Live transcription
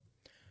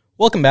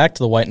Welcome back to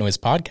the White Noise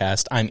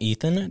Podcast. I'm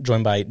Ethan,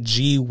 joined by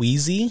G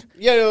Weezy.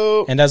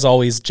 Yo! And as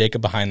always,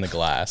 Jacob behind the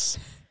glass.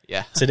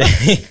 Yeah. Today,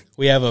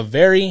 we have a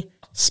very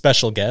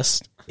special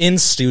guest in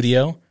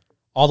studio,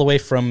 all the way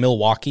from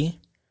Milwaukee,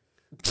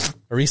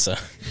 Arisa.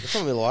 You're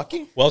from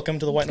Milwaukee? Welcome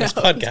to the White Noise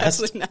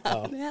Podcast. Not.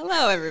 Oh.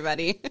 Hello,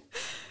 everybody.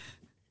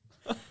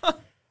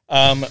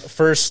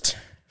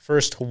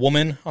 First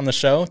woman on the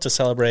show to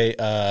celebrate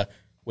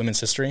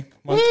Women's History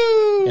Month.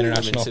 Woo!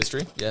 International Women's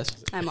History, yes.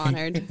 I'm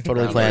honored.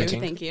 Totally planned.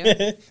 Thank you.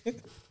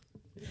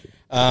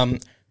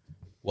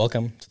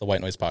 Welcome to the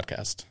White Noise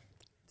Podcast.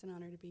 It's an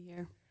honor to be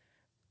here.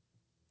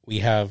 We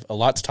have a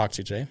lot to talk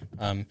to today.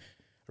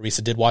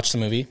 Arisa did watch the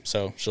movie,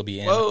 so she'll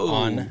be in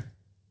on...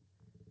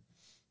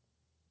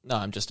 No,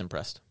 I'm just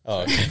impressed.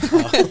 Oh,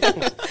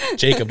 okay.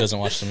 Jacob doesn't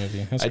watch the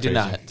movie. That's I do crazy.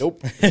 not.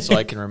 Nope. So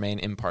I can remain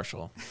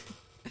impartial.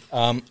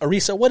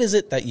 Arisa, what is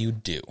it that you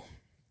do?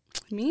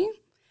 Me?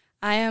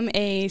 I am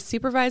a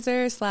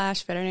supervisor /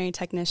 veterinary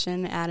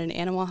technician at an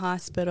animal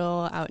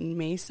hospital out in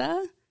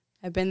Mesa.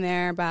 I've been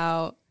there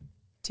about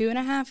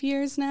 2.5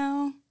 years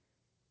now.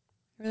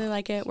 I really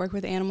like it. Work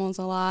with animals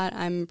a lot.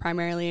 I'm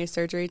primarily a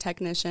surgery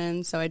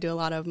technician, so I do a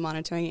lot of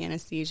monitoring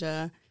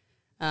anesthesia,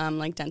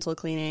 like dental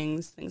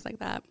cleanings, things like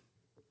that.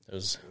 It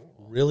was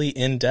really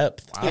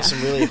in-depth. I have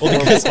some really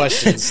horrible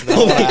questions that I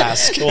want to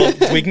ask. Well,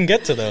 we can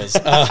get to those.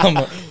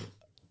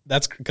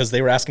 That's because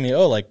they were asking me,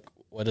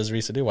 what does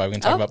Arisa do? Why are we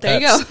going to talk about there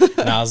pets? you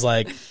go. And I was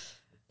like,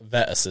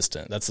 vet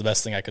assistant. That's the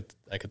best thing I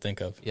could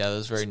think of. Yeah, that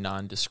was very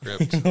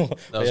nondescript. That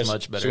was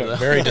much better, though.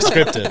 Very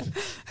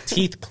descriptive.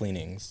 Teeth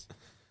cleanings.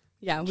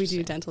 Yeah, we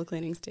do dental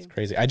cleanings, too.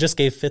 Crazy. I just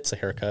gave Fitz a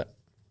haircut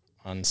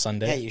on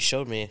Sunday. Yeah, you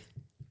showed me.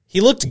 He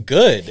looked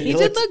good. He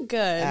did look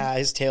good.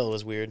 His tail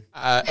was weird.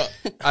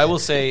 I will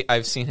say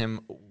I've seen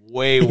him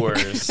way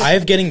worse.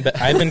 I've been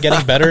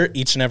getting better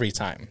each and every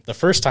time. The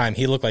first time,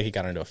 he looked like he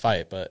got into a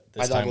fight, but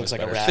this My dog time looks was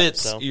like a better. rat.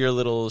 Fitz, So. your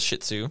little Shih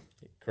Tzu.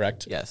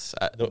 Correct? Yes.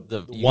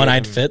 The you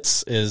one-eyed gave him-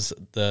 Fitz is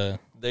the...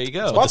 There you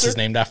That's go. what this is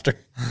named after.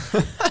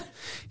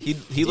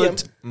 He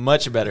looked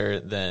much better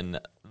than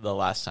the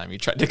last time you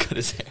tried to cut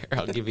his hair.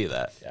 I'll give you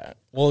that. Yeah.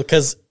 Well,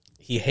 because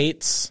he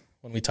hates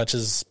when we touch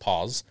his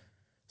paws,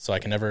 so I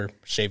can never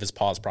shave his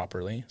paws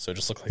properly. So it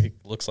just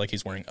looks like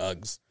he's wearing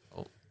Uggs.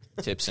 Oh,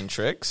 tips and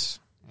tricks.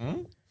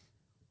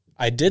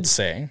 I did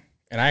say,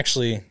 and I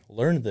actually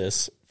learned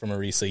this from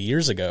Arisa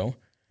years ago,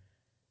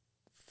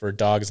 for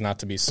dogs not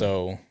to be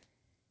so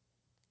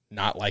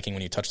not liking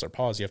when you touch their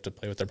paws, you have to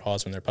play with their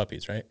paws when they're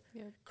puppies, right?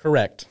 Yeah.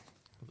 Correct.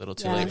 A little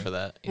too late for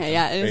that.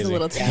 Yeah, it is Crazy. a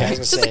little too Yeah, I was late. gonna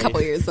Just a say,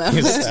 couple years, though.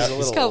 He's Just a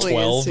little couple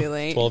 12, years too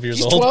late. 12 years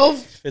He's old. 12?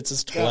 Fitz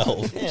is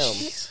 12.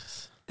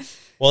 Damn.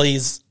 Well,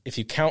 if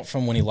you count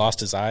from when he lost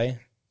his eye,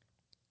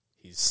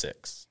 he's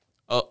 6.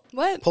 Oh,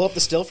 What? Pull up the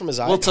still from his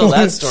eye. we'll tell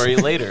that story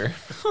later.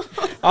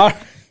 All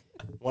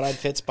One-eyed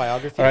Fitz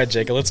biography. right,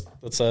 Jacob,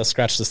 let's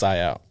scratch this eye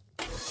out.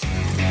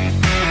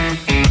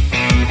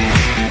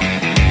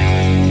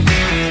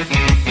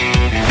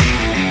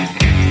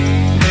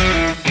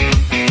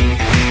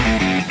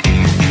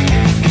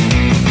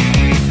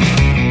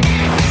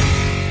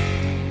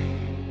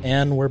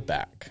 And we're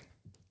back.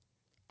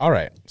 All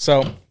right.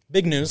 So,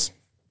 big news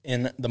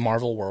in the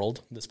Marvel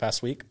world this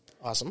past week,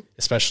 Awesome.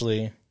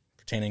 especially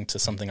pertaining to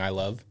something I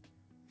love.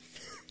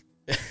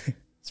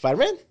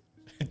 Spider-Man?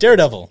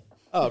 Daredevil.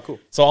 Oh, cool.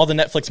 So all the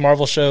Netflix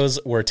Marvel shows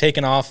were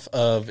taken off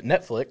of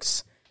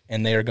Netflix,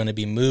 and they are going to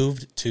be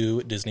moved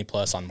to Disney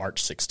Plus on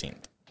March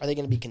 16th. Are they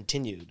going to be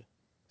continued?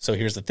 So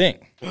here's the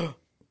thing.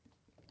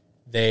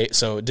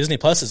 So Disney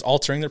Plus is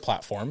altering their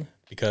platform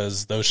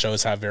because those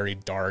shows have very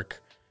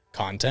dark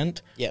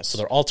content. Yes. So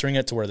they're altering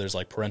it to where there's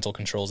like parental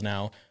controls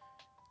now.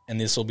 And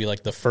this will be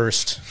like the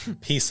first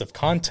piece of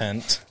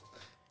content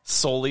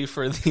Solely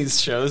for these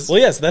shows. Well,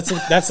 yes, that's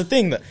the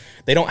thing, that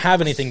they don't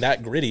have anything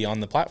that gritty on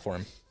the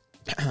platform.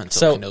 Until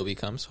so- Kenobi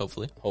comes,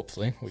 hopefully.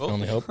 Hopefully, we can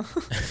only hope.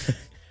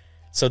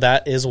 So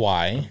that is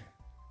why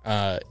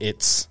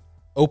it's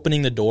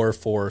opening the door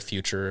for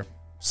future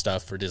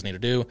stuff for Disney to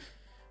do.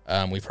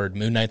 We've heard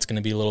Moon Knight's going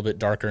to be a little bit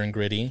darker and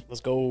gritty,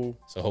 Let's go.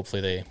 so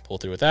hopefully they pull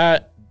through with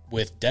that.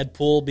 With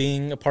Deadpool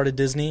being a part of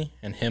Disney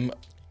and him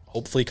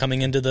hopefully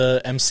coming into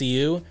the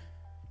MCU,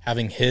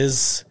 having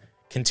his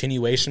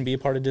continuation be a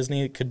part of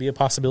Disney, it could be a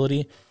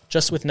possibility.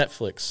 Just with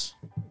Netflix,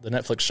 the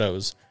Netflix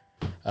shows,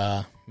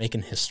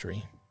 making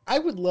history. I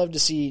would love to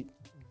see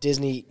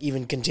Disney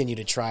even continue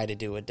to try to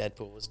do what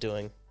Deadpool was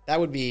doing. That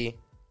would be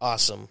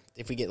awesome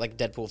if we get like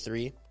Deadpool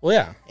 3 Well,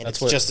 yeah, and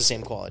that's it's just the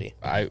same quality.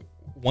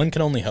 one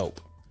can only hope.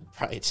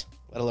 Right.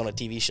 Let alone a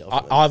TV show.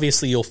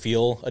 Obviously, you'll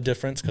feel a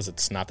difference because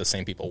it's not the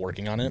same people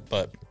working on it,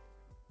 but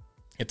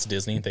it's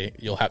Disney.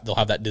 They'll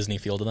have that Disney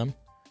feel to them.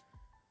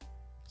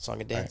 Song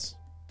and Dance.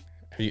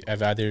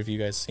 Have either of you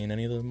guys seen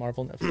any of the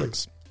Marvel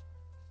Netflix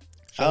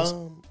shows?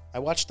 I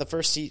watched the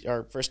first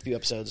few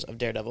episodes of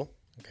Daredevil,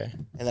 Okay.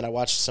 and then I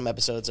watched some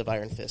episodes of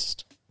Iron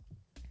Fist.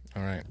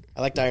 All right.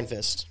 I liked Iron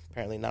Fist.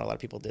 Apparently, not a lot of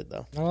people did,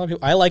 though. Not a lot of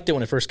people. I liked it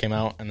when it first came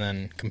out, and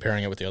then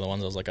comparing it with the other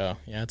ones, I was like, oh,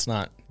 yeah, it's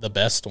not the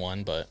best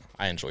one, but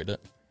I enjoyed it.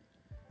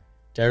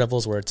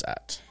 Daredevil's where it's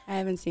at. I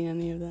haven't seen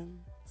any of them.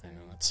 I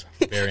know It's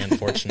very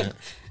unfortunate.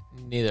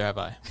 Neither have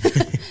I.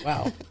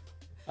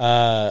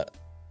 Wow.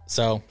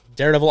 So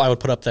Daredevil, I would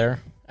put up there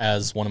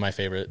as one of my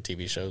favorite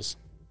TV shows.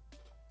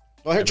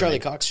 Well, I heard Charlie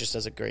Cox just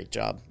does a great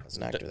job as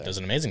an actor there. Does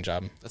an amazing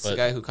job. That's the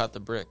guy who caught the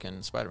brick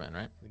in Spider-Man,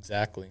 right?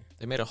 Exactly.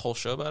 They made a whole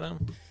show about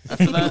him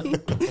after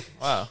that?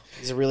 Wow.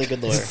 He's a really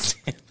good lawyer.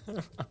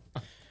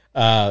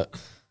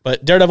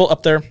 But Daredevil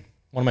up there,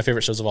 one of my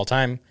favorite shows of all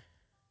time.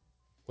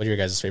 What are your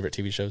guys' favorite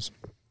TV shows?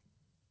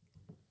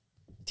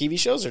 TV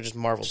shows or just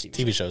Marvel TV?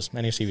 TV shows.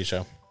 Any TV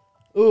show.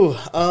 Ooh,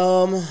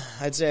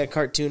 I'd say a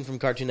cartoon from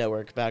Cartoon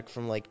Network back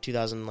from like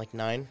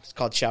 2009. It's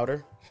called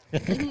Chowder.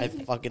 I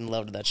fucking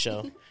loved that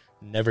show.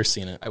 Never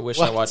seen it. I wish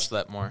I watched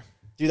that more.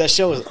 Dude, that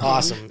show was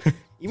awesome.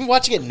 Even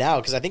watching it now,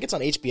 because I think it's on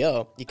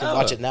HBO. You can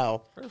watch it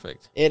now.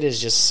 Perfect. It is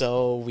just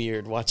so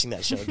weird watching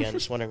that show again.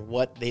 Just wondering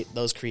what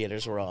those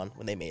creators were on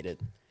when they made it.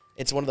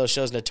 It's one of those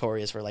shows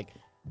notorious for like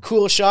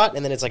cool shot,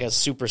 and then it's like a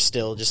super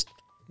still, just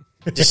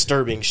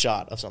disturbing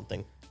shot of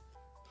something.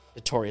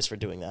 Notorious for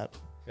doing that.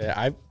 Yeah,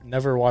 I've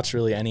never watched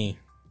really any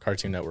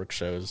Cartoon Network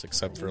shows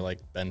except for like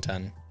Ben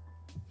 10.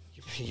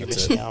 You're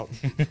That's missing out.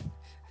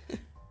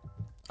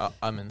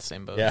 I'm in the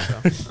same boat. Yeah.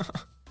 So.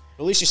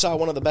 At least you saw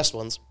one of the best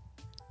ones.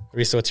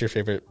 Arisa, what's your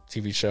favorite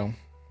TV show?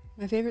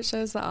 My favorite show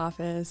is The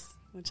Office,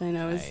 which I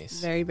know is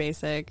very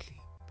basic,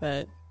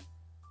 but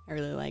I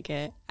really like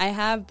it. I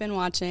have been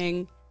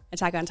watching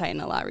Attack on Titan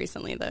a lot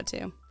recently, though,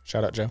 too.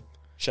 Shout out, Joe.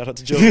 Shout out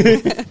to Joe.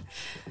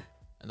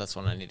 And that's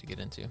one I need to get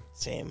into.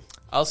 Same.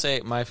 I'll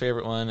say my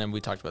favorite one, and we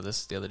talked about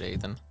this the other day,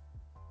 Ethan.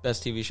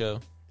 Best TV show,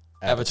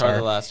 Avatar: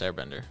 The Last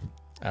Airbender.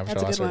 Avatar: That's a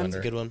The Last good one. Airbender. That's a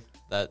good one.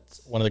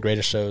 That's One of the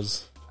greatest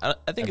shows I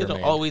think ever it'll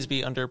made. always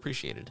be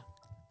underappreciated.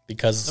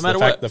 because No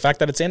matter the fact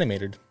that it's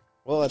animated.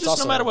 Well, it's Just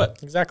also no matter what.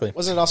 Exactly.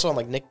 Wasn't it also on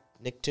like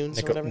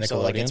Nicktoons or whatever? So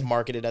like it's Nickelodeon.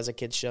 marketed as a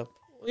kids show.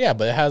 Yeah,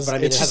 but it has. But I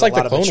mean, it's it just has a like the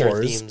lot of Clone mature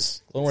Wars.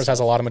 themes. Clone Wars has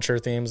a lot of mature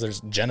themes. There's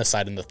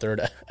genocide in the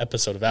third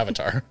episode of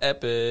Avatar.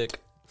 Epic.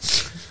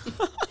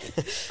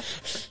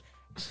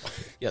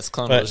 Yes,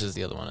 Clone But- Wars is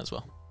the other one as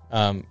well.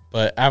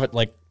 But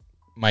like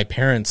my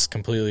parents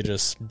completely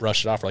just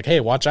brushed it off. Like, hey,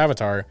 watch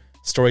Avatar.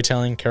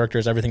 Storytelling,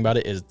 characters, everything about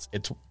it is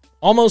it's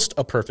almost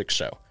a perfect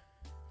show.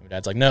 My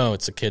dad's like, no,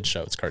 it's a kid's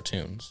show. It's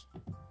cartoons.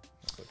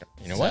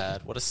 You know what?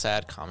 Sad. What a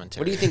sad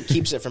commentary. What do you think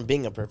keeps it from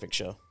being a perfect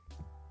show?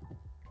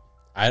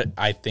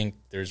 I think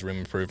there's room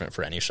improvement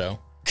for any show.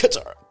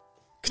 Qatar.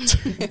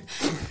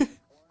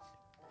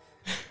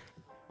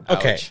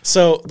 Okay, Ouch.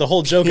 so the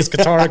whole joke is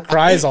Katara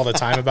cries all the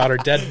time about her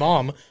dead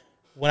mom.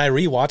 When I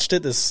rewatched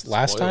it this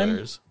last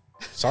Spoilers.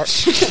 time,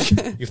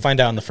 sorry, you find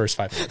out in the first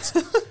 5 minutes.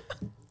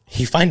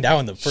 You find out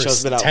in the Show's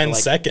first been out 10 for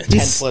like seconds.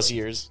 10 plus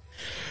years.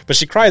 But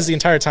she cries the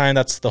entire time.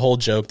 That's the whole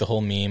joke, the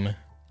whole meme.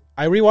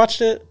 I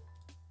rewatched it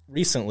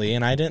recently,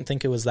 and I didn't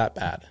think it was that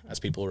bad as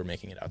people were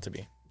making it out to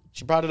be.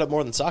 She brought it up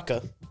more than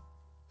Sokka.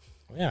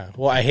 Yeah.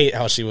 Well, I hate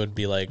how she would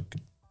be like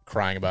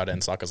crying about it,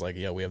 and Sokka's like,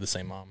 "Yeah, we have the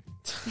same mom."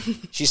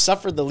 She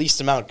suffered the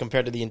least amount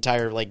compared to the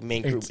entire like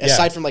main group, Yeah.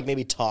 aside from like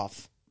maybe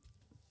Toph.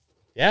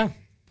 Yeah.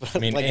 I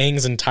mean, Like-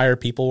 Aang's entire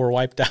people were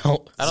wiped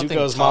out. I don't think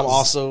Zuko's mom Toph's-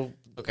 also.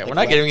 Okay, we're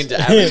not getting into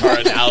Avatar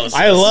analysis.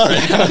 I love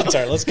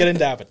Avatar. Let's get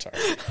into Avatar.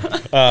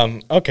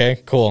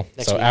 Okay, cool.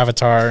 So week.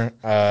 Avatar.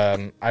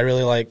 I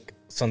really like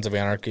Sons of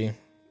Anarchy.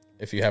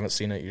 If you haven't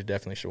seen it, you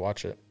definitely should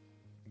watch it.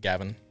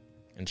 Gavin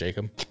and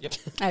Jacob Yep.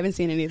 I haven't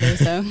seen it either,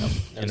 so and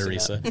Never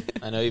seen Arisa.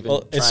 I know you've been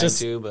Well, it's trying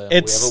just- to, but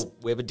it's-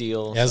 we have a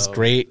deal. It has so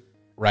great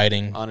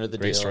writing, honor the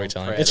great deal,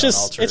 storytelling. pray It's I don't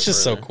just alter it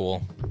so further.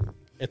 cool.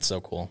 It's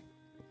so cool.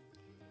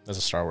 There's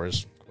a Star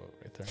Wars quote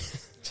right there.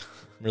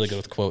 I'm really good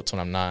with quotes when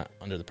I'm not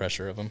under the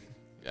pressure of them.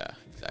 Yeah,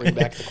 Bring exactly.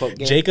 back the quote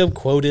game. Jacob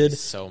quoted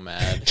So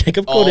mad.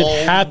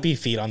 Happy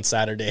Feet on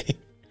Saturday.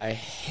 I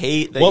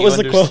hate that. What you was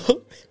the underst-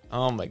 quote?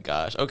 Oh my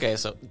gosh. Okay,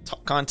 so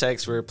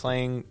context: we're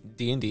playing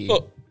D&D.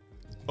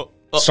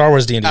 Star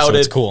Wars D&D, so it's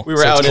Outed. cool. We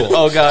were So it's outed. cool.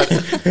 Oh god.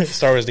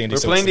 Star Wars D&D, We're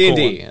so playing it's the cool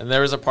D&D, one. and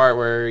there was a part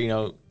where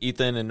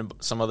Ethan and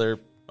some other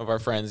of our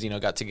friends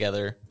got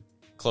together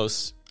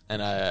close,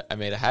 and I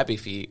made a Happy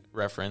Feet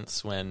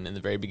reference when in the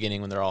very beginning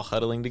when they're all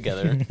huddling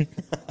together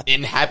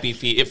in Happy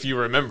Feet, if you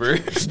remember,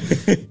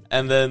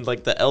 and then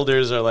like the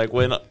elders are like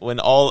when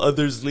all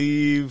others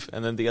leave,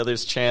 and then the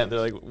others chant,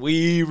 they're like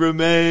we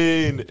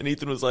remain, and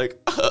Ethan was like.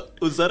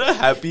 Was that a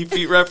Happy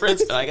Feet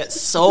reference? And I got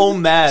so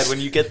mad when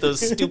you get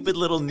those stupid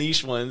little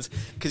niche ones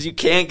because you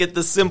can't get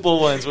the simple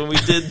ones when we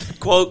did the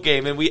quote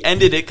game and we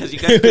ended it because you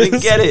guys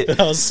couldn't get it.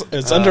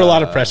 It's under a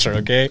lot of pressure,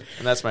 okay?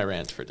 And that's my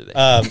rant for today.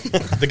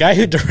 The guy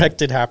who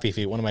directed Happy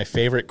Feet, one of my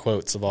favorite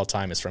quotes of all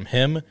time is from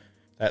him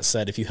that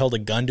said, if you held a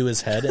gun to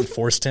his head and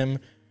forced him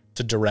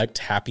to direct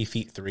Happy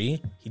Feet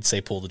 3, he'd say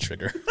pull the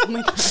trigger. oh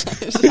my gosh.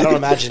 I don't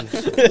imagine.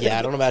 Yeah,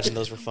 I don't imagine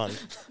those were fun.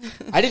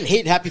 I didn't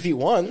hate Happy Feet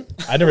 1.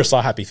 I never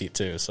saw Happy Feet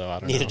 2, so I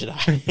don't Neither know. did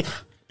I.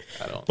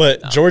 I don't.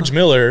 But George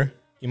Miller,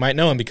 you might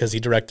know him because he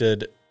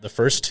directed the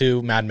first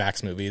 2 Mad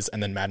Max movies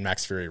and then Mad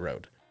Max Fury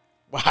Road.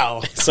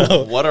 Wow.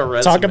 So What a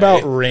resume. talk about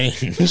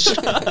range.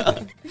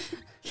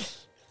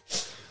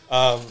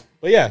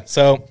 But yeah,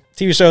 so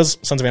TV shows,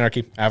 Sons of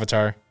Anarchy,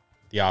 Avatar,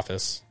 The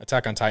Office,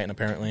 Attack on Titan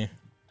apparently.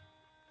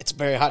 It's a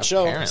very hot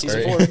show. Apparently.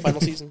 Season 4,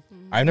 final season.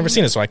 I've never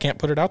seen it, so I can't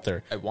put it out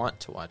there. I want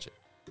to watch it.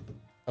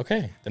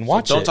 Okay, then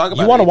watch don't it. talk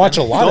about you want to it, watch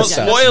a Ethan. lot of Don't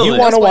stuff. spoil You it.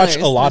 want to No watch a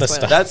spoilers, lot no of stuff.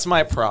 spoilers. That's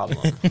my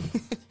problem.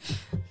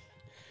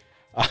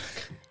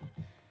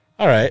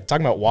 All right,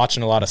 talking about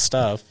watching a lot of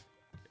stuff.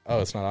 Oh,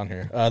 it's not on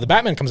here. The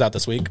Batman comes out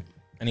this week.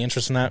 Any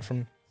interest in that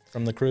from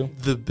the crew?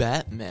 The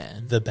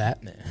Batman. The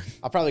Batman.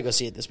 I'll probably go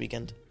see it this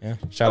weekend. Yeah.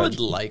 I Shout would out.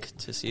 like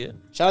to see it.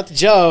 Shout out to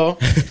Joe,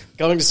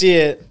 going to see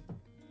it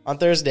on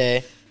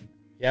Thursday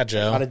Yeah,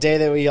 Joe. on a day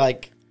that we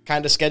like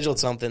kind of scheduled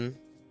something.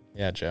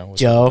 Yeah, Joe.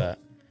 What's Joe. up with that?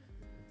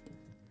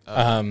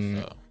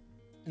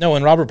 No,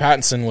 when Robert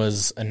Pattinson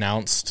was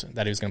announced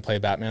that he was going to play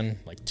Batman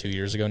like 2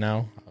 years ago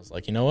now, I was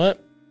like, you know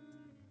what?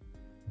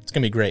 It's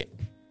going to be great.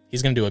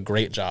 He's going to do a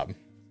great job.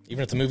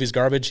 Even if the movie's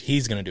garbage,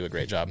 he's going to do a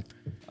great job.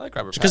 I like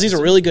Robert Because he's a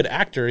Pattinson. really good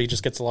actor, he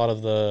just gets a lot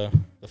of the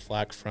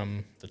flack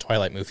from the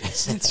Twilight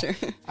movies. That's true.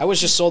 I was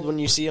just sold when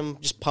you see him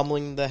just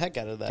pummeling the heck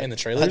out of that. In the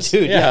trailers?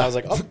 Dude, yeah. Yeah. I was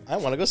like, oh, I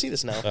want to go see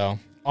this now. So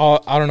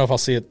I don't know if I'll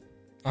see it.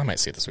 I might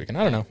see it this weekend.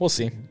 I don't know. We'll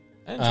see.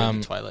 I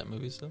enjoyed the Twilight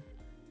movies, though.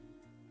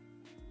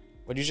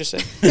 What did you just say?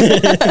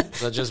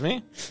 Is that just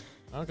me?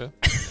 Okay.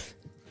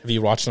 Have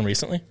you watched them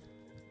recently?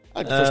 I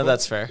like the first one.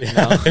 That's fair.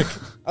 No.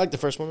 I like the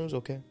first one. It was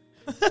okay.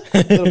 A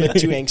little bit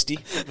too angsty.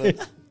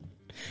 But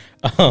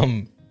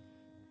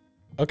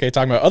Okay,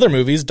 talking about other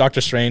movies,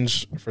 Doctor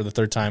Strange for the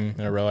third time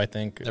in a row, I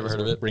think. Never is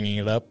heard of it. Bringing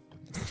it up.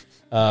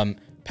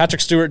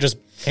 Patrick Stewart just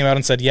came out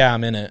and said, yeah,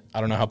 I'm in it.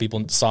 I don't know how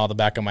people saw the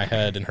back of my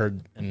head and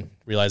heard and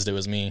realized it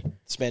was me.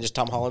 this man just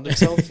Tom Holland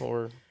himself,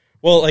 or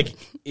Well, like,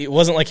 it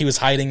wasn't like he was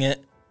hiding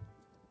it,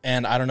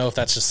 and I don't know if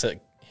that's just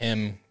like,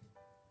 him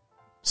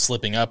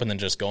slipping up and then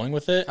just going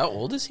with it. How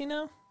old is he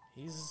now?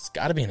 He's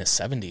got to be in his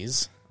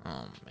 70s.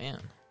 Oh, man.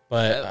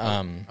 But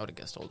I would have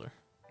guessed older.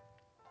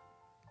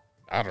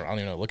 I don't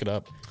even know. Look it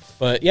up.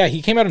 But yeah,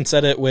 he came out and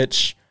said it,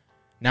 which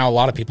now a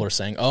lot of people are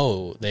saying,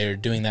 oh, they're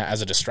doing that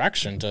as a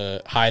distraction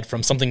to hide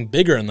from something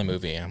bigger in the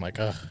movie. I'm like,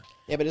 ugh.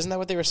 yeah, but isn't that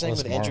what they were saying Well,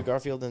 with it's Andrew more.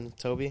 Garfield and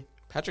Toby?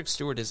 Patrick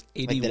Stewart is that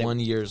 81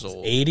 years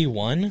old.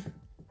 81?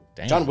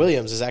 Damn. John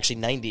Williams is actually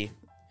 90.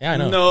 Yeah, I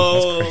know.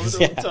 No, That's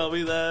crazy. don't tell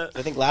me that.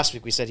 I think last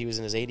week we said he was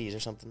in his 80s or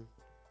something.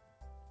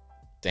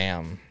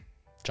 Damn.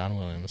 John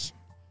Williams.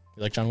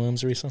 You like John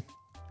Williams, Arisa?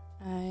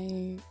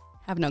 I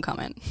have no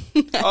comment.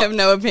 I have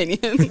no opinion.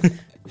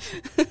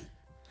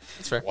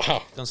 That's fair.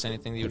 Wow. Don't say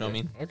anything that you don't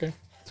mean. Okay.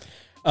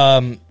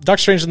 Doctor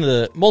Strange in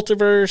the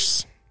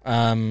Multiverse.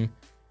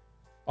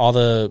 All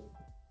the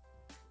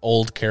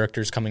old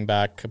characters coming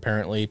back,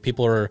 apparently.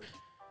 People are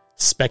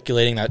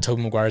speculating that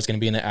Tobey Maguire is going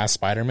to be in it as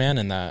Spider-Man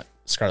and that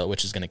Scarlet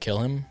Witch is going to kill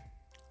him.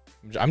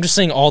 I'm just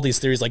saying all these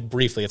theories, like,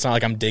 briefly. It's not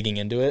like I'm digging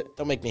into it.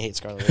 Don't make me hate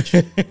Scarlet Witch,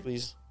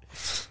 please.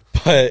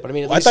 But I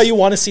mean, at I least- thought you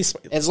want to see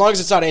As long as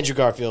it's not Andrew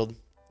Garfield,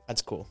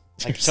 that's cool.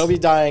 Like Toby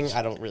dying,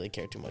 I don't really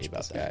care too much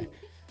about that.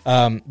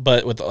 guy.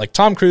 But with like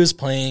Tom Cruise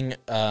playing,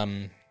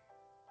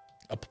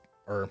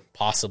 or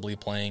possibly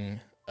playing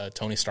a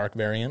Tony Stark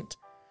variant.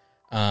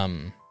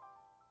 I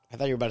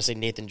thought you were about to say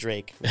Nathan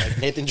Drake. Like,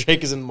 Nathan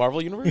Drake is in the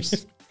Marvel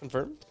Universe?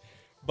 Confirmed?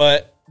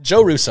 But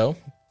Joe Russo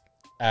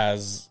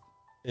is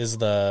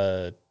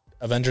the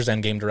Avengers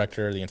Endgame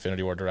director, the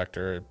Infinity War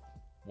director,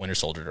 Winter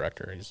Soldier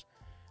director. He's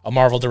a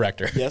Marvel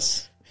director.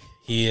 Yes.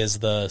 He is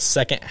the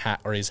second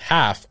he's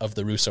half of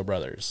the Russo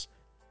brothers.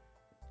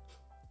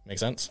 Make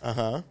sense?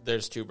 Uh-huh.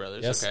 There's two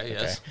brothers. Yes? Okay,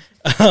 yes.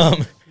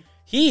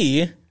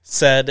 He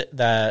said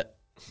that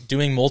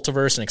doing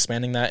multiverse and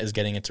expanding that is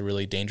getting into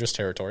really dangerous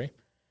territory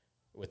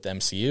with the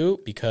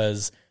MCU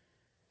because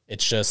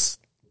it's just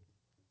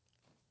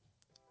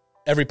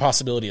every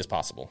possibility is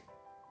possible,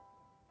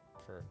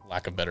 for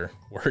lack of better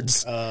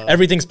words.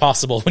 Everything's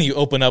possible when you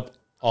open up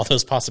all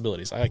those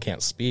possibilities. I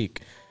can't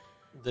speak.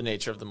 The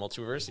nature of the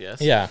multiverse,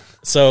 yes. Yeah.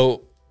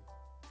 So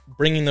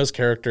bringing those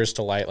characters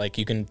to light, like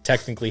you can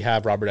technically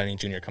have Robert Downey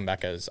Jr. come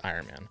back as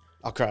Iron Man,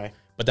 I'll cry.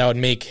 but that would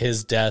make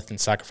his death and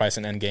sacrifice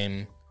in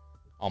Endgame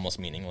almost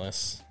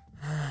meaningless.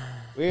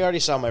 We already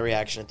saw my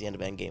reaction at the end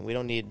of Endgame. We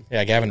don't need...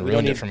 Yeah, Gavin We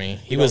ruined don't it for me.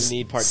 He don't was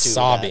need part 2 of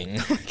sobbing.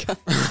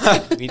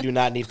 We do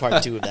not need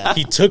part 2 of that.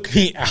 He took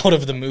me out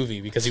of the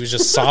movie because he was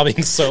just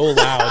sobbing so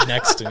loud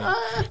next to me.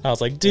 I was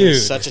like, It dude.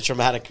 was such a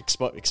traumatic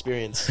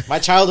experience. My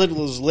childhood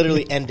was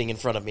literally ending in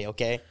front of me,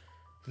 okay?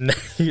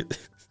 That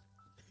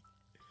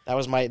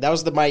was my I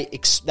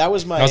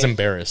was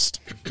embarrassed.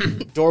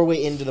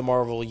 doorway into the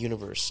Marvel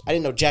universe. I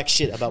didn't know jack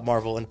shit about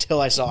Marvel until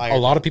I saw Iron A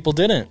Man. lot of people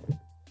didn't.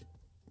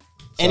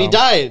 And he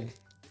died.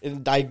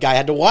 And I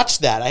had to watch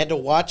that. I had to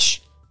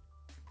watch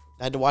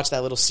that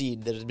little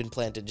seed that had been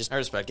planted just I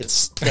respect get it.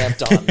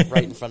 stamped on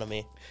right in front of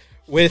me.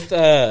 With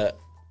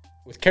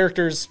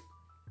characters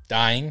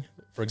dying,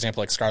 for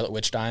example, like Scarlet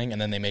Witch dying,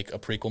 and then they make a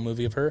prequel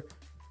movie of her,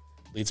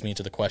 leads me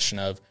to the question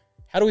of,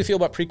 how do we feel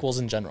about prequels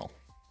in general?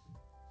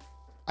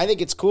 I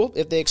think it's cool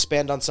if they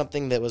expand on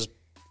something that was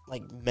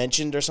like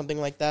mentioned or something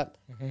like that.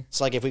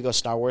 So like if we go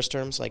Star Wars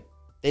terms, like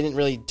they didn't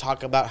really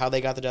talk about how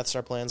they got the Death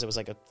Star plans. It was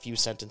like a few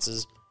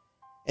sentences.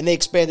 And they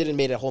expanded and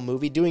made a whole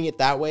movie. Doing it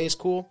that way is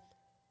cool.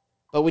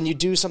 But when you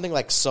do something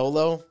like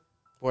Solo,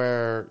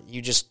 where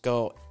you just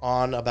go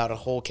on about a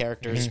whole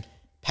character's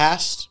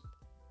past,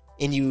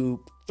 and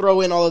you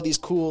throw in all of these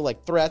cool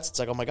like threats. It's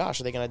like, oh my gosh,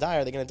 are they going to die?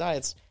 Are they going to die?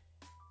 It's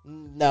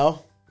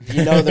no,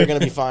 you know they're going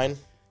to be fine.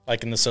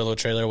 Like in the Solo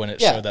trailer when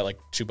it Yeah. showed that like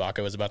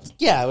Chewbacca was about to...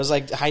 Yeah, it was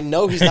like, I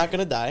know he's not going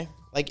to die.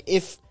 Like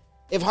if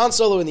Han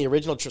Solo in the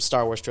original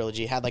Star Wars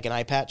trilogy had like an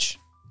eye patch,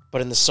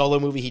 but in the Solo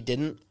movie he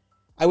didn't,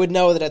 I would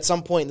know that at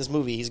some point in this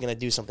movie he's going to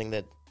do something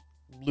that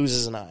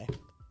loses an eye.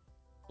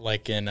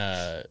 Like in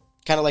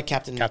Kind of like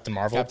Captain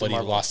Marvel, but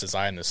Marvel. he lost his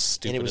eye in the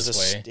And it was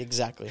stupidest way.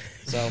 exactly.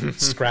 So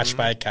Scratched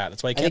by a cat.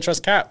 That's why you can't think-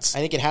 trust cats. I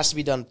think it has to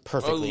be done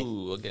perfectly.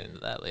 Oh, we'll get into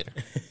that later.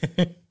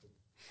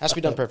 Has to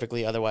be done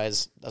perfectly,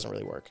 otherwise it doesn't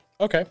really work.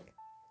 Okay.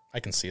 I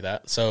can see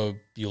that. So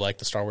you like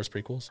the Star Wars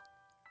prequels?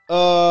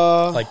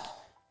 Like Like,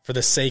 for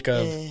the sake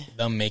of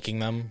them making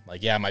them,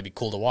 like, yeah, it might be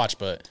cool to watch,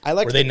 but I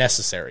liked were they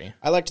necessary?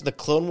 I liked the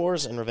Clone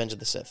Wars and Revenge of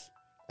the Sith.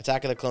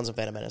 Attack of the Clones and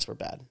Phantom Menace were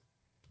bad.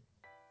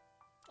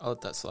 I'll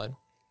let that slide.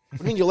 What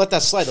do you mean you let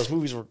that slide? Those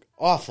movies were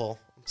awful.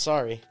 I'm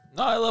sorry.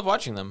 No, I love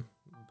watching them.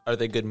 Are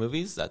they good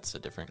movies? That's a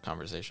different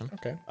conversation.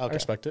 Okay. I Okay.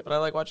 respect it. But I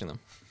like watching them.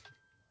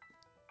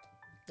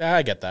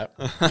 I get that.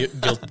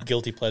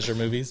 Guilty pleasure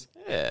movies.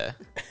 Yeah.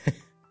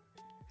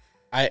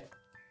 I'm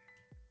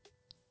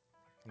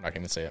not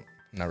going to say it.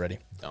 I'm not ready.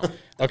 Don't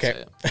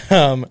Okay.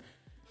 say it.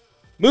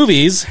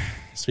 Movies.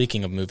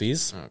 Speaking of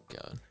movies. Oh,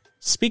 God.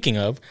 Speaking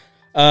of,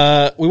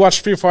 we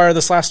watched Free Fire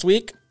this last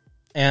week,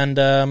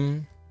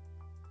 and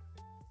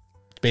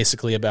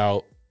basically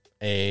about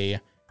a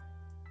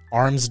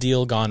arms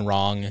deal gone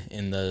wrong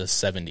in the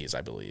 70s,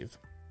 I believe.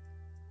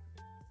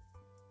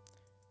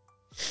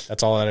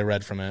 That's all that I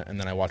read from it, and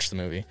then I watched the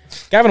movie.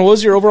 Gavin, what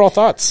was your overall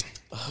thoughts?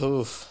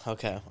 Oof.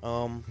 Okay.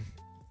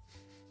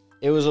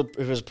 It was a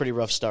pretty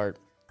rough start,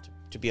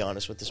 to be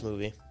honest, with this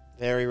movie.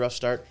 Very rough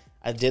start.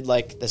 I did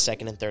like the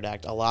second and third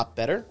act a lot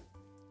better,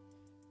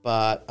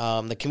 but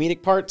the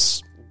comedic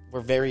parts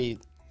were very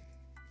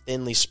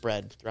thinly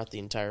spread throughout the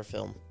entire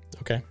film.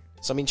 Okay.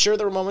 So, I mean, sure,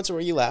 there were moments where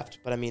you laughed,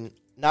 but I mean,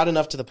 not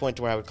enough to the point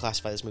to where I would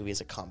classify this movie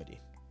as a comedy.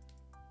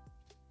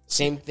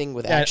 Same thing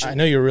with Yeah, action. I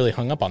know you were really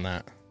hung up on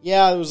that.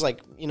 Yeah, it was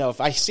like, you know,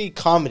 if I see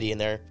comedy in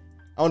there,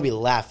 I want to be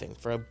laughing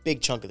for a big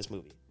chunk of this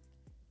movie.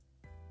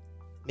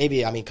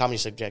 Maybe, I mean,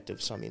 comedy's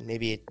subjective, so I mean,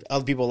 maybe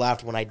other people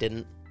laughed when I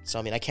didn't. So,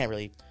 I mean, I can't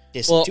really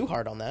diss too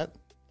hard on that.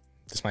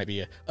 This might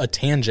be a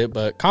tangent,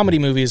 but comedy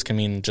movies can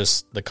mean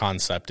just the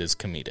concept is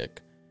comedic.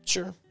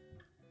 Sure.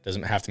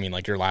 Doesn't have to mean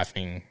like you're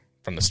laughing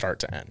from the start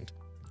to end.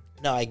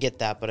 No, I get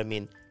that, but I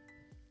mean,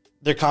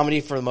 their comedy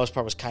for the most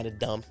part was kind of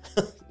dumb.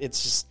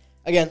 It's just,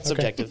 again,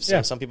 subjective. So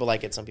Yeah. some people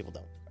like it, some people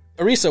don't.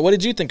 Arisa, what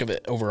did you think of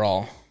it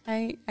overall?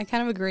 I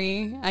kind of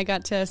agree. I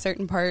got to a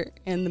certain part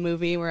in the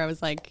movie where I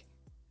was like,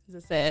 is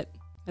this it?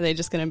 Are they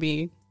just going to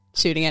be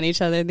shooting at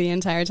each other the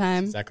entire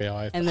time? Exactly how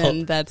I felt. And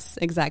then that's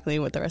exactly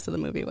what the rest of the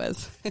movie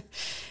was.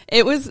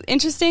 It was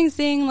interesting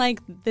seeing like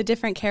the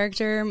different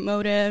character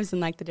motives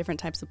and like the different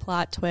types of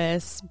plot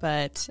twists,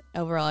 but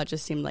overall it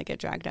just seemed like it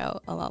dragged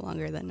out a lot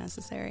longer than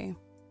necessary.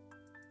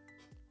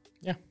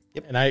 Yeah.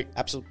 Yep. And I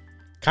Absolutely.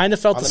 kind of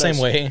felt On the the same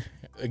nose. way,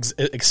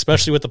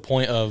 especially with the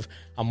point of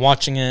I'm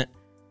watching it,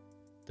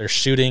 they're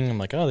shooting. I'm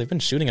like, oh, they've been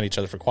shooting at each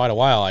other for quite a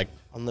while. I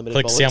Unlimited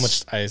clicked to see how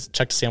bullets. much. I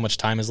checked to see how much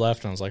time is left,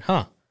 and I was like,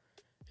 huh,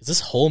 is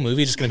this whole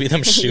movie just going to be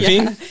them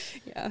shooting?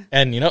 Yeah.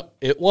 And you know,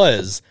 it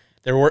was.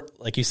 There were,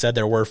 like you said,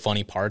 there were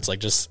funny parts, like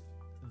just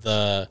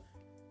the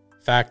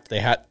fact they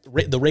had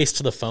the race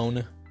to the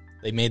phone.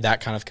 They made that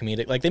kind of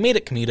comedic. Like they made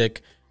it comedic.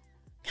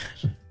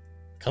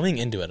 Coming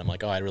into it, I'm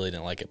like, oh, I really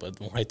didn't like it, but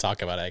when I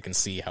talk about it, I can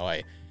see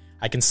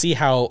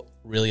how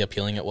really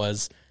appealing it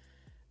was.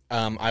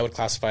 I would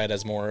classify it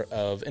as more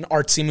of an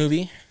artsy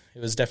movie.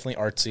 It was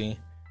definitely artsy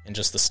in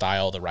just the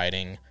style, the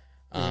writing.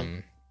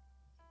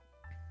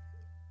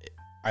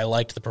 I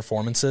liked the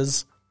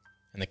performances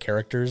and the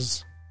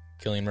characters.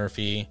 Cillian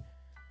Murphy,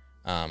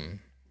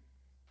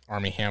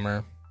 Armie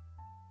Hammer.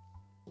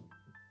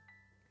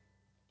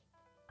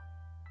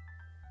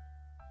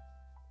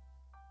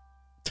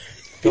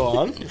 Go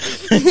on.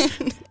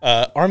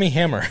 Armie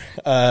Hammer,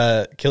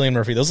 Cillian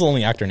Murphy. Those are the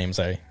only actor names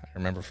I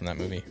remember from that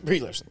movie.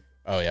 Brie Larson.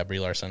 Oh yeah, Brie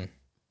Larson.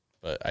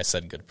 But I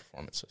said good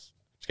performances.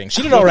 Just kidding.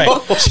 She did all right.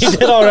 She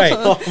did all right.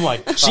 Oh my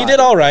God. She did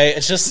all right.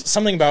 It's just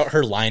something about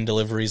her line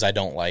deliveries I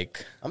don't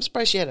like. I'm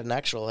surprised she had an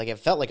actual, like, it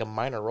felt like a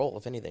minor role,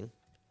 if anything.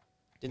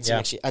 Didn't seem Yeah.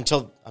 like she,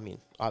 until, I mean,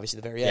 obviously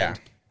the very Yeah. end.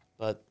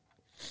 But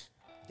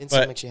didn't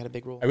But seem like she had a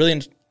big role.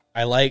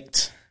 I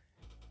liked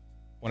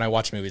when I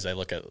watch movies. I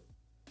look at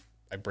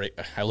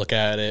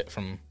it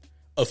from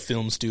a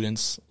film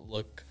student's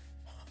look,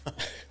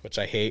 which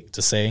I hate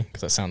to say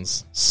because that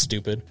sounds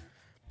stupid.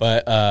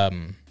 But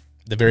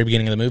the very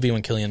beginning of the movie,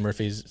 when Cillian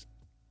Murphy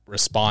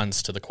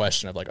responds to the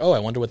question of like, "Oh, I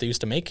wonder what they used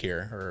to make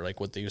here, or like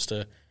what they used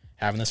to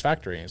have in this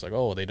factory," and he's like,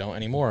 "Oh, they don't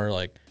anymore.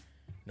 Like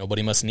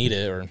nobody must need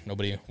it, or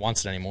nobody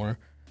wants it anymore."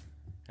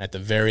 And at the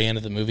very end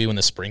of the movie, when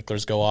the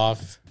sprinklers go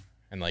off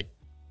and like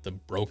the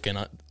broken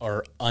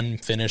or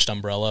unfinished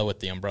umbrella with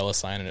the umbrella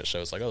sign, and it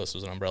shows like, oh, this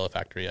was an umbrella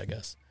factory, I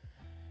guess.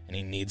 and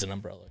he needs an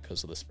umbrella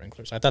because of the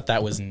sprinklers. I thought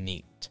that was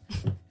neat,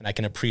 and I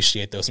can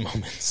appreciate those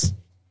moments.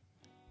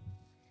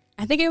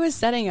 I think it was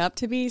setting up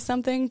to be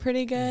something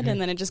pretty good,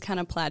 and then it just kind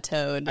of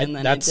plateaued, and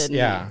then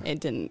it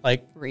didn't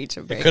like reach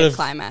a very good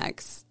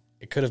climax.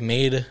 It could have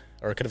made,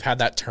 or it could have had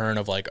that turn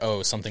of like,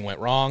 oh, something went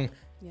wrong,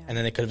 and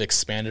then they could have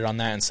expanded on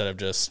that instead of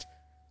just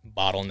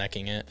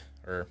bottlenecking it,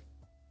 or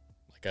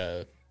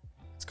like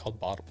it's called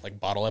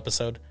bottle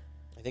episode.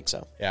 I think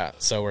so. Yeah,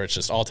 so where it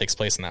just all takes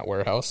place in that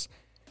warehouse.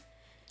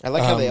 I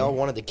like how they all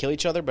wanted to kill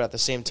each other, but at the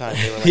same time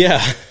they were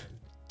like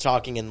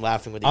talking and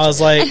laughing with each other. I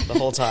was like the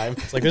whole time.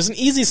 It's like there's an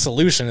easy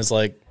solution. Is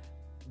like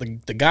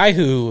the guy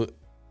who,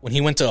 when he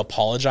went to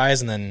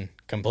apologize and then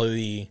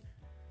completely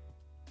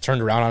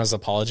turned around on his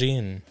apology,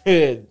 and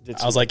I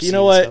was like, you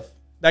know what, stuff.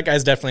 That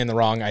guy's definitely in the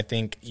wrong. I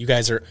think you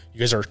guys are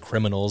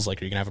criminals. Like,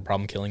 you're gonna have a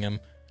problem killing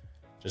him.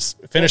 Just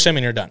finish him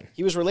and you're done.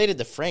 He was related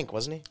to Frank,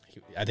 wasn't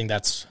he? I think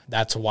that's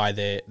why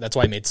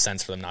it made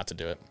sense for them not to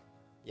do it.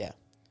 Yeah,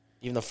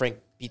 even though Frank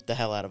beat the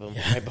hell out of him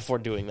right before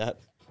doing that.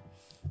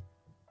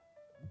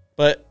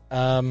 But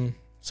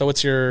so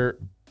what's your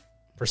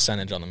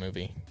percentage on the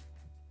movie,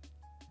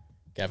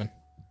 Gavin?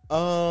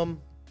 I'm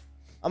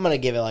gonna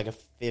give it like a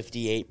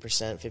 58%,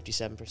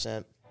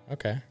 57%.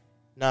 Okay.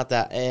 Not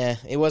that.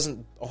 It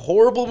wasn't a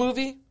horrible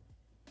movie,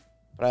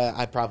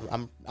 but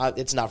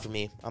it's not for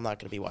me. I'm not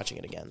gonna be watching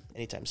it again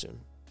anytime soon,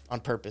 on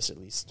purpose at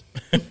least.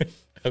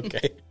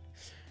 Okay.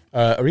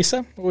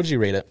 Arisa, what would you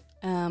rate it?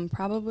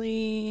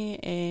 Probably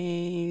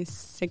a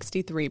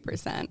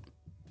 63%.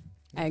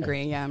 I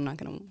agree. Yeah, I'm not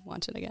going to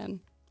watch it again.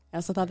 I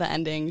also thought the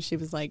ending, she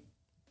was like,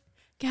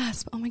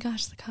 gasp, oh my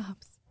gosh, the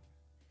cops.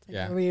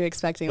 Like, what were you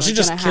expecting? Well, she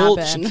just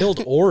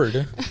killed Ord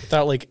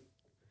without like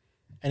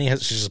she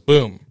just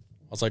boom.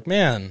 I was like,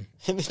 man,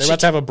 they're about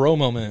to have a bro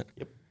moment.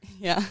 Yep.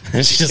 Yeah.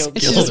 And she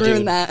just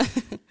ruined that.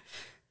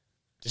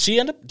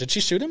 Did she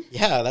shoot him?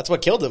 Yeah, that's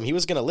what killed him. He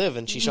was going to live,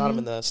 and she shot him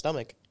in the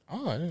stomach.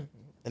 Oh, I didn't.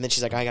 And then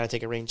she's like, I got to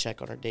take a rain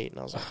check on our date. And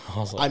I was like,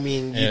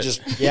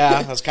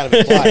 that was kind of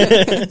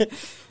implied.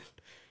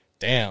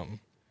 Damn.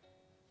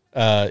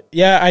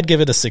 Yeah, I'd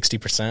give it a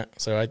 60%.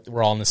 So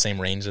we're all in the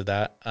same range of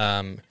that.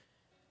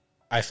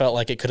 I felt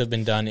like it could have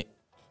been done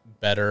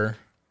better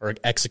or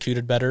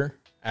executed better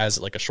as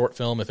like a short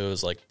film if it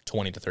was like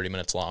 20 to 30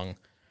 minutes long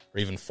or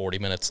even 40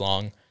 minutes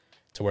long,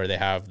 to where they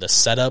have the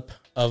setup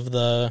of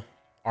the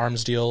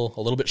arms deal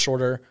a little bit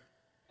shorter,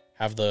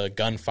 have the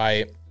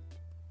gunfight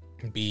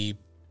be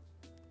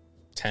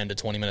 10 to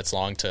 20 minutes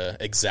long to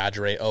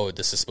exaggerate, oh,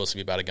 this is supposed to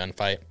be about a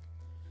gunfight,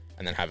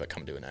 and then have it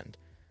come to an end.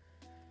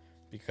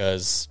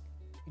 Because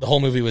the whole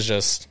movie was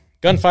just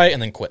gunfight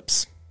and then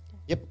quips.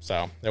 Yep.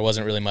 So there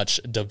wasn't really much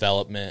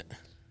development.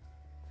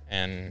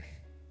 And,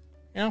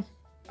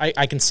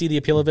 I can see the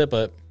appeal of it,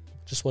 but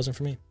it just wasn't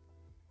for me.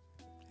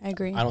 I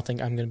agree. I don't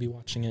think I'm going to be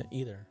watching it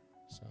either.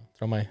 So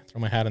throw my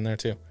hat in there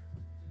too.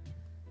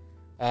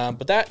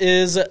 But that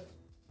is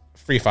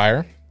Free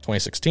Fire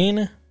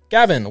 2016.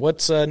 Gavin,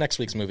 what's next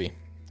week's movie?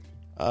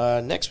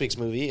 Next week's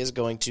movie is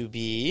going to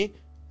be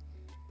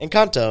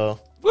Encanto.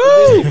 Woo!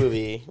 The Disney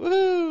movie.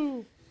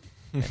 Woo!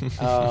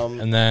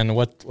 And then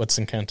what's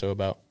Encanto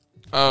about?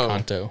 Oh,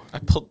 Encanto. I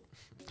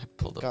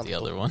pulled up the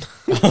other one.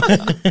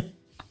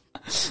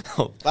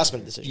 Last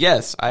minute decision.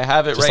 Yes, I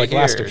have it Just right like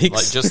last here,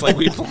 week's. just like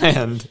we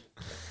planned.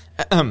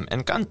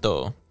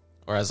 Encanto,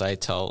 or as I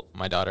tell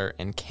my daughter,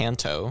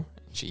 Encanto.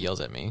 She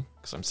yells at me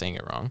because I'm saying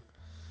it wrong.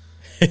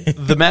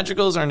 The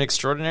Madrigals are an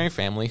extraordinary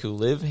family who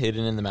live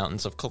hidden in the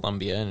mountains of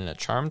Colombia in a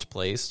charmed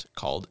place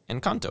called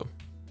Encanto.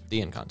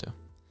 The Encanto.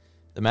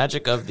 The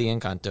magic of the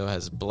Encanto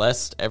has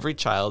blessed every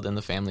child in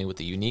the family with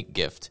a unique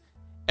gift.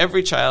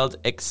 Every child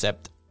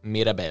except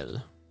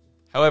Mirabel.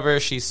 However,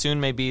 she soon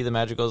may be the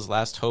Madrigal's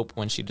last hope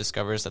when she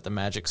discovers that the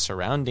magic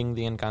surrounding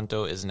the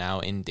Encanto is now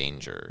in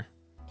danger.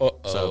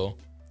 Uh-oh. So,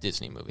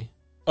 Disney movie.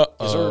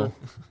 Uh-oh.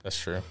 That's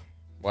true.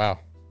 Wow.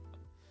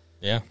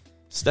 Yeah.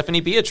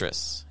 Stephanie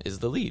Beatrice is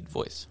the lead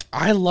voice.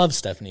 I love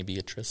Stephanie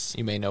Beatrice.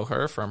 You may know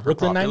her from her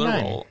Brooklyn popular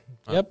Nine-Nine. role.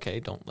 Yep. Okay,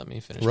 don't let me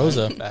finish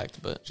Rosa. my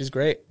fact, but She's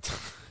great.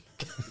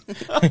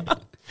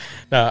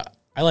 No,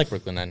 I like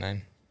Brooklyn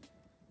Nine-Nine.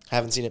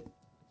 Haven't seen it.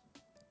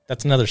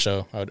 That's another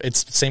show.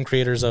 It's the same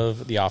creators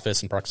of The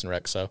Office and Parks and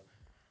Rec, so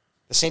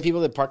The same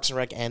people that Parks and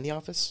Rec and The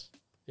Office?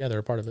 yeah, they're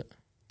a part of it.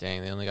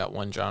 dang, they only got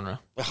one genre.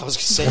 I was going to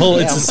say. Well,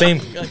 yeah. it's the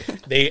same.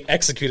 They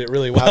execute it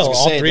really was well. gonna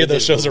All say, three of they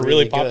those did shows are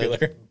really really popular.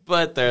 good.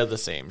 But they're the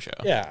same show.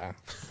 Yeah.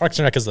 Parks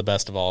and Rec is the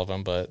best of all of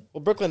them, but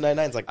Well, Brooklyn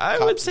Nine-Nine's like I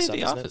cops would and say stuff,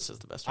 The isn't Office is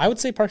the best I would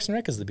say Parks and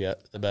Rec is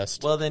the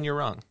best. Well, then you're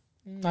wrong.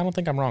 I don't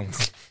think I'm wrong.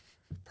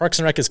 Parks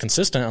and Rec is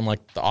consistent,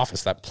 unlike The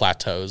Office that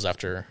plateaus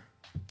after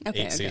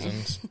 8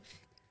 seasons.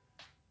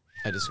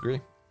 I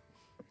disagree.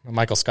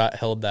 Michael Scott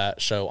held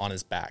that show on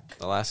his back.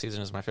 The last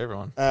season is my favorite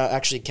one.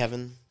 Actually,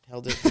 Kevin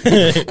held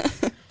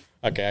it.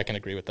 Okay, I can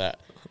agree with that.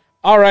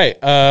 All right,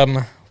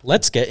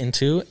 let's get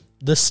into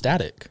the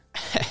static.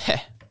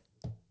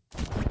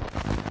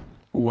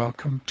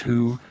 Welcome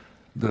to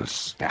the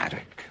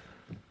static.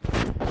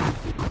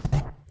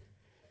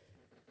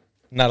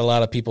 Not a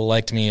lot of people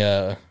liked me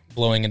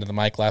blowing into the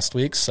mic last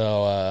week,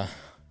 so I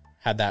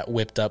had that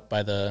whipped up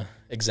by the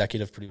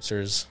executive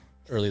producers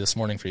early this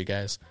morning for you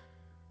guys.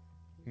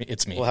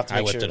 It's me. We'll have to I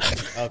make whipped sure.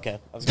 it up. Okay.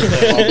 I was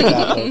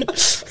going to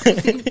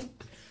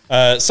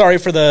say, Sorry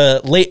for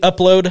the late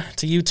upload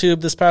to YouTube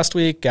this past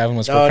week. Gavin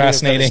was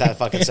procrastinating. That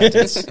fucking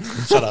sentence.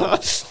 Shut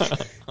up.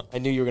 I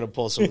knew you were going to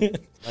pull something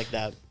like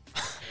that.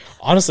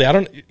 Honestly, I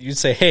don't. You'd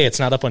say, "Hey, it's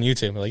not up on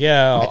YouTube." I'm like,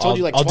 yeah, I told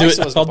you like I'll do twice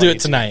it. it was I'll up do on it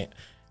YouTube. tonight.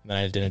 And then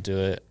I didn't do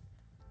it.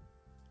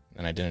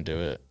 And I didn't do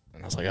it.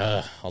 And I was like,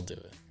 I'll do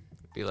it.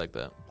 Be like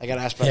that. I got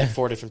asked by Yeah. like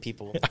 4 different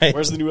people. I-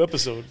 Where's the new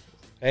episode?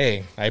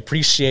 Hey, I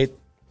appreciate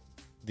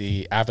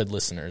the avid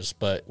listeners,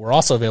 but we're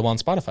also available on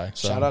Spotify.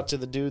 So Shout out to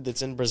the dude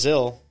that's in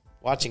Brazil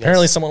watching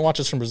apparently, us. someone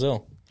watches from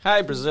Brazil.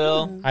 Hi,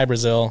 Brazil. Hi,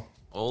 Brazil.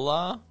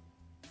 Hola.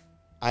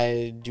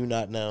 I do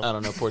not know. I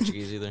don't know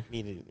Portuguese either.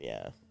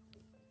 Yeah.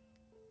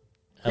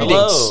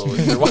 Hello.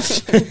 If you're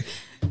watching.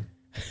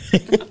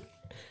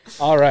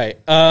 All right.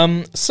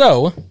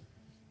 So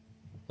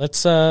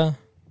let's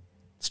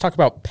talk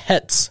about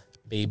pets,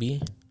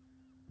 baby.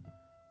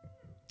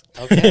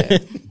 Okay.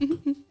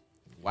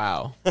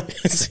 Wow.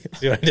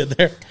 See what I did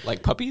there?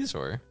 Like puppies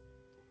or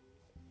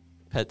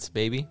pets,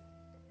 baby?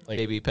 Like-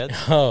 Baby pets?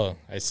 Oh,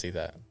 I see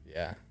that.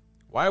 Yeah.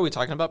 Why are we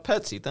talking about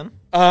pets, Ethan?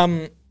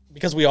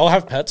 Because we all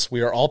have pets.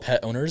 We are all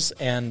pet owners.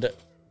 And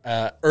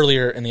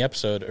earlier in the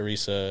episode,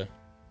 Arisa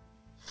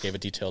gave a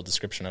detailed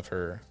description of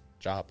her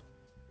job.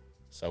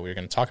 So we're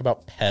going to talk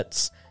about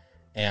pets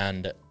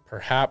and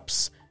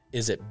perhaps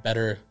is it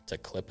better to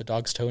clip a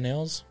dog's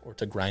toenails or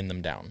to grind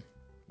them down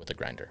with a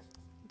grinder?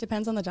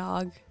 Depends on the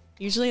dog.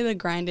 Usually the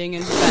grinding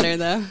is better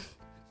though.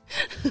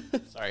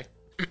 Sorry.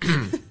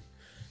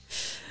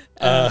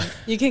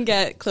 You can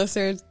get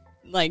closer,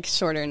 like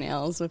shorter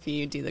nails if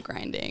you do the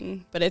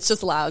grinding, but it's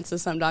just loud, so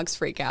some dogs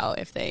freak out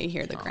if they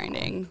hear the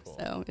grinding. cool.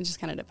 So it just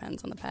kind of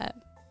depends on the pet.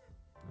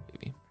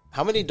 Baby.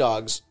 How many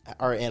dogs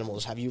or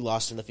animals have you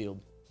lost in the field?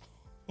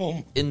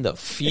 In the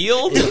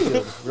field?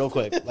 Real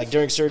quick. Like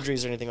during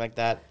surgeries or anything like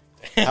that.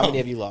 How many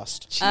have you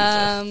lost? So,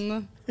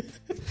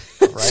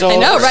 So, I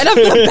know, right off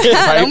the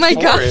bat. Right Oh my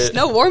for gosh, it.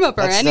 no warm up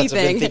or I've been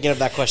anything. thinking of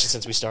that question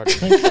since we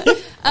started. I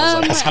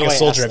was like, how do Being I a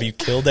soldier, ask have that? you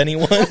killed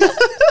anyone?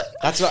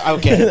 That's what,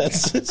 okay.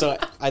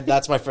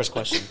 That's my first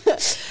question.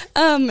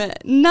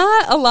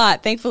 Not a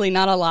lot, thankfully,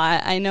 not a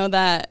lot. I know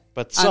that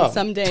But on some.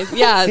 some days,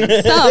 yeah,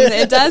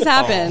 it does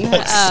happen.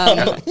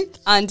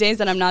 On days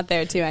that I'm not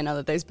there too, I know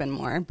that there's been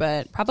more,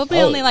 but probably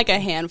Oh. only like a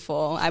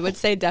handful. I would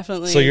say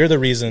definitely. So you're the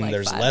reason like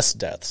there's 5. less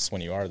deaths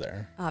when you are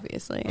there.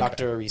 Obviously,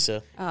 Dr.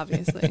 Arisa,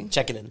 obviously,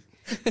 checking in.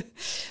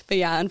 but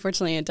yeah,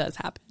 unfortunately, it does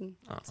happen.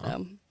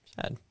 So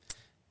Sad.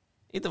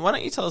 Ethan, why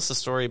don't you tell us the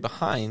story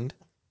behind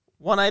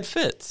One-Eyed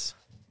Fitz?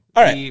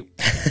 All right.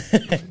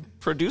 The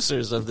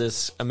producers of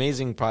this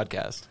amazing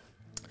podcast.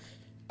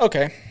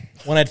 Okay.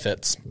 One-eyed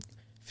Fitz.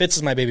 Fitz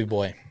is my baby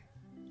boy.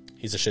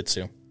 He's a Shih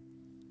Tzu.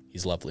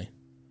 He's lovely.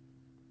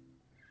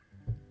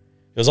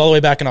 It was all the way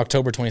back in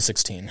October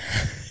 2016.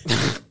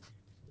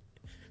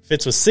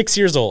 Fitz was 6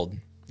 years old,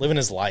 living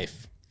his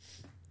life.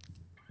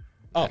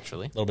 Oh,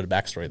 Actually. a little bit of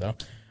backstory, though.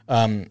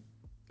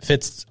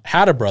 Fitz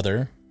had a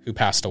brother who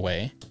passed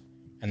away,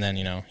 and then,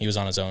 he was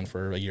on his own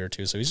for a year or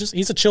two. So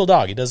he's a chill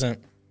dog. He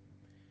doesn't...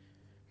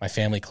 My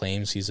family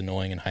claims he's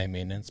annoying and high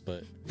maintenance,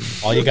 but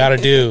all you got to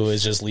do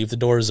is just leave the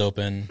doors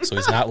open so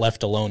he's not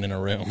left alone in a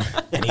room,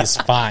 and he's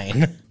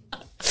fine.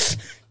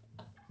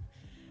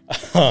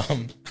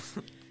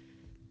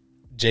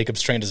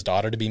 Jacob's trained his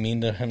daughter to be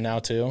mean to him now,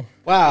 too.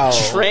 Wow.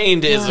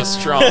 Trained is a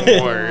strong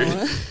word.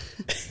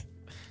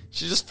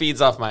 She just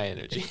feeds off my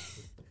energy.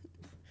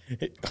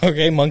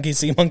 Okay, monkey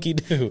see, monkey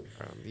do.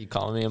 You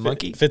calling me a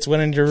monkey? Fitz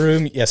went into your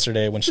room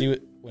yesterday when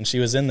she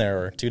was in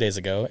there, or 2 days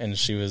ago, and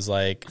she was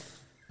like,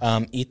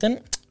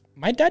 Ethan,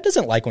 my dad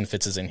doesn't like when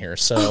Fitz is in here,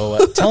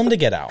 so tell him to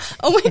get out.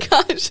 oh my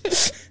gosh,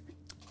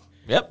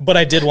 Yep. But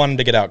I did want him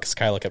to get out because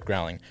Kyla kept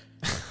growling.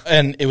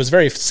 And it was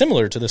very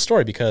similar to this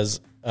story because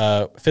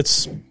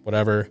Fitz,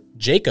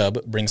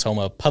 Jacob brings home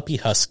a puppy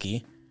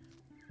husky.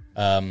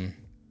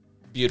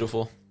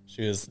 Beautiful.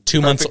 She was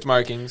 2 months Perfect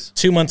markings.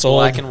 2 months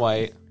old. Black and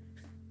white.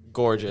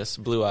 Gorgeous.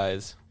 Blue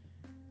eyes.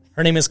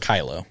 Her name is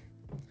Kylo.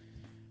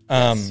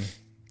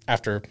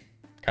 After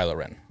Kylo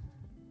Ren.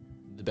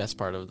 The best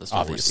part of the Star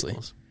Wars Obviously.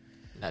 sequels.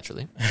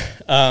 Naturally.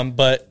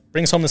 But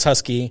brings home this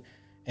husky,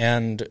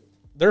 and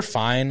they're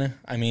fine.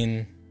 I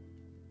mean,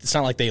 it's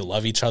not like they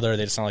love each other.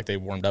 It's not like they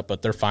warmed up,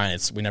 but they're fine.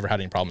 We never had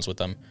any problems with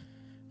them,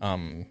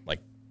 like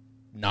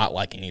not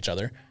liking each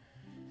other.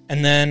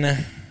 And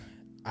then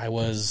I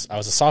was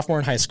a sophomore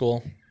in high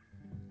school.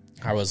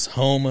 I was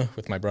home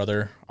with my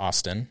brother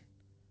Austin,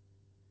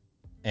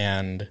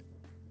 and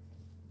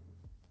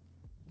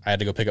I had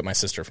to go pick up my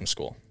sister from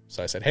school.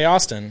 So I said, "Hey,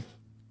 Austin,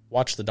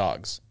 watch the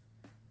dogs,"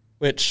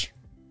 which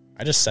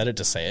I just said it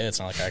to say it. It's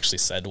not like I actually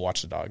said to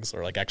watch the dogs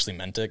or like actually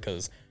meant it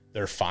because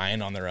they're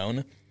fine on their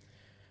own.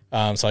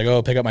 So I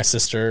go pick up my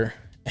sister,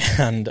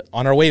 and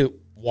on our way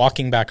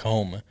walking back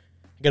home, I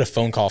get a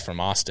phone call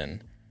from Austin,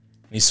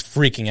 and he's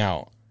freaking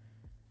out.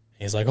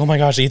 He's like, "Oh my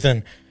gosh,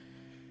 Ethan,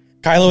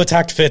 Kylo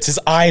attacked Fitz. His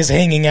eye's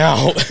hanging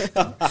out."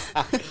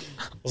 I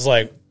was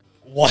like,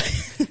 "What?"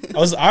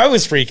 I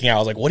was freaking out. I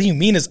was like, what do you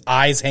mean his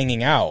eyes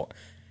hanging out?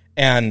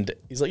 And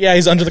he's like, yeah,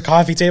 he's under the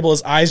coffee table.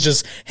 His eyes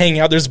just hanging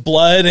out. There's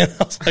blood. And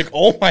I was like,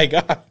 oh my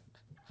God.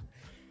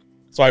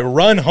 So I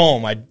run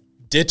home. I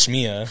ditch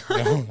Mia.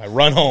 I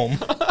run home.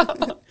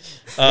 You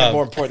have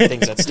more important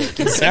things at stake.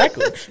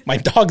 Exactly. My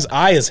dog's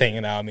eye is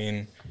hanging out. I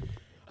mean,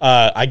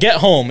 I get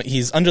home.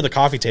 He's under the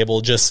coffee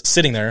table, just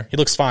sitting there. He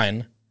looks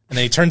fine. And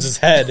then he turns his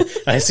head, and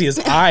I see his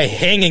eye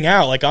hanging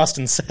out, like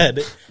Austin said.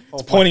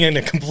 It's pointing in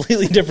a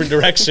completely different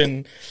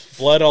direction.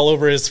 Blood all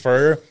over his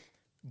fur.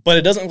 But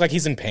it doesn't look like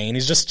he's in pain.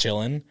 He's just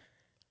chilling.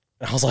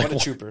 And I was like, What a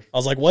trooper. I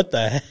was like, what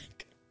the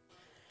heck?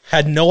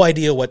 Had no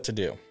idea what to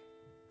do.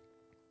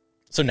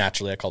 So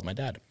naturally, I called my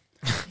dad.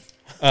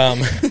 I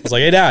was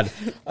like, hey, Dad,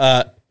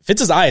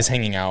 Fitz's eye is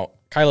hanging out.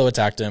 Kylo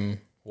attacked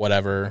him,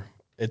 whatever.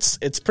 It's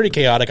pretty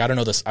chaotic. I don't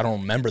know this. I don't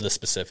remember the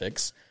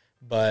specifics.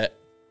 But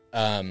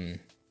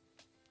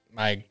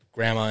my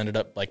grandma ended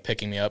up like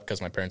picking me up because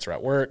my parents were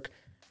at work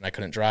and I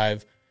couldn't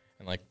drive,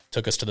 and like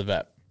took us to the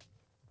vet.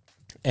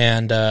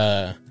 And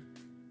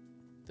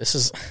this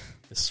is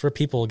where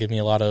people give me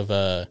a lot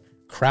of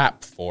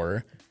crap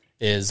for,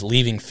 is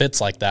leaving Fitz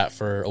like that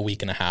for a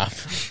week and a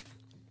half.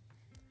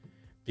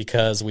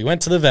 Because we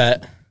went to the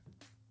vet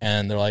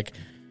and they're like,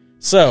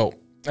 so,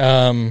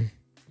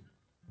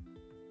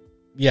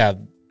 yeah,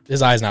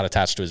 his eye's not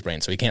attached to his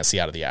brain, so he can't see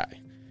out of the eye.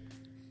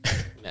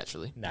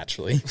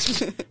 Naturally.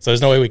 So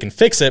there's no way we can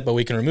fix it, but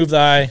we can remove the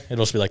eye.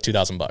 It'll just be like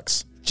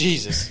 $2,000.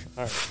 Jesus.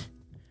 All right.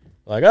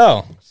 Like,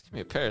 oh. Just give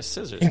me a pair of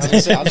scissors. I was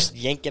gonna say, I'll just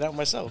yank it out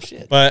myself.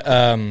 Shit. But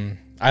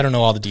I don't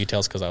know all the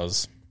details because I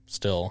was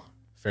still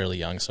fairly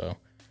young, so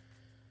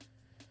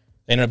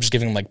they ended up just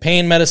giving him like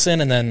pain medicine,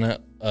 and then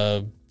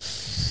a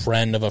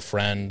friend of a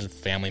friend,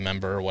 family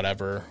member or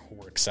whatever,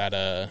 works at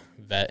a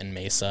vet in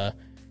Mesa,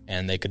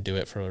 and they could do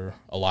it for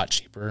a lot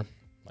cheaper,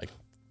 like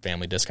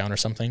family discount or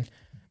something.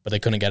 But they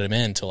couldn't get him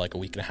in until like a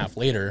week and a half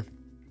later.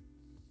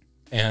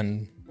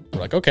 And we're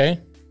like,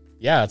 okay,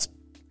 yeah, it's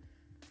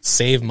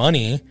save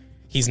money.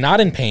 He's not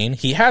in pain.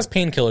 He has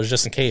painkillers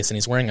just in case, and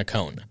he's wearing a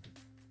cone.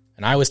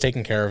 And I was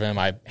taking care of him.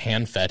 I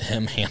hand fed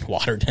him, hand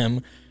watered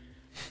him.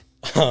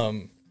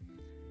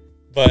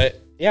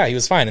 But yeah, he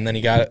was fine. And then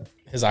he got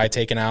his eye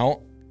taken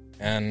out,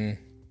 and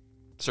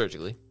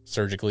Surgically.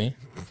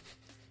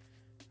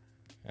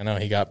 I know,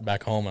 he got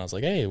back home, and I was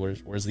like, hey,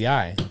 where's the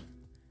eye? I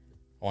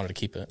wanted to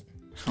keep it.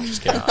 I'm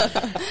just kidding.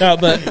 No,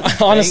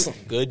 but honestly,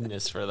 Thank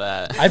goodness for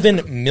that. I've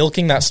been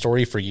milking that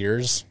story for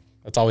years.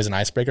 That's always an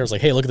icebreaker. I was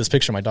like, hey, look at this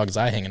picture of my dog's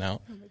eye hanging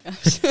out.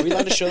 Are we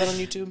allowed to show that on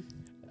YouTube?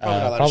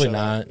 Probably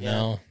not,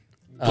 no.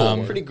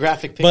 Cool. Pretty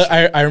graphic picture. But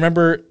I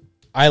remember,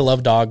 I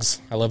love dogs.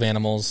 I love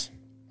animals.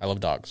 I love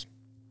dogs.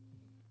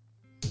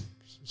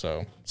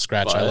 So,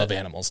 scratch, I love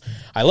animals.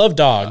 I love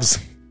dogs.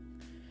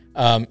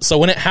 So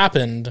when it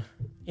happened,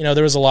 you know,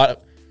 there was a lot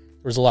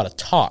of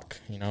talk,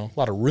 you know, a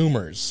lot of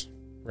rumors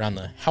around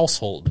the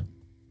household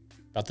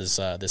about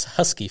this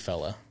husky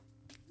fella.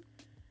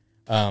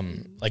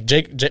 Like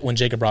when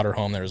Jacob brought her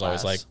home, there was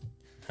always like,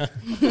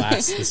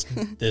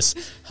 this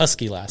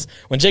husky lass.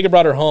 When Jacob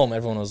brought her home,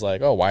 everyone was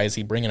like, oh, why is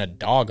he bringing a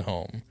dog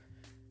home?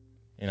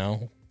 You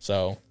know,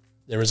 so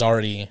there was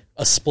already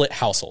a split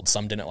household.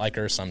 Some didn't like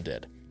her, some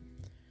did.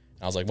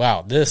 And I was like,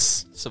 wow,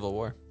 this Civil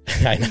War.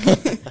 I know.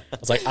 I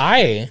was like,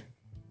 I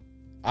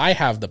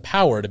have the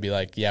power to be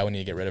like, yeah, we need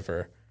to get rid of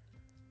her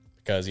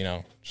because, you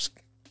know, just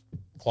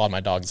clawed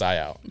my dog's eye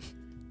out.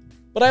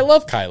 But I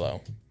love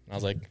Kylo. And I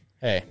was like,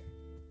 hey,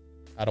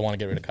 I don't want to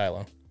get rid of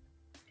Kylo.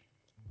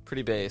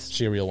 Pretty based.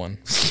 She a real one.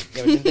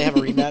 Yeah, but didn't they have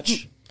a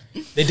rematch?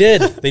 They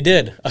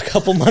did. A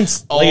couple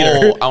months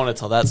later. I want to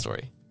tell that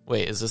story.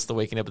 Wait, is this the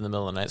waking up in the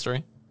middle of the night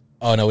story?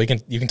 Oh no, you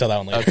can tell that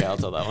one later. Okay, I'll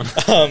tell that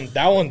one.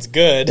 That one's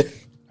good.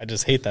 I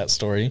just hate that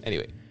story.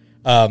 Anyway.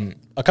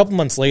 A couple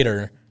months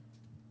later,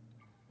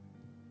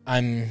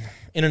 I'm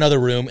in another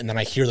room, and then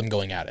I hear them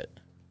going at it.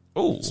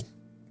 Ooh.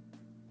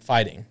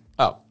 Fighting.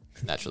 Oh,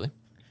 naturally.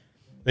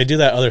 They do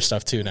that other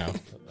stuff too now.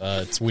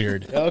 It's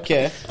weird.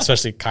 Okay.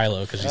 Especially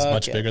Kylo, because she's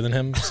much bigger than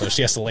him, so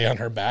she has to lay on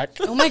her back.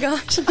 Oh my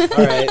gosh. All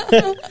right.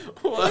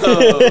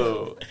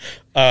 Whoa.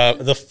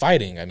 The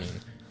fighting, I mean.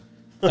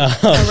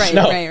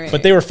 Right.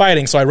 But they were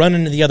fighting, so I run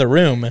into the other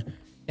room,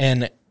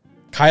 and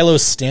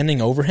Kylo's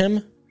standing over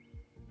him,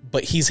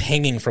 but he's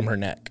hanging from her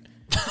neck.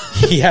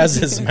 He has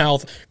his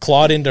mouth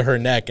clawed into her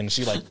neck, and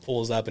she like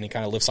pulls up, and he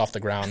kind of lifts off the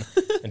ground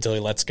until he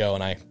lets go,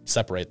 and I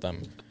separate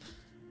them.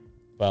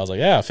 But I was like,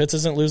 yeah, Fitz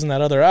isn't losing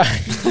that other eye.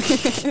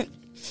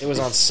 It was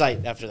on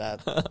site after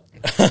that.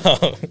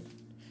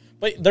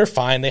 But they're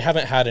fine. They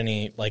haven't had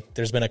any, like,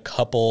 there's been a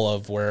couple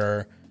of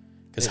where,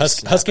 because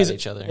Snap Huskies, at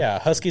each other. Yeah,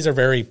 Huskies are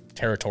very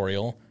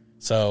territorial.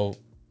 So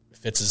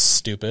Fitz is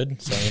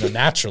stupid. So, you know,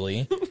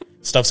 naturally,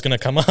 stuff's going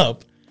to come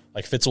up.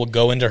 Like, Fitz will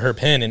go into her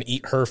pen and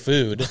eat her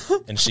food,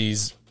 and she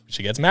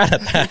gets mad at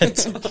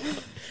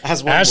that.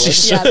 As one As she would.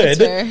 should. Yeah, that's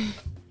fair.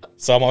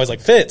 So I'm always like,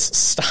 Fitz,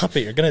 stop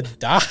it. You're going to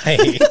die.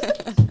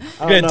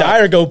 You're going to die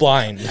or go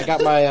blind. I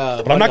got my.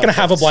 But I'm not going to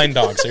have a blind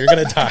dog, so you're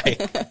going to die.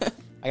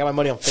 I got my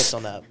money on Fitz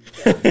on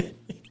that.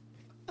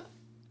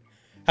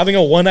 Having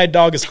a one-eyed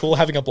dog is cool.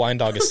 Having a blind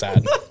dog is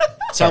sad.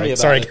 Tell me about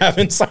sorry, it.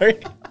 Gavin. Sorry.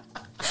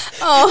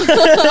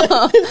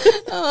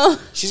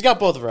 She's got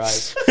both of her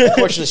eyes.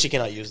 Unfortunately, she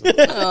cannot use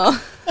them.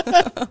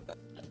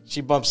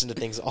 She bumps into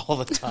things all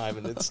the time,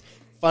 and it's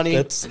funny.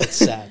 It's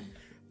sad.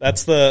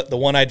 That's the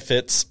one-eyed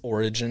Fitz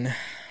origin.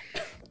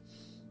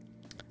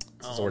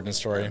 It's his origin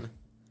story.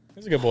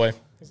 He's a good boy.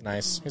 He's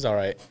nice. He's all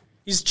right.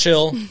 He's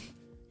chill. You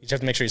just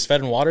have to make sure he's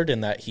fed and watered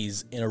and that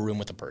he's in a room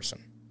with a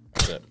person.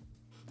 That's it.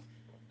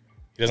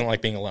 He doesn't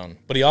like being alone,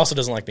 but he also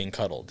doesn't like being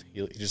cuddled.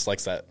 He just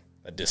likes that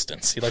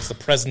distance. He likes the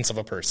presence of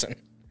a person.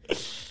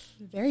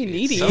 Very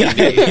needy. So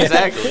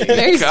exactly.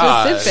 Very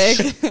Gosh.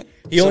 specific.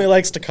 He only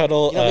likes to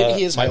cuddle maybe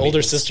he is my high older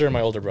maintenance. sister and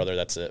my older brother.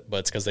 That's it.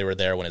 But it's because they were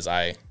there when his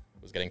eye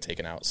was getting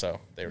taken out, so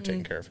they were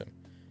taking care of him.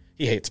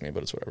 He hates me,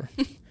 but it's whatever.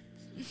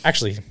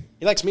 Actually,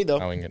 He likes me, though.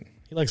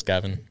 he likes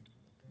Gavin.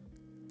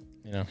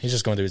 You know, he's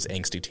just going through his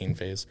angsty teen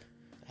phase.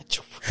 At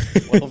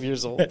 12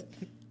 years old.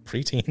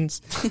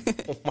 Pre-teens.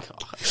 Oh, my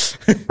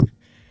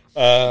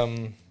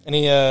God.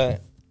 Any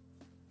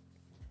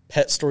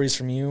pet stories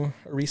from you,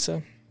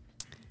 Arisa?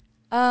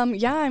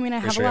 Yeah, I mean, I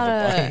have sure you have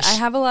a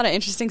bunch. a lot of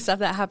interesting stuff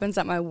that happens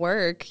at my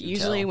work.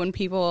 Usually when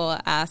people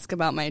ask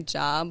about my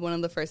job, one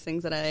of the first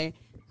things that I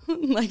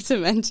like to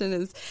mention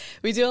is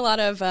we do a lot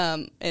of,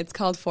 it's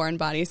called foreign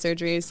body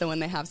surgery. So when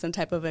they have some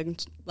type of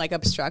like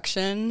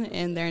obstruction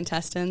in their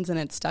intestines and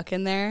it's stuck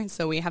in there,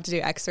 so we have to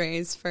do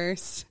x-rays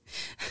first.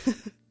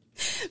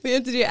 We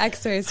have to do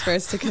x-rays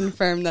first to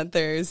confirm that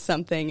there's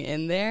something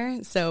in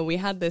there. So we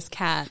had this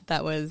cat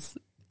that was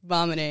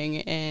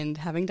vomiting and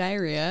having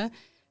diarrhea.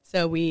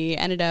 So we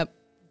ended up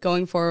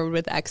going forward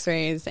with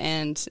x-rays,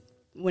 and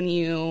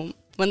when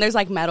there's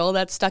like metal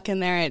that's stuck in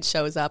there, it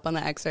shows up on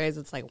the x-rays.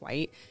 It's like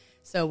white.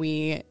 So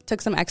we took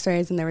some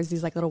x-rays, and there was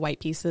these like little white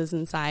pieces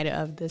inside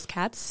of this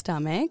cat's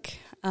stomach.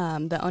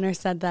 The owner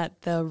said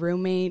that the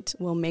roommate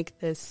will make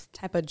this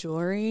type of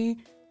jewelry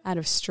out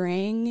of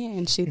string,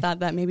 and she thought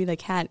that maybe the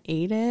cat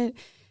ate it.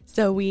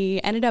 So we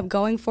ended up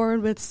going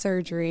forward with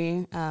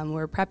surgery.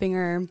 We're prepping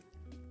her.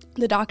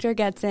 The doctor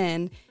gets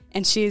in,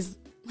 and she's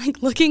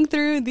like looking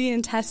through the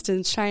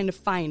intestines trying to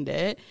find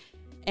it.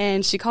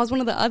 And she calls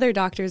one of the other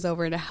doctors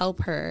over to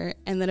help her.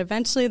 And then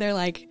eventually they're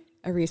like,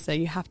 Arisa,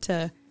 you have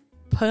to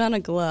put on a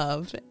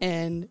glove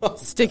and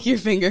stick your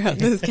finger up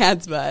this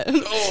cat's butt.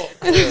 And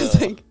I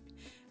was like,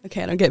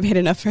 okay, I don't get paid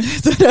enough for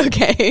this, but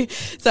okay.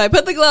 So I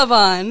put the glove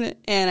on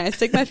and I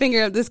stick my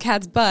finger up this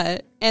cat's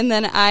butt. And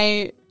then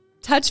I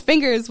touch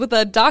fingers with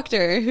a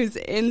doctor who's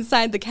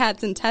inside the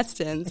cat's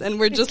intestines, and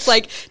we're just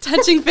like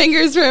touching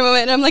fingers for a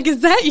moment, and I'm like, is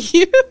that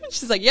you?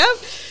 She's like, yep.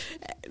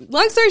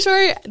 Long story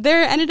short,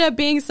 there ended up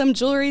being some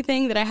jewelry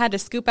thing that I had to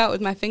scoop out with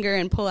my finger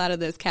and pull out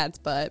of this cat's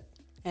butt,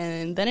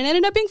 and then it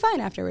ended up being fine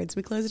afterwards.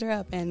 We closed her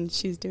up, and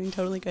she's doing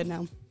totally good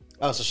now.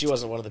 Oh, so she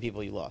wasn't one of the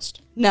people you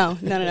lost. No.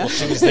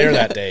 She was there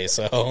that day,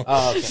 so.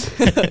 Oh,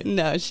 okay.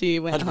 No, she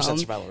went 100% home.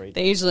 survival rate.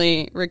 They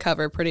usually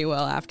recover pretty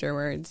well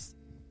afterwards,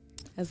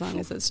 as long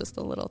as it's just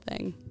a little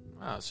thing.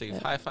 Wow, so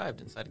you've high-fived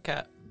inside a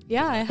cat.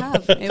 Yeah, I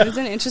have. It was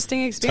an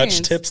interesting experience.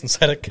 Touch tips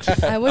inside a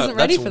cat. I wasn't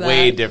ready That's for that.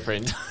 way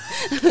different.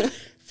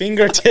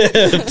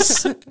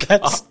 Fingertips.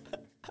 That's,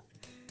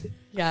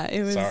 Yeah,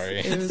 it was. Sorry.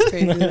 It was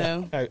crazy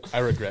though. I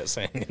regret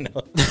saying it.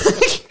 No.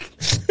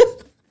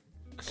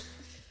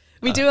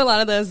 We do a lot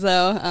of those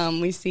though.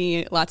 We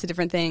see lots of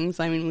different things.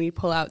 I mean, we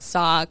pull out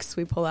socks.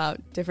 We pull out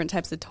different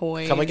types of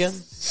toys. Come again?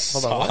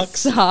 Hold on. what?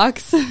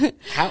 Socks.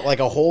 How, like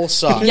a whole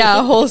sock? Yeah,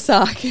 a whole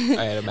sock.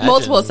 imagine.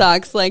 Multiple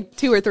socks, like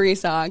 2 or 3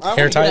 socks.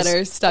 Hair ties? that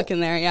are stuck in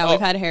there. Yeah, we've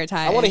had hair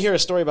ties. I want to hear a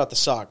story about the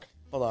sock.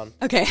 Hold on.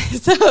 Okay,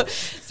 so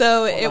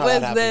it how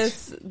was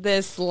that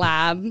this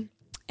lab,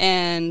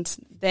 and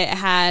they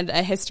had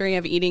a history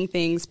of eating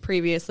things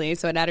previously.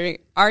 So it had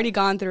already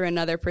gone through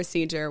another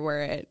procedure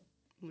where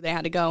they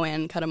had to go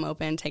in, cut them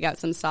open, take out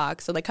some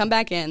socks. So they come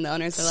back in. The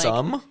owners are like,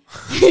 Some?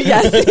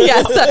 yes.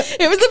 So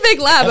it was a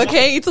big lab.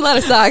 Okay, he eats a lot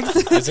of socks.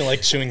 He doesn't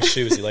like chewing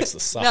shoes. He likes the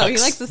socks. No, he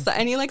likes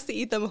and he likes to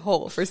eat them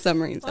whole for some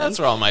reason. That's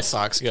where all my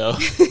socks go.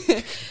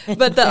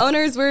 But the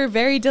owners were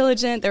very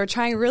diligent. They were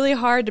trying really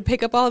hard to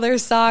pick up all their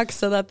socks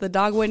so that the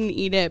dog wouldn't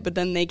eat it. But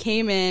then they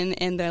came in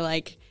and they're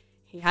like,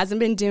 he hasn't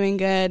been doing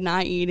good,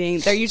 not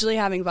eating. They're usually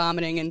having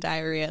vomiting and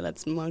diarrhea.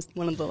 That's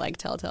one of the like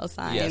telltale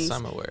signs. Yes,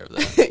 I'm aware of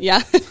that.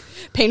 Yeah,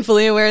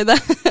 painfully aware of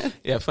that.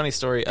 Yeah, funny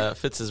story.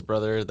 Fitz's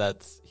brother,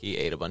 he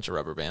ate a bunch of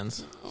rubber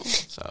bands.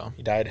 So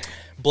He died.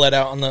 Bled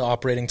out on the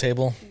operating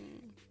table.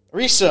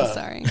 Risa.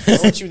 Sorry. Why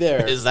weren't you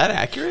there? is that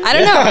accurate? I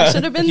don't know. I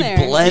should have been there.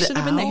 bled Should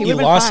have been there. He He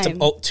would have lost been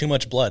fine. too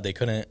much blood. They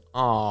couldn't.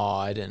 Oh,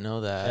 I didn't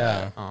know that.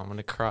 Yeah. Oh, I'm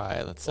gonna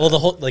cry. That's Well, the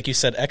whole, like you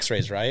said,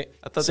 x-rays, right?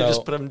 I thought they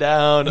just put him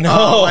down. No.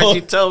 Oh, why'd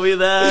you tell me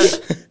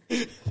that?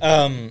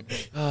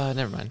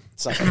 Never mind.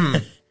 Sock.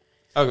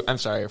 Oh, I'm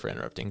sorry for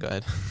interrupting. Go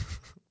ahead.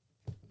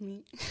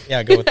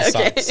 Yeah, go with the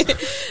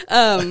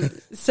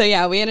socks. So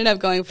yeah, we ended up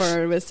going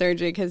forward with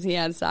surgery because he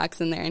had socks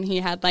in there, and he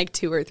had like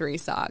 2 or 3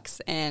 socks,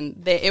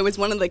 and it was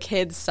one of the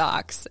kids'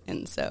 socks,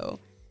 and so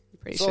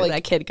pretty So, sure like-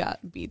 that kid got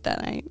beat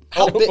that night.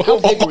 How big were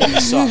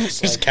these socks?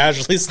 Just Like,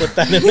 casually slip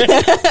that in there.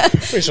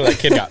 Pretty sure that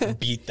kid got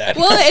beat that.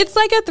 Well, it's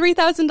like a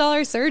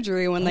 $3,000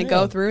 surgery when they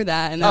go through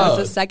that, and that was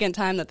Oh. the second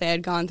time that they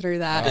had gone through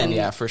that. Then and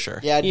yeah, for sure.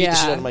 yeah, I'd beat the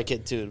shit Yeah. out of my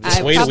kid too.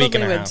 I wait a probably week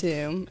and a would half.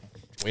 too.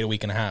 Wait a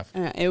week and a half.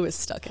 It was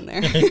stuck in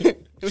there.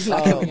 It was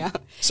not coming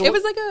out. so it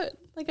what- was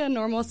like a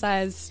normal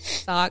size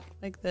sock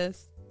like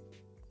this.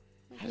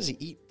 How does he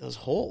eat those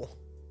whole?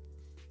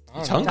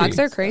 He's hungry. Dogs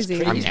are crazy.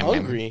 He's Yum, yum, yum.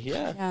 hungry.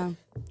 Yeah. Yeah,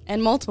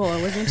 and multiple.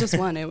 It wasn't just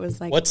one. It was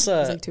like What's, it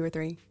was like 2 or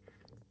 3.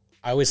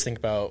 I always think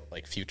about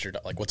like future,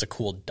 like what's a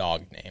cool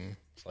dog name?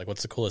 So, like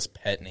what's the coolest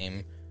pet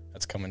name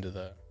that's coming to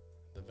the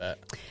vet?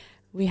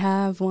 We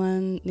have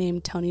one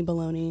named Tony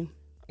Baloney.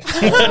 What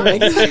I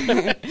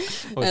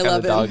kind love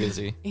of dog him. is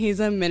he? He's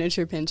a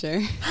miniature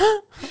pincher.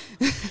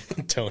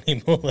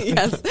 Tony Mullen.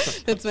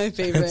 Yes, that's my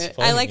favorite.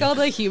 I like funny. all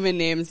the human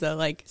names though,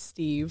 like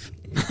Steve.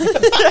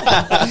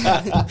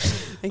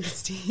 Like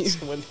Steve.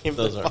 Someone named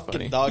Those the are fucking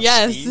funny. dog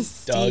Yes, Steve.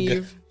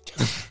 Steve.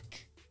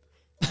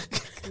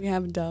 We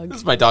have Doug. This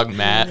is my dog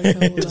Matt.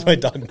 It's my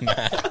dog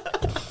Matt.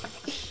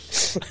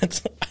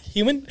 That's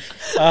human.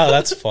 Oh,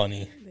 that's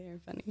funny. They're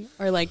funny.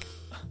 Or like,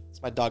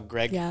 It's my dog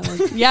Greg.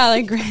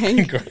 like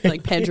Greg,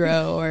 like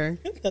Pedro or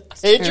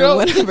Pedro.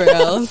 whatever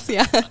else.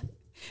 Yeah.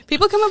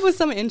 People come up with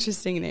some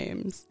interesting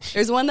names.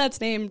 There's one that's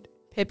named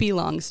Pippi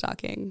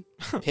Longstocking.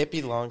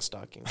 Pippi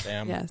Longstocking.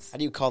 Damn. Yes. How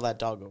do you call that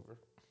dog over?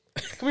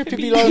 Come here,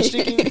 Pippi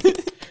Longstocking.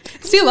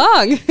 It's too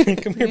long.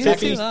 Come here, It's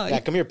Pippi. too long. Yeah,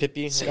 come here,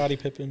 Pippi. Scotty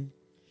Pippen.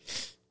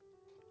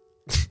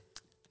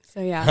 So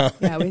yeah,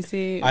 we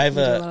see I've,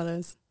 we do a lot of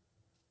those.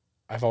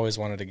 I've always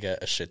wanted to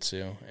get a Shih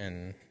Tzu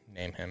and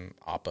name him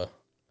Appa.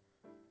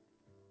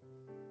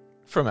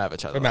 From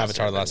Avatar. From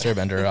Avatar: The Last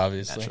Airbender,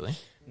 obviously.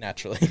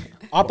 Naturally.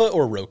 Appa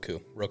or Roku.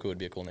 Roku would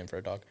be a cool name for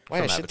a dog. Why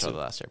From a Shih Avatar: Tzu? The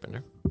Last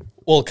Airbender.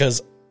 Well,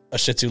 because a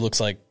Shih Tzu looks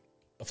like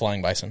a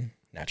flying bison,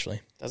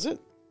 naturally. Does it?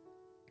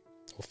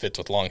 Well, fits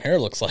with long hair,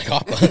 looks like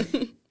Appa.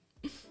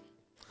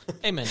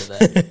 Amen to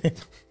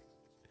that.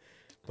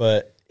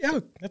 But, yeah,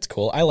 that's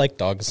cool. I like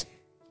dogs.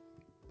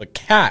 But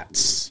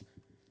cats.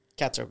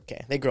 Cats are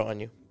okay. They grow on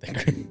you.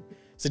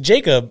 So,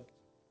 Jacob,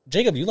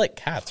 you like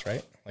cats,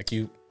 right? Like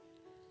you...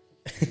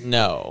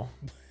 No.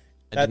 I do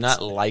That's-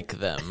 not like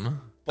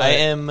them. But- I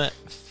am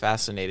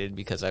fascinated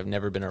because I've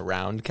never been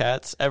around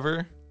cats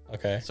ever.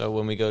 Okay. So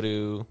when we go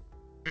to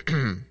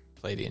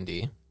play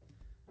D&D,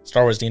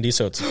 Star Wars D&D,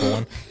 so it's a cool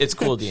one. it's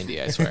cool D&D,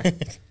 I swear.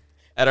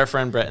 At our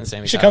friend Brett and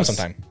Sammy's You should house, come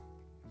sometime.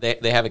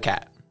 They have a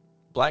cat.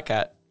 Black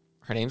cat.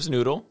 Her name's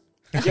Noodle.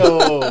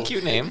 Yo,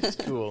 Cute name.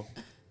 cool.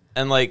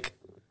 And like,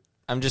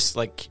 I'm just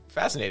like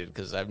fascinated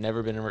because I've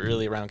never been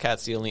really around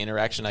cats. The only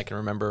interaction I can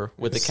remember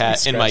with the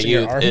cat in my Scratching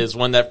your youth arm? is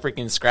one that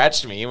freaking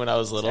scratched me when I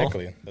was little.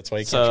 Exactly. That's why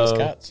you can't So- trust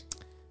cats.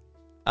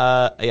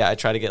 Yeah, I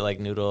try to get like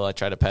Noodle. I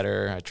try to pet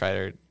her. I try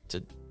her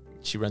to.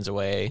 She runs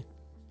away,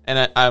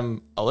 and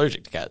I'm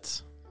allergic to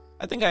cats.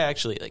 I think I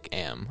actually like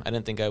am. I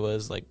didn't think I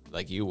was like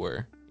you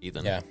were,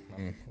 Ethan. Yeah,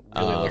 I'm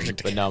really allergic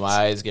to But cats. no, my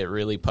eyes get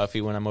really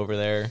puffy when I'm over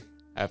there.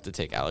 I have to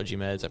take allergy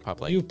meds. I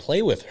pop like You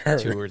play with her.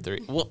 2 or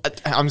 3. Well,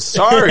 I'm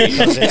sorry. I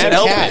can't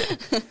help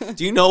it.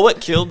 Do you know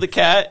what killed the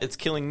cat? It's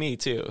killing me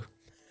too.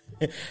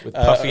 With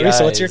puffy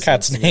Arisa, what's eyes, your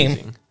cat's it's name?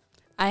 amazing.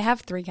 I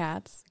have 3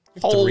 cats.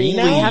 Three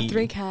now? I have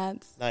 3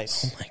 cats.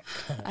 Nice. Oh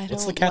my God. I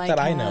What's don't the cat like that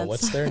I know? cats.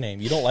 What's their name?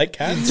 You don't like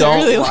cats? Don't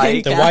really like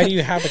like Then why do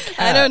you have a cat?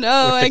 I don't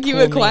know. with the I keep cool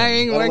name?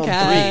 acquiring more Let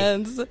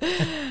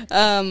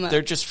cats.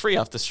 They're just free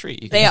off the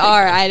street. You can They take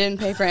are. them. I didn't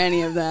pay for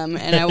any of them,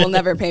 and I will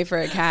never pay for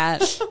a cat.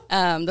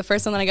 The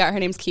first one that I got, her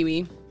name's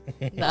Kiwi.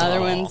 The other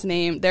one's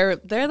named. They're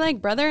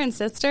like brother and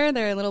sister.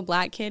 They're little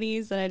black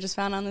kitties that I just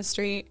found on the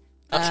street.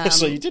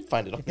 So you did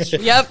find it on the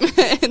street. Yep,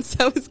 and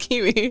so is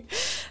Kiwi.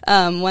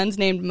 One's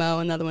named Mo,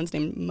 and the other one's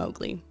named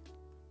Mowgli.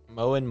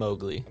 Mo and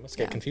Mowgli. Must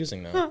get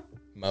confusing though.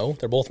 Mo?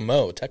 They're both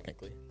Mo,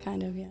 technically.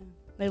 Kind of, yeah.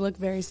 They look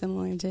very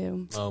similar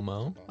too.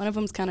 Mo. One of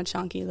them's kind of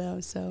chunky though,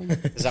 so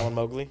Is that one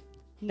Mowgli?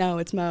 no,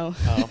 it's Mo.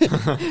 Oh.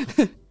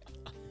 But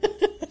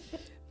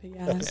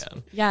yeah, Man.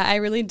 yeah. I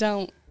really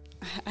don't.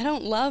 I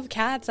don't love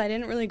cats. I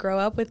didn't really grow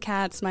up with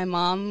cats. My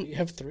mom, You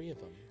have 3 of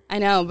them. I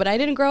know, but I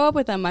didn't grow up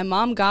with them. My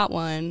mom got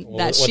one Well,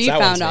 that what's she that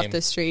found one's off name?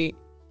 the street.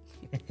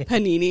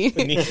 Panini.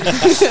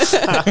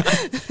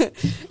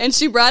 And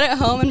she brought it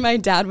home, and my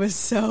dad was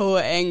so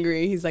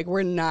angry. He's like,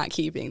 "We're not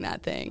keeping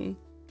that thing,"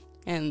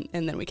 and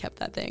then we kept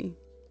that thing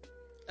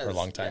For a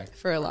long time.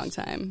 for a long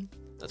time.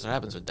 That's what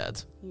happens with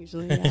dads.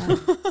 Usually, yeah,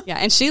 yeah.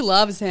 And she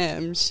loves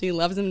him. She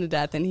loves him to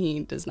death, and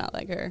he does not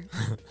like her.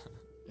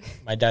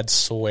 My dad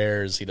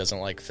swears he doesn't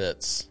like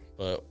Fitz,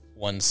 but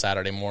one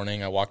Saturday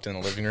morning I walked in the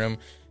living room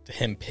to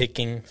him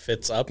picking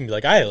Fitz up and be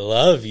like, I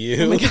love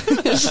you.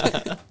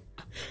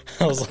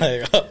 I was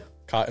like, oh,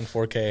 caught in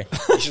 4K.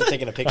 You should have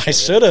taken a picture. I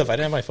should have. I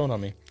didn't have my phone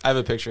on me. I have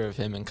a picture of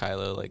him and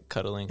Kylo like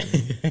cuddling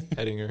and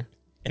petting her.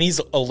 And he's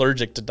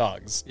allergic to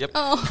dogs. Yep.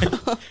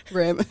 Oh,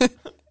 rib.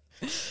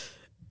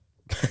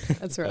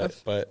 That's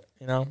rough. But,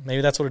 you know,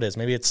 maybe that's what it is.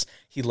 Maybe it's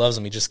he loves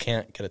them. He just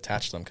can't get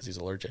attached to them because he's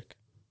allergic.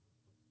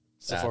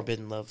 It's a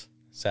forbidden love.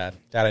 Sad.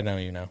 Dad, I know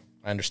you know.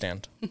 I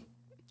understand.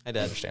 Hi,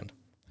 Dad. understand.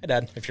 Hi,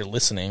 Dad. If you're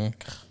listening,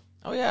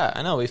 Oh yeah,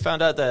 I know. We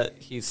found out that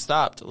he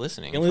stopped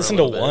listening. you for a listen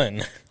to little bit.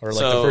 one or like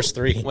So, the first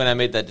 3. When I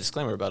made that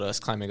disclaimer about us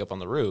climbing up on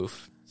the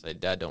roof, I said,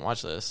 "Dad, don't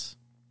watch this."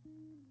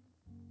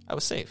 I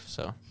was safe,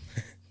 so.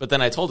 But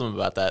then I told him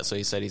about that, so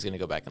he said he's going to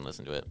go back and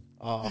listen to it.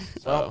 Oh,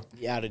 So- well,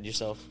 you outed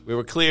yourself. We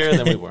were clear,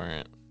 then we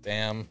weren't,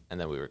 Damn, and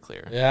then we were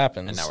clear. it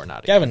happens. And now we're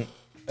not Gavin,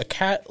 a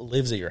cat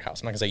lives at your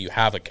house. I'm not gonna say you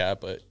have a cat,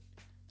 but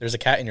there's a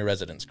cat in your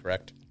residence,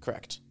 correct?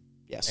 Correct.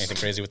 Yes. Anything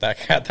crazy with that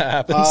cat that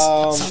happens?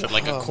 Sounded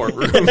like a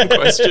courtroom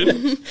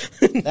question.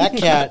 That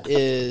cat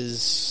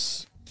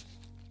is.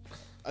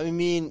 I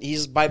mean,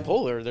 he's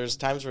bipolar. There's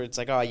times where it's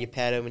like, oh, you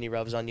pet him and he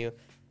rubs on you.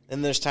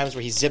 Then there's times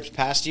where he zips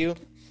past you,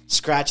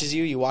 scratches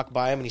you, you walk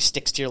by him and he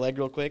sticks to your leg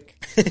real quick.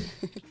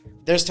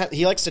 There's time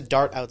he likes to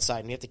dart outside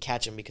and you have to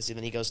catch him because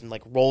then he goes and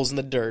like rolls in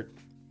the dirt,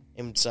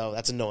 and so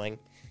that's annoying.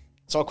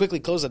 So I'll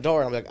quickly close the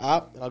door and I'm like,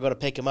 and I'll go to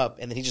pick him up,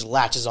 and then he just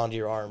latches onto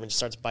your arm and just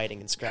starts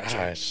biting and scratching.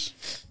 Gosh,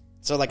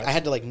 So like I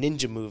had to like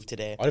ninja move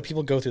today. why do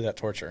people go through that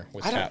torture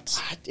with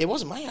cats? It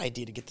wasn't my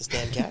idea to get this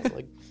damn cat.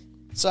 Like,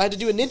 so I had to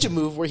do a ninja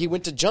move where he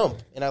went to jump,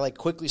 and I like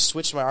quickly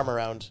switched my arm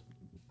around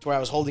to where I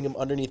was holding him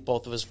underneath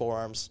both of his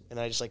forearms, and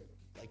I just like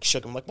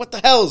shook him. Like, what the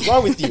hell is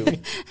wrong with you?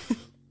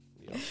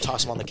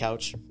 Toss him on the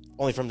couch,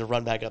 only for him to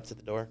run back up to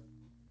the door.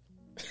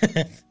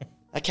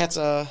 That cat's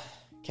a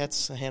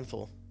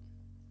handful.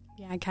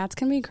 Yeah, cats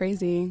can be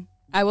crazy.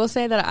 I will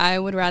say that I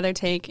would rather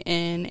take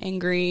an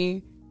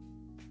angry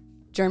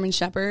German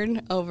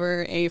Shepherd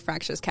over a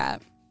fractious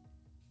cat,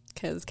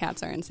 because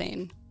cats are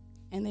insane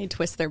and they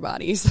twist their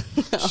bodies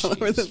all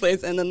over the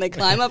place, and then they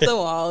climb up the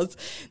walls.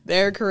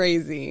 They're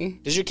crazy.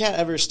 Does your cat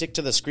ever stick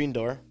to the screen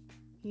door?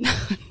 No.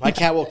 My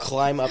cat will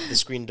climb up the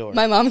screen door.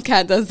 My mom's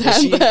cat does that.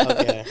 Does she?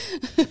 Okay.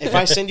 If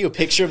I send you a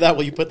picture of that,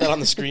 will you put that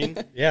on the screen?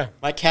 Yeah,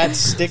 My cat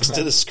sticks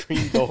to the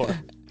screen door.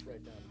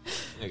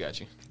 I got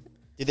you.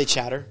 Do they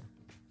chatter?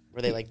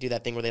 Where they like do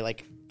that thing where they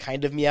like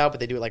kind of meow, but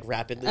they do it like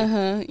rapidly?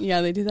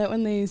 Yeah, they do that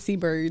when they see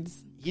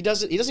birds. He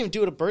doesn't even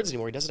do it at birds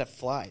anymore. He does it at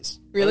flies.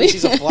 Really? When he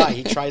sees a fly,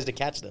 he tries to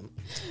catch them.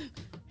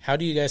 how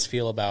do you guys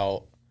feel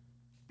about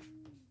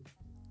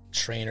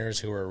trainers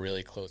who are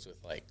really close with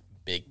like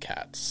big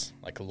cats,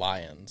 like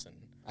lions, and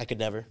I could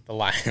never. the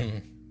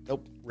lion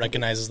Nope.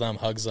 recognizes them,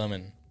 hugs them,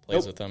 and plays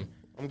Nope. with them?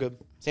 I'm good.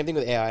 Same thing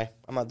with AI.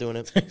 I'm not doing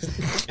it.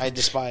 I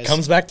despise.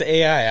 Comes back to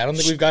AI. I don't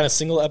think we've got a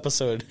single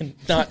episode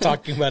not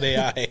talking about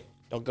AI.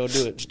 Don't go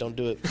do it. Just don't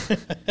do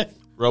it.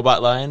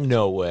 Robot lion?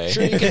 No way.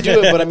 Sure, you can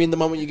do it, but I mean, the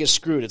moment you get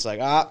screwed, it's like,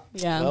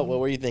 Yeah. well, what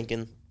were you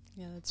thinking?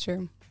 Yeah, that's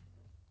true.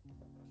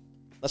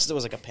 Unless it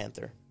was like a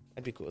panther.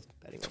 I'd be cool with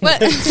petting one.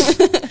 What?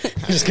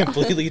 Just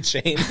completely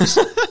changed.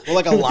 Well,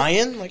 like a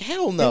lion? Like,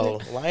 hell no.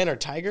 Lion or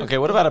tiger? Okay,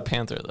 what about a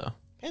panther though?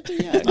 Panther,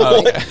 yeah. Oh,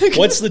 okay.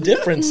 What's the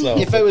difference though?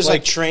 If it was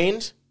like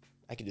trained,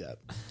 I could do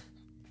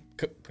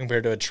that.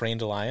 Compared to a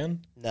trained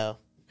lion? No.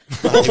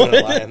 Not doing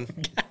a lion.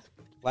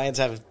 Lions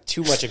have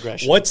too much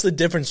aggression. What's the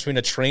difference between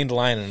a trained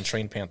lion and a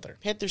trained panther?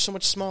 Panther's so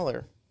much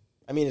smaller.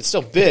 I mean, it's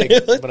still big,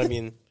 but I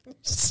mean,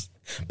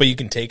 But you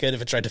can take it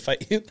if it tried to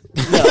fight you?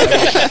 no,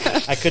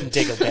 I couldn't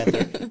take a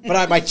panther.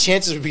 But my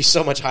chances would be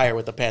so much higher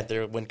with a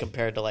panther when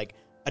compared to like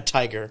a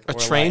tiger A or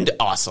trained lion.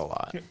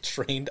 ocelot.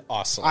 Trained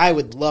awesome. I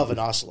would love an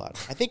ocelot.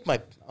 I think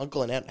my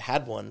uncle and aunt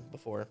had one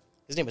before.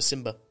 His name was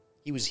Simba.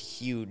 He was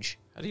huge.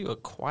 How do you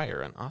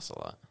acquire an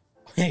ocelot?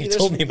 You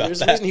told me about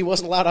There's a that. reason he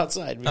wasn't allowed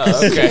outside.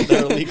 Because Okay.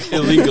 they're illegal.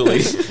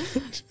 Illegally.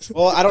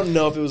 Well, I don't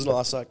know if it was an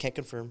ocelot. Can't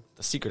confirm.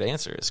 The secret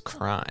answer is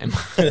crime.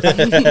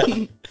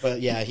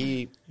 But yeah,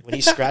 when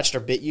he scratched or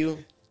bit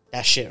you,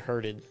 that shit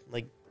hurted.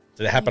 Like,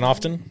 Did it happen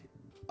often?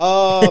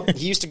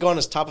 he used to go on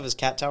his top of his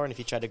cat tower, and if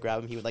you tried to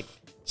grab him, he would like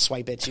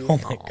swipe at you. Oh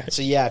my god.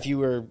 So yeah, if you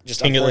were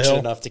just King of the unfortunate hill.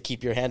 enough to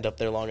keep your hand up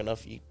there long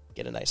enough, you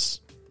get a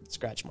nice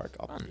scratch mark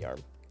off the arm.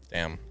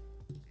 Damn.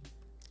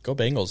 Go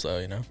Bengals though,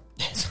 you know?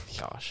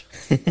 Gosh.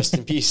 Rest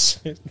in peace,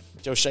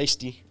 Joe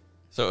Shiesty.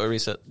 So,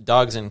 Arisa,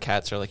 dogs and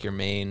cats are like your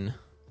main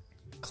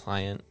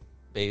client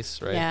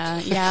base, right?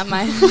 Yeah,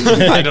 my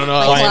I don't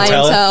know.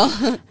 Clientele.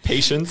 clientele.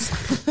 Patience.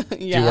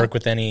 Yeah. Do you work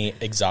with any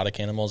exotic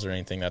animals or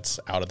anything that's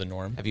out of the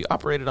norm? Have you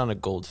operated on a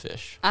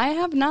goldfish? I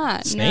have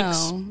not.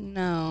 Snakes?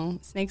 No.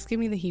 Snakes give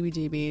me the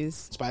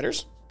heebie-jeebies.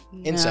 Spiders,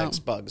 insects,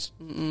 bugs.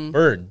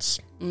 Birds.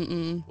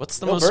 What's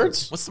the No most?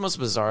 birds? What's the most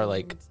bizarre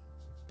like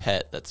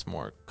pet that's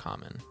more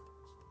common?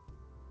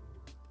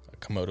 A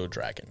Komodo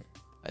dragon.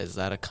 Is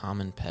that a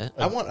common pet?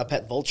 I want a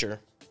pet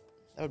vulture.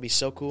 That would be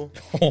so cool.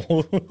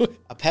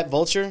 A pet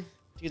vulture,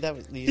 dude.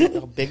 You know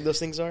how big those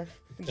things are.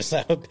 Just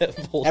have a pet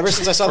vulture. Ever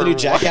since I saw the new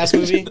Jackass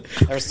movie,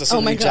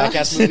 my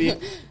Jackass gosh. movie,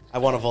 I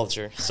want a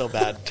vulture so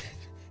bad.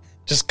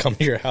 Just come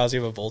to your house,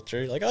 you have a vulture.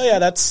 You're like, oh yeah,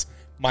 that's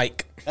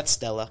Mike. That's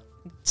Stella.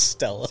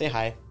 Stella. Say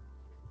hi.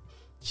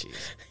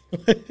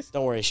 Jeez.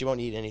 Don't worry, she won't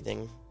eat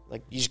anything.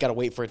 Like, you just gotta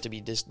wait for it to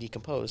be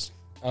decomposed.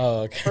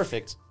 Oh, okay.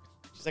 Perfect.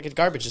 She's like a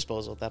garbage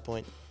disposal at that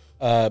point.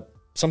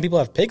 Some people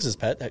have pigs as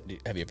pet.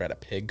 Have you ever had a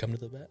pig come to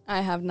the vet? I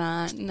have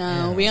not.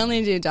 No, we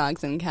only do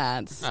dogs and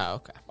cats. Oh,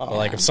 okay. Or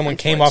like if someone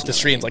came off the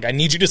street and was like, I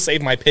need you to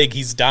save my pig,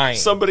 he's dying.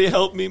 Somebody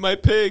help me, my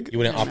pig. You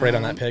wouldn't operate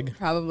on that pig?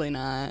 Probably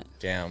not.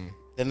 Damn.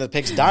 Then the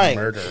pig's dying.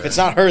 Murder. If it's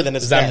not her, then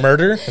it's Is that dead.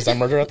 murder? Is that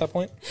murder at that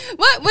point?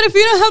 What if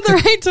you don't have the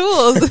right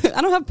tools? I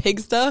don't have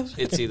pig stuff.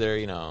 It's either,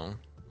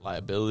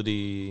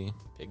 liability,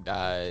 pig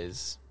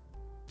dies.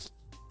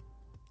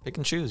 Pick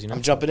and choose,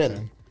 I'm jumping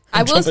in.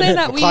 I will say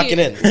that Clocking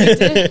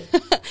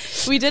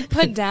in. we did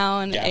put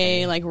down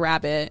a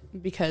rabbit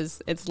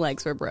because its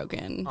legs were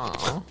broken.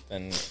 Aw.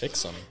 Then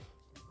fix them.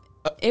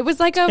 It was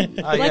like a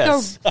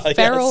yes. a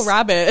feral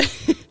rabbit.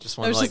 Just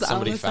one It was like just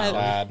somebody on the side. found.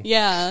 Bad.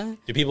 Yeah.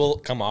 Do people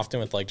come often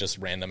with like just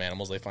random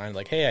animals they find?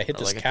 Like, hey, I hit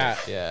this Like cat.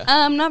 Yeah.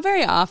 Not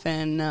very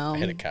often, no. I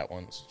hit a cat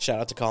once. Shout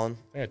out to Colin.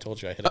 I think I told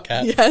you I hit a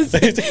cat. Yes.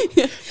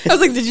 I was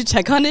like, did you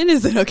check on it?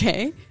 Is it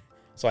okay?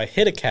 So I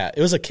hit a cat.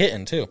 It was a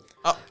kitten too.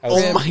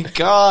 Oh my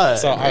god.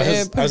 So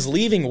I was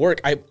leaving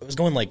work. I was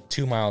going like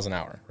 2 miles an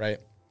hour, right?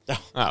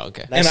 Oh,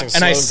 okay. Nice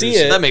And I slow see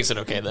and it. That makes it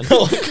okay then.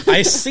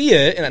 I see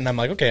it, and I'm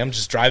like, okay, I'm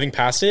just driving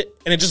past it,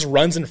 and it just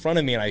runs in front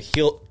of me, and I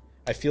feel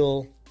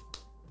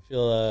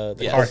the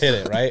Yes. car hit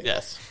it, right?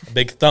 Yes. A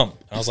big thump.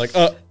 And I was like,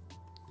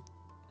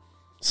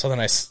 So then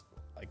I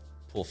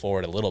pull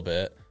forward a little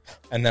bit,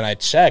 and then I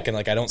check, and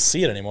like I don't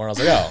see it anymore. And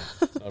I was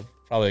like, so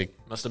probably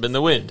Must have been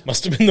the wind.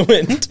 must have been the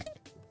wind.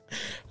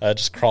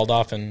 Just crawled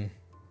off,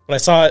 but I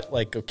saw it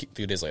like a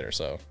few days later,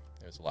 so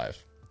it was alive.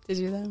 Did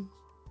you though?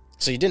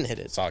 So you didn't hit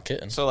it. Saw a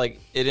kitten. So it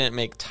didn't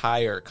make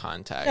tire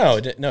contact.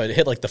 No, it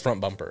hit like the front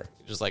bumper.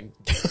 Just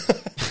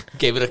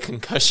gave it a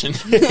concussion.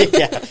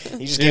 Yeah.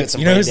 You just gave it some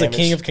You know brain who's damage. the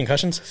king of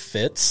concussions?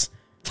 Fitz.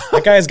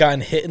 That guy's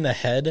gotten hit in the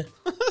head.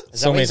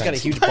 Is that why many he's got a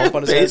times. huge bump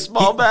on his head?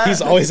 Baseball bat.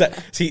 He's always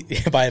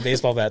by a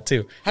baseball bat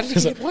too. How did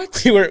he get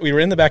what? We were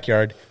in the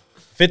backyard.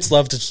 Fitz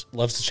loves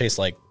to chase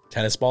like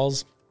tennis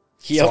balls.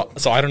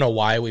 So I don't know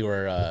why we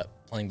were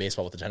playing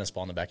baseball with a tennis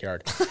ball in the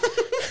backyard.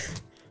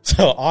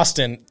 So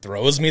Austin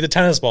throws me the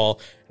tennis ball,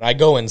 and I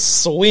go and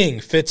swing.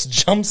 Fitz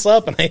jumps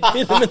up, and I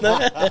hit him in the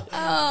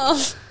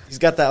head. He's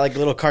got that like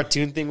little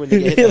cartoon thing when you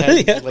get hit in the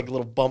head, Yeah. like a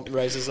little bump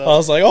rises I up.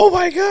 was like, oh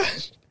my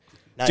gosh.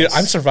 Nice. Dude,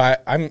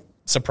 I'm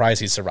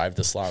surprised he survived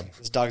this long.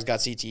 This dog's got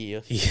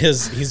CTE.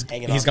 He's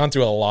Hanging on. gone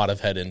through a lot of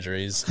head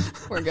injuries.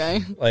 Poor guy.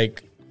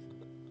 Like,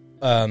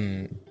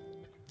 he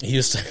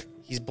used to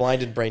He's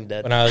blind and brain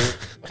dead. when I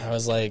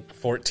was like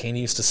 14.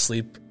 He used to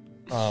sleep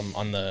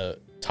on the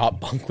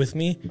top bunk with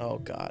me, Oh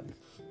God.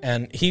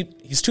 and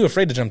he's too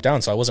afraid to jump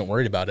down, so I wasn't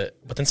worried about it.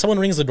 But then someone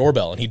rings the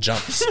doorbell, and he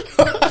jumps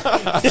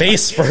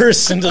face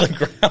first into the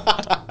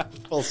ground.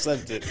 Full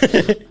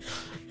scented.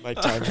 My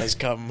time has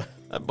come.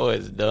 That boy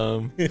is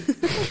dumb.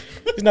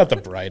 He's not the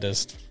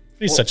brightest.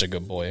 He's such a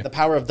good boy. The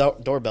power of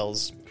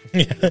doorbells.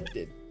 Yeah.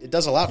 It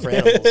does a lot for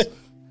animals.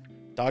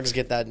 Dogs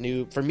get that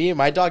new. For me,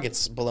 my dog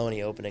gets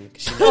bologna opening.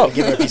 She's gonna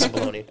give her a piece of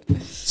bologna.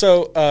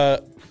 So,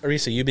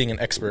 Arisa, you being an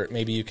expert,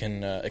 maybe you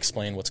can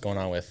explain what's going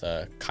on with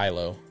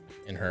Kylo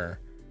in her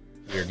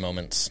weird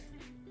moments.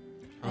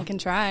 I can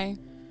try.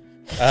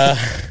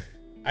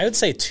 I would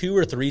say 2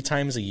 or 3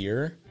 times a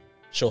year,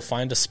 she'll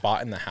find a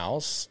spot in the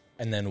house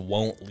and then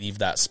won't leave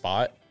that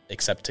spot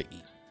except to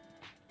eat.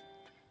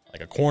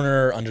 Like a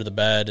corner under the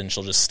bed, and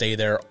she'll just stay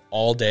there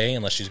all day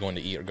unless she's going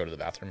to eat or go to the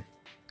bathroom.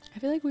 I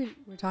feel like we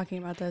were talking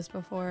about this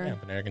before. Yeah,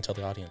 but now I can tell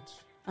the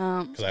audience.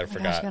 Because I Gosh,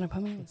 forgot. you gotta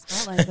put me on the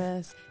spot like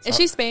this. Is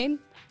she spayed?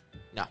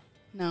 No.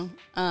 No.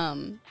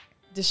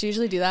 Does she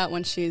usually do that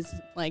when she's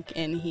like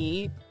in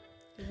heat?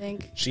 Do you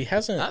think? She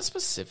hasn't. Not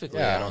specifically,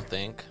 Yeah. I don't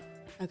think.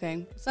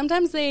 Okay.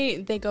 Sometimes they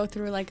go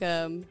through like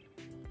a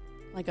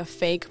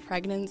fake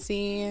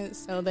pregnancy,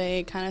 so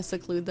they kind of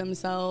seclude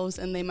themselves,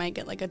 and they might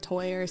get like a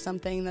toy or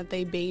something that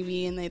they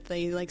baby and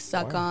they like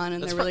suck on,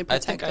 and That's they're really I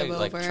think protective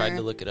I over. tried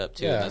to look it up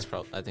too. Yeah.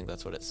 And I think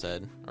that's what it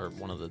said, or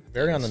one of the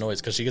Very on the things.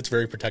 noise because she gets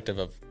very protective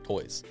of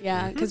toys.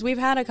 Yeah, because we've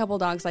had a couple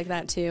dogs like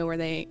that too, where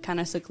they kind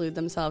of seclude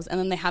themselves, and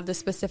then they have this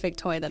specific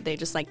toy that they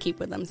just like keep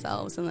with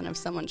themselves, and then if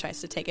someone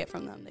tries to take it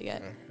from them, they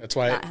get. That's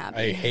why Not happy.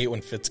 I hate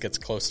when Fitz gets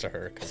close to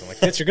her because I'm like,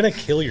 Fitz, you're gonna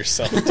kill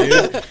yourself,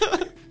 dude.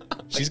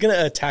 She's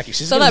gonna attack you.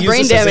 She's So gonna that use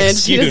brain this as an damage,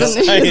 she excuse.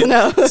 doesn't- she doesn't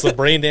know. It's the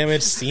brain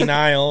damage,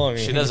 senile. I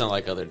mean, She doesn't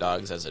like other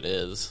dogs as it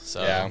is.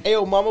 So Yeah. Hey,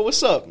 yo, mama,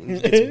 what's up?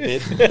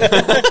 Gets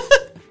bit.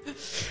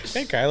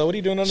 Hey, Kyla, what are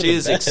you doing under she the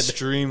is bed?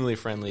 extremely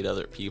friendly to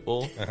other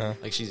people. Uh-huh.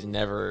 Like she's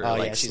never Oh,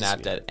 yeah, she's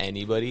snapped sweet. at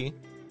anybody,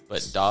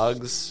 but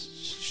dogs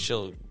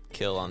she'll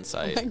kill on Oh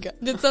sight. my God.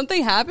 Did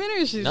something happen,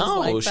 or she's No, just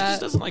like she that?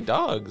 just doesn't like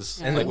dogs.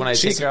 And like when I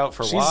she's- take her out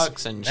for she's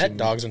walks, and met she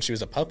dogs when she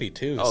was a puppy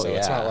too. Oh, so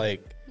it's yeah. not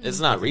like It's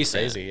not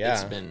recent. crazy, yeah.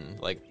 It's been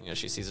like,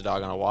 she sees a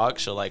dog on a walk,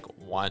 she'll like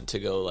want to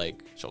go,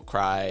 like she'll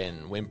cry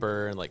and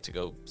whimper and like to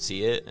go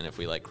see it, and if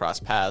we like cross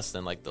paths,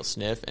 then like they'll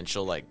sniff and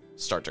she'll like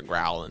start to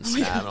growl and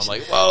snap. I'm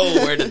like, whoa,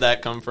 where did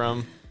that come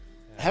from?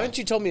 Haven't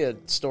you told me a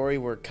story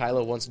where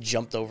Kylo once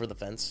jumped over the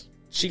fence?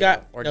 she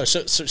got Or- no.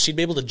 So she'd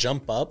be able to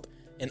jump up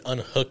and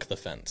unhook the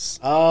fence.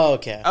 Oh,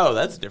 okay. Oh,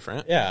 that's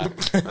different. Yeah,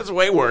 That's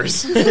way worse.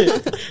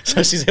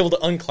 so she's able to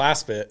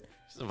unclasp it.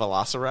 She's a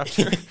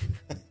velociraptor.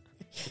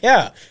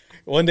 Yeah.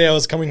 One day I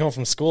was coming home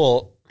from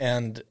school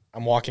and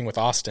I'm walking with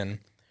Austin,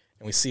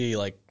 and we see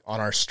like on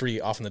our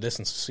street off in the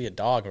distance, we see a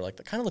dog. We're like,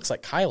 that kind of looks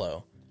like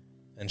Kylo.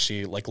 And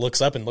she like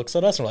looks up and looks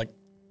at us, and we're like,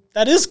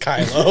 that is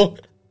Kylo.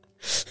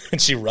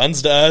 And she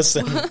runs to us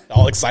and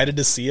all excited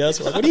to see us.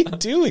 We're like, what are you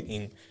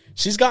doing?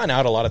 She's gotten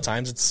out a lot of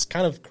times. It's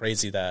kind of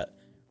crazy that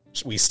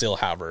we still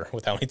have her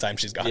with how many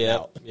times she's gotten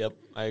out. Yep,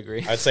 I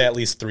agree. I'd say at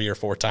least 3 or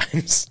 4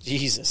 times.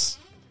 Jesus.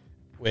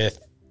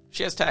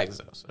 She has tags,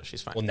 though, so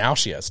she's fine. Well, now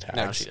she has tags.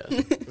 Now she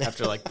does.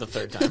 After, like, the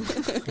 3rd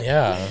time.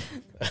 Yeah.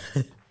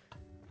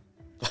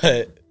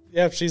 But,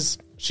 yeah, she's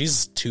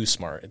too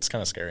smart. It's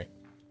kind of scary.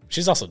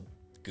 She's also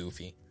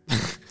goofy.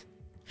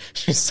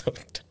 She's so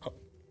dumb.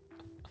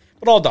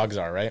 But all dogs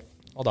are, right?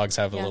 All dogs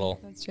have a little...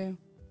 That's true.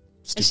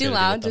 Is stupidity she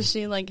loud? with them. Does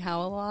she, like,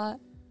 howl a lot?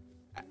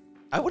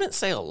 I wouldn't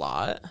say a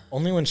lot.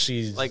 Only when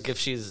she's... Like, if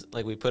she's,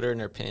 like, we put her in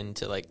her pen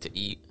to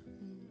eat,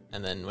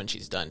 and then when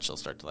she's done, she'll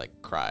start to,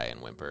 like, cry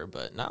and whimper,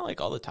 but not, like,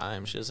 all the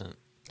time. She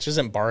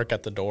doesn't bark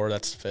at the door.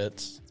 That's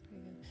Fitz.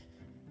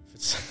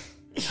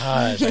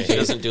 Gosh, She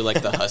doesn't do,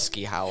 like, the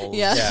husky howls.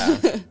 Yeah.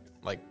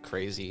 Like,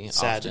 crazy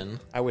Sad. often.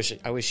 I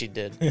wish she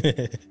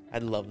did.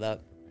 I'd love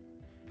that.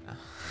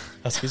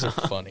 Huskies are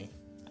funny.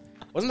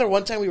 Wasn't there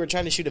one time we were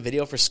trying to shoot a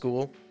video for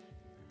school?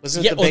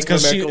 Wasn't Yeah, it the well, it's Bank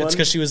of America because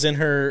one? she was in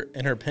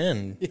her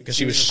pen because she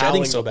She was was shedding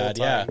howling so the whole bad.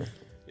 Yeah, time.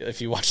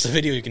 if you watch the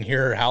video, you can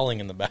hear her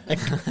howling in the back.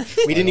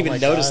 We didn't even Oh my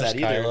notice gosh, that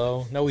either.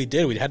 Kylo. No, we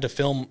did. We had to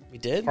film. We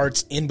did?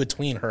 Parts in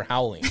between her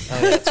howling, Oh,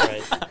 yeah, that's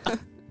right.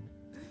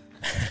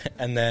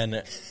 and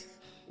then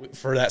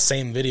for that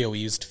same video, we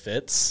used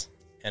Fitz,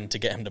 and to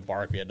get him to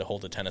bark, we had to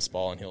hold a tennis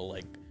ball, and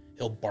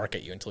he'll bark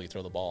at you until you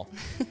throw the ball.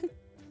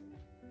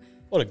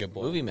 What a good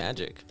boy. Movie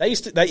magic. That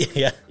used to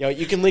yeah. Yo,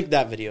 you can link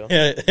that video.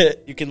 Yeah.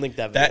 You can link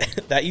that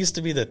video. That used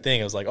to be the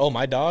thing. It was like, oh,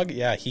 my dog,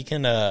 yeah, he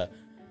can.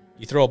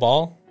 You throw a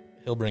ball,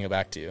 he'll bring it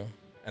back to you,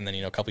 and then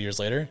a couple years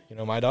later,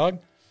 my dog,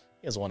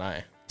 he has one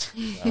eye. So,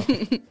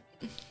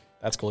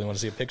 that's cool. You want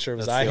to see a picture of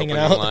his That's eye the hanging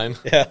opening out? line.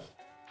 Yeah.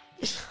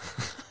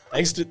 I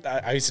used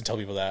to tell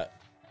people that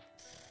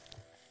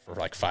for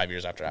like 5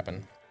 years after it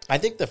happened. I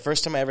think the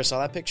first time I ever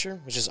saw that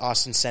picture was just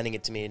Austin sending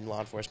it to me in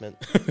law enforcement.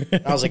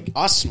 And I was like,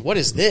 Austin, what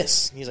is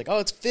this? And he's like, oh,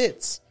 it's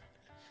Fitz.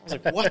 I was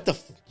like, what the?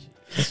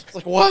 I was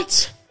like,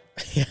 what?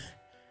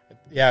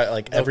 Yeah,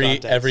 like No every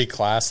context.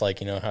 class, like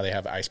how they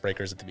have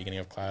icebreakers at the beginning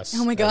of class. Oh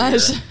my every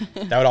gosh.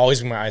 year. That would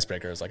always be my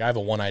icebreaker. It's like, I have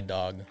a one-eyed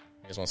dog. You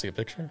guys want to see a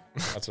picture?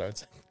 That's what I would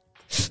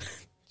say.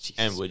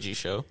 And would you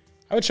show?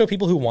 I would show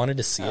people who wanted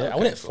to see it. I okay,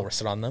 wouldn't cool.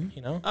 force it on them.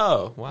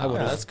 Oh, wow.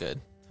 That's good.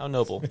 How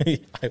noble.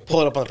 I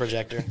Pull it up on the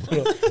projector.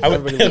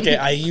 okay,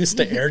 I used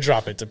to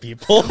airdrop it to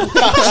people.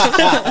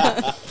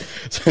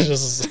 So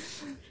just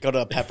Go to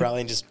a pep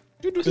rally and just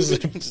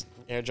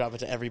airdrop it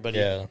to everybody.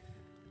 yeah.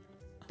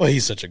 But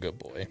he's such a good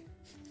boy.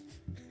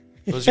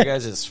 What was your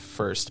guys'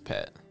 first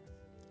pet?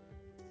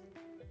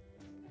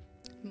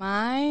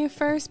 My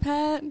first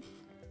pet,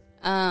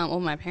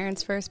 my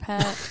parents' first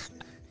pet.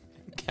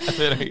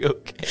 Kevin, are you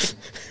okay?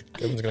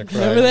 Kevin's gonna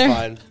cry. Over there.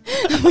 Fine.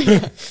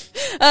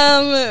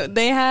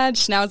 They had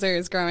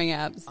schnauzers growing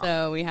up,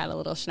 so we had a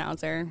little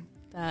schnauzer.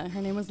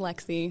 Her name was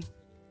Lexi.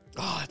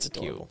 Oh, that's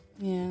adorable.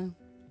 Yeah,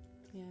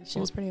 she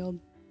was pretty old.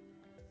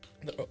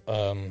 The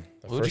What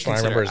would first you one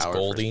I remember consider is our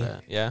Goldie, first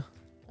pet? Yeah,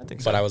 I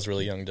think so. but I was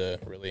really young to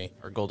really,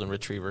 Or golden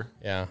retriever.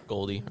 yeah,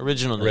 Goldie.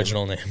 Original name.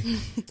 original name.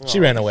 She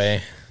ran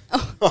away.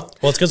 Well,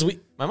 it's because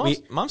My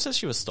mom says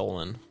she was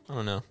stolen. I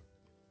don't know.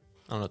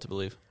 I don't know what to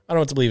believe. I don't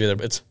know what to believe either.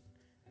 But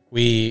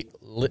we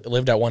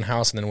lived at one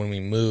house, and then when we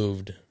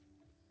moved,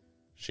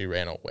 she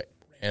ran away.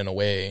 Ran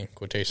away.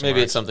 Quotation. Maybe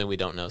marks. it's something we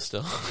don't know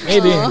still.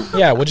 Maybe.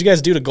 Yeah. What'd you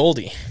guys do to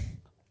Goldie?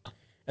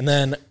 And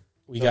then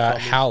we got call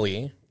me.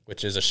 Hallie,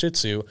 which is a Shih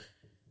Tzu,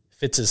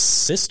 Fitz's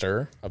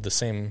sister of the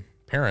same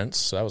parents.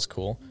 So that was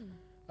cool.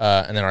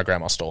 And then our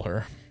grandma stole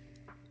her.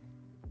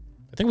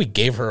 I think we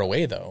gave her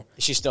away though.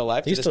 Is she still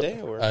alive to this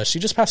day? Or? She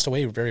just passed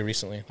away very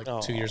recently, like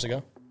Aw. 2 years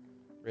ago.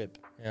 Rip.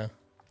 Yeah.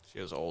 She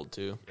was old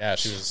too. Yeah,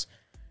 she was,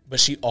 but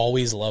she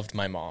always loved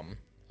my mom.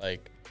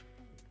 Like,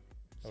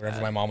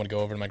 whenever my mom would go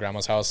over to my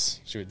grandma's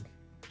house, she would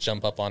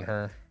jump up on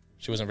her.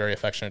 She wasn't very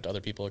affectionate to other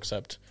people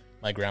except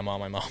my grandma and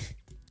my mom.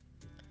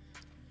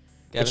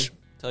 Gavin,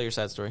 tell your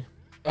sad story.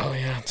 Oh,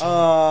 yeah.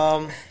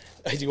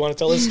 Do you want to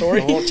tell this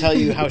story? I won't tell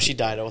you how she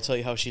died. I will tell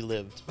you how she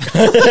lived.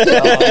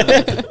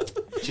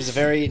 She's a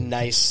very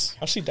nice.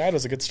 How she died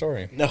was a good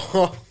story.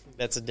 No,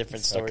 that's a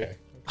different story.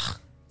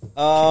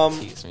 Okay.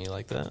 Tease me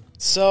like that.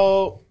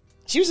 So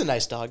she was a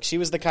nice dog. She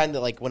was the kind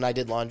that, like, when I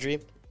did laundry,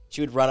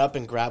 she would run up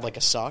and grab like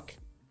a sock.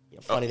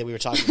 Funny that we were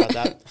talking about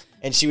that.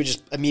 And she would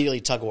just immediately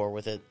tug war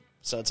with it.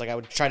 So it's like I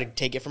would try to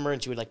take it from her,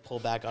 and she would like pull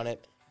back on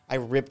it. I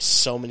ripped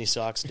so many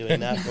socks doing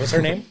that. What was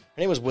her name? Her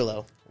name was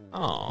Willow.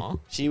 Aw.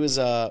 She was she's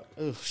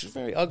a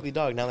very ugly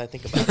dog. Now that I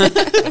think about it,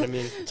 you know what I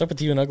mean, What's up with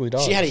you and ugly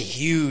dog? she had a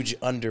huge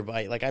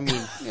underbite. Like, I mean,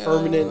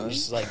 permanent.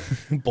 Just like,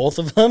 both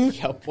of them.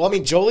 yeah. Well, I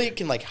mean, Jolie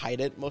can like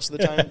hide it most of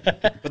the time,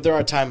 but there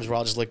are times where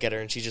I'll just look at her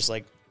and she's just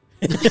like,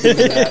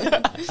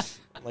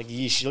 like,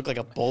 she looked like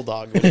a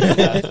bulldog. When she did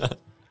that.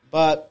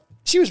 But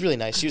she was really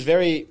nice. She was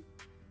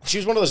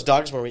one of those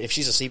dogs where if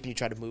she's asleep and you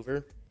try to move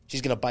her,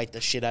 she's gonna bite the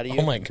shit out of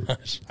you. Oh my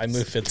gosh, I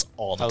move Fitz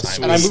all the How time.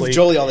 sweet. And I Sleep. moved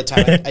Jolie all the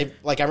time. I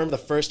remember the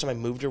first time I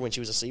moved her when she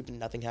was asleep and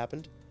nothing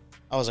happened.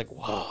 I was like,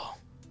 whoa,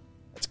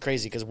 it's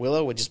crazy because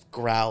Willow would just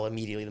growl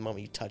immediately the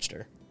moment you touched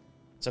her.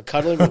 So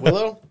cuddling with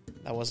Willow,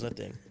 that wasn't a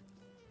thing.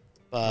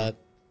 But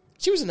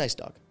she was a nice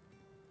dog.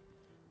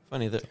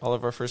 Funny that all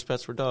of our first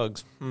pets were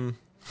dogs.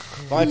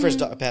 My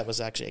first pet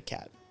was actually a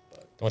cat.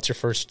 What's your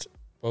first?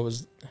 What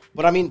was?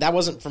 But I mean, that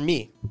wasn't for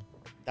me.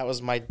 That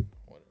was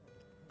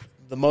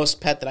the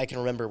most pet that I can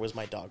remember was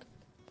my dog.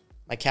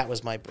 My cat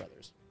was my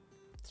brother's.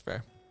 That's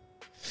fair.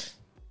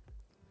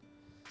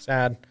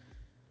 Sad.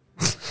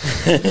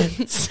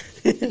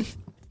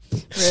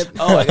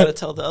 Oh, I got to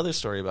tell the other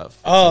story about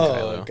Fitz and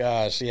Kylo.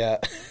 Gosh, yeah.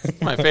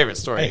 My favorite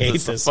story. I hate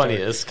It's the this story.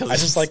 funniest because I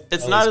just like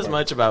it's Ellie's not as part.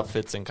 much about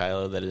Fitz and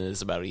Kylo that it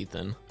is about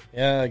Ethan.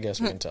 Yeah, I guess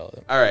we can tell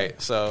it. All right,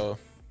 so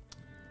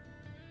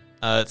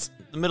it's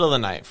the middle of the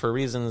night for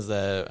reasons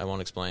that I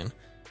won't explain.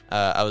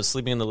 I was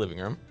sleeping in the living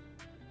room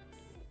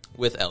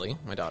with Ellie,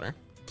 my daughter,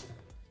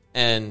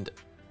 and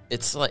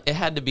it's like it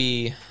had to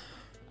be,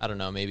 I don't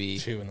know, maybe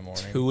 2 in the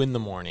morning. 2 in the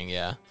morning,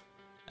 yeah.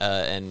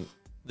 And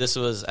this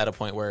was at a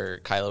point where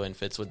Kylo and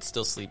Fitz would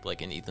still sleep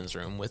like in Ethan's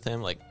room with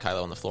him, like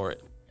Kylo on the floor,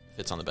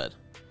 Fitz on the bed.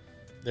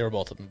 They were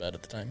both up in bed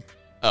at the time.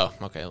 Oh,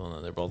 okay,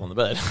 well, they're both on the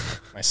bed.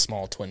 My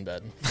small twin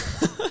bed.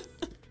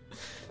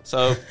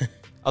 So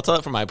I'll tell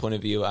it from my point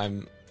of view.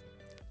 I'm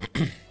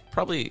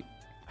probably,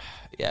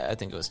 yeah, I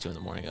think it was 2 in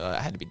the morning.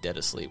 I had to be dead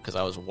asleep because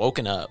I was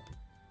woken up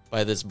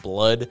by this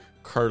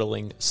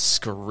blood-curdling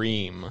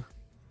scream.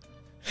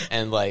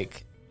 And,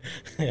 like,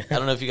 I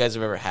don't know if you guys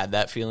have ever had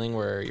that feeling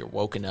where you're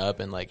woken up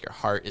and, like, your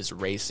heart is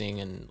racing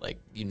and, like,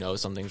 you know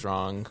something's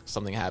wrong,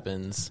 something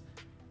happens.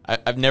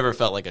 I've never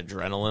felt, like,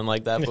 adrenaline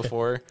like that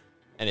before.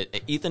 And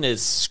Ethan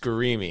is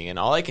screaming, and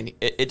all I can...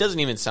 It doesn't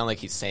even sound like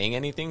he's saying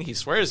anything. He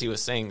swears he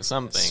was saying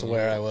something. I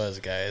swear I was,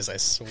 guys. I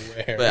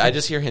swear. But I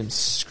just hear him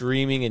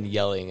screaming and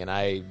yelling, and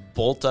I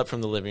bolt up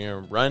from the living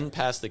room, run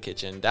past the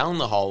kitchen, down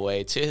the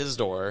hallway to his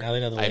door. Now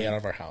they know the way out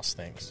of our house.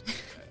 Thanks.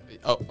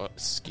 Oh,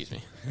 excuse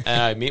me. And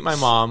I meet my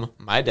mom,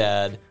 my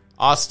dad,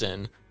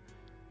 Austin.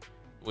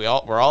 We're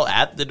all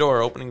at the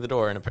door, opening the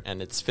door,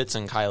 and it's Fitz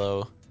and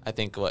Kylo. I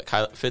think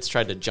Fitz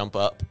tried to jump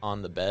up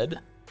on the bed,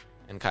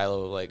 and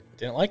Kylo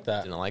Didn't like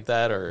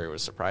that. or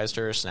was surprised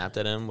her, snapped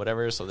at him,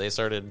 whatever. So they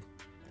started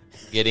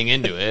getting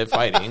into it,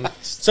 fighting.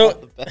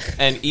 So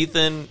And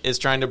Ethan is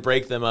trying to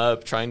break them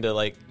up, trying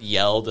to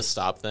yell to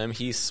stop them.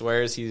 He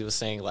swears he was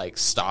saying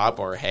stop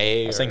or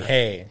hey. I was saying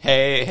hey.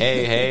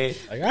 Hey.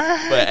 Like,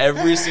 ah! But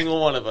every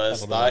single one of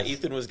us thought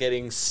Ethan was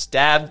getting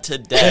stabbed to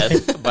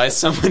death by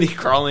somebody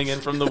crawling in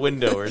from the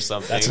window or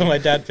something. That's what my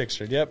dad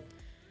pictured. Yep.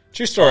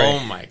 True story. Oh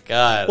my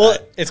god. Well,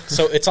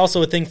 it's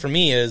also a thing for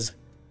me is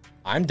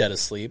I'm dead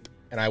asleep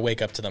and I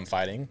wake up to them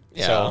fighting.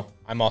 Yeah. So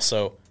I'm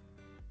also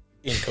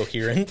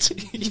incoherent.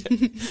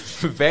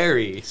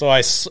 Very. So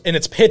and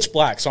it's pitch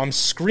black. So I'm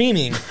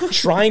screaming,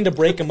 trying to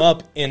break them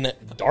up in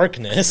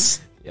darkness.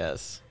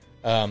 Yes.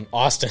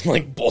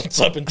 Austin bolts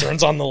up and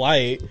turns on the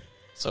light.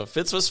 So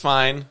Fitz was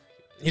fine.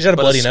 He's got a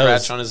But bloody a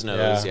nose. scratch on his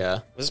nose, yeah.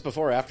 Was this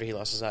before or after he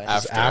lost his eye?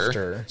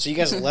 After. So you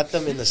guys let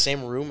them in the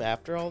same room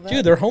after all that?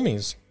 Dude, they're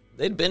homies.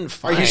 They'd been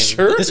fine. Are you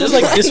sure? This was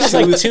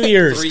like 2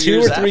 years,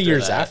 2 or 3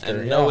 years that, after.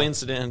 and yeah. no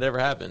incident had ever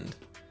happened.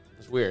 It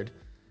was weird.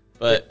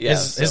 But yeah.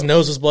 His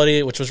nose was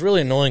bloody, which was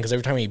really annoying because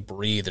every time he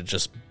breathed, it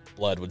just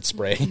blood would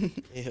spray.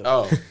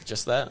 Oh,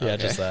 just that? Yeah,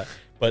 Okay. just that.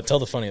 But tell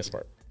the funniest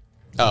part.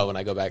 Oh, when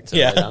I go back to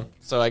Yeah. lay down.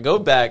 So I go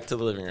back to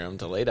the living room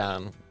to lay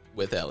down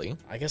with Ellie.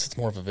 I guess it's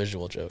more of a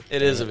visual joke.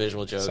 It is a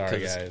visual joke. Sorry,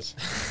 'cause-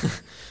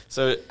 guys.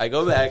 So I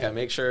go back. I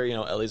make sure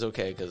Ellie's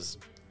okay because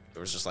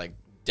there was just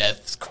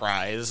death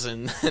cries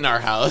in our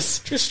house.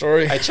 True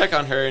story. I check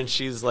on her and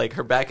she's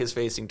her back is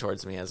facing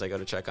towards me as I go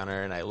to check on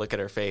her, and I look at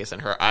her face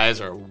and her eyes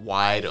are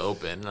wide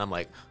open, and I'm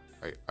like,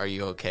 "Are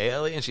you okay,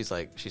 Ellie?" And she's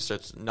she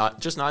starts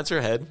just nods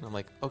her head. I'm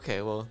like,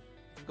 "Okay, well,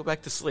 go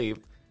back to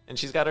sleep." And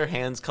she's got her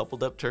hands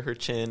coupled up to her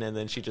chin, and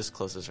then she just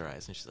closes her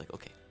eyes and she's like,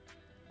 "Okay."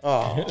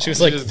 Oh, She was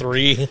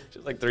 3. She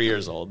was 3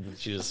 years old.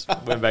 She just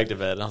went back to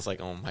bed, and I was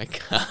like, "Oh my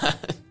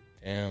god."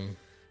 Damn.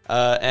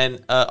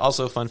 And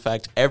also, fun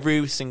fact: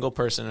 every single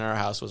person in our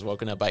house was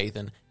woken up by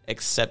Ethan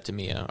except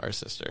Mia, our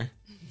sister,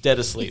 dead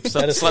asleep.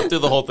 So slept through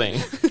the whole thing.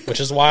 Which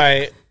is why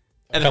a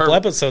And couple her-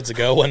 episodes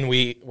ago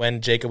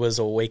when Jacob was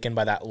awakened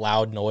by that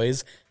loud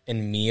noise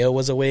and Mia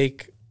was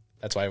awake,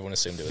 that's why everyone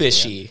assumed it was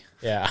Fishy.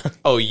 Mia. Yeah.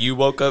 Oh, you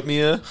woke up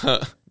Mia? Huh,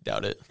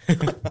 doubt it.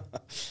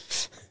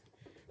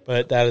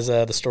 But that is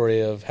the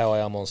story of how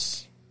I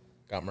almost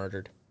got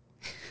murdered.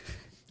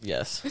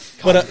 Yes.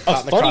 But a caught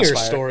in the funnier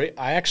crossfire. story,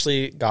 I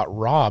actually got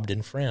robbed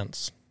in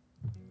France.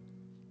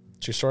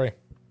 True story.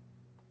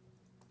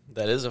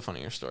 That is a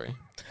funnier story.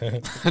 I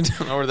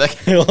don't know where that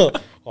came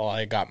Well,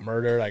 I got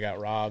murdered. I got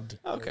robbed.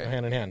 Okay.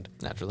 Hand in hand.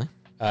 naturally.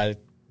 I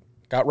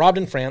got robbed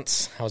in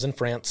France. I was in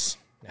France,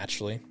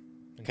 naturally.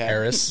 In Okay.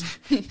 Paris.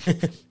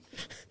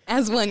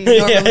 As one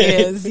normally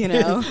is, It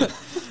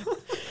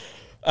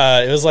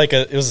was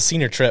it was a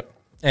senior trip,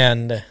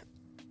 and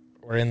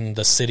we're in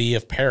the city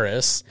of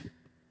Paris,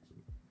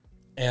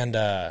 and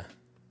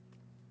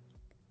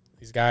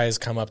these guys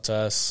come up to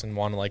us and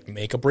want to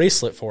make a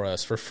bracelet for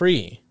us for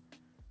free.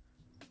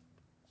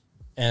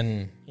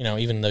 And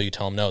even though you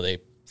tell them no, they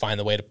find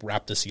the way to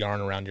wrap this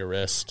yarn around your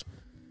wrist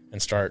and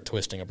start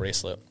twisting a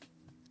bracelet.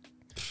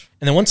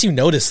 And then once you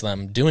notice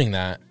them doing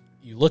that,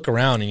 you look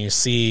around and you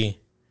see,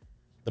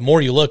 the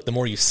more you look, the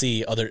more you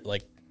see other,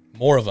 like,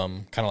 more of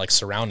them kind of like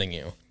surrounding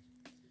you.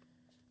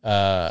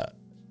 And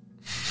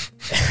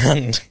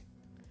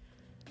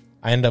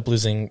I ended up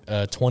losing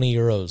 20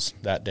 euros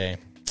that day.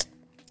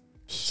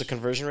 What's the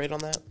conversion rate on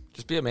that?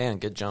 Just be a man,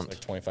 get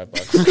jumped. Like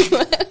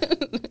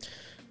 $25.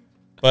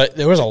 But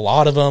there was a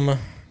lot of them.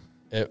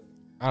 I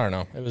don't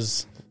know. It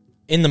was,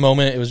 in the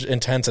moment, it was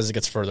intense. As it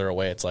gets further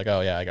away, it's like,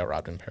 oh yeah, I got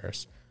robbed in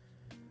Paris.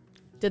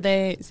 Did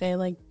they say,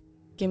 like,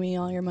 give me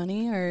all your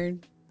money, or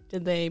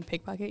did they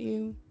pickpocket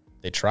you?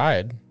 They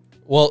tried.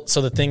 Well,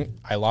 so the thing,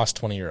 I lost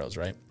 20 euros,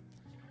 right?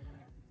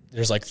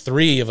 There's like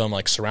 3 of them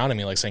like surrounding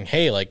me, like saying,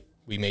 hey, like,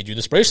 we made you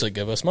this bracelet,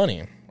 give us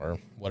money, or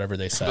whatever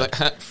they said.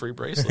 Free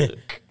bracelet.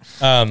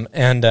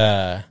 And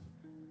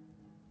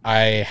I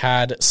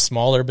had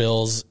smaller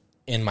bills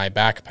in my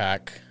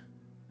backpack,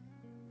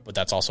 but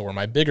that's also where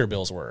my bigger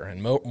bills were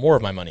and more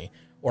of my money.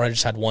 Or I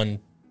just had one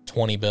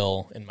 20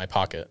 bill in my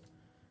pocket.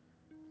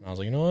 And I was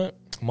like, you know what?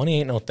 Money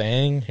ain't no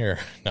thing. Here.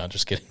 No,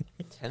 just kidding.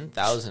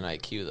 10,000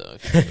 IQ, though,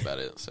 if you think about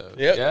it. So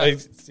I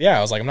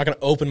was like, I'm not going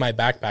to open my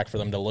backpack for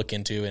them to look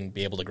into and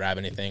be able to grab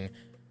anything.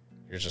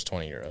 Here's just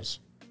 20 euros.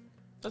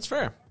 That's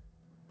fair.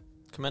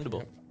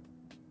 Commendable.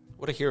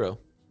 What a hero.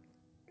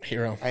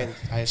 Hero.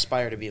 I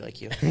aspire to be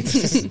like you.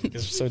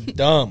 It's so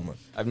dumb.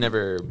 I've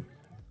never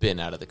been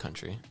out of the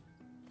country.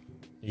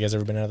 You guys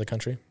ever been out of the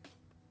country?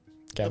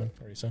 Gavin,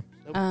 Arisa?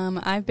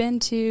 I've been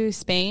to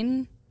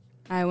Spain.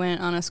 I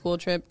went on a school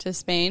trip to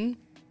Spain.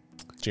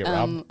 Did you get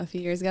robbed? A few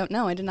years ago.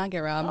 No, I did not get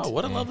robbed. Oh,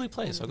 what a lovely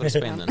place. I'll go to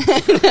Spain then.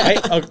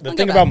 The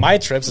thing about my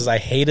trips is I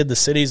hated the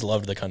cities,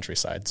 loved the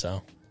countryside,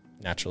 so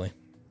naturally.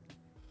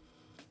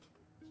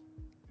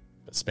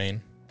 But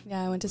Spain.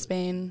 Yeah, I went to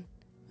Spain.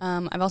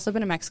 I've also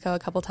been to Mexico a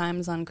couple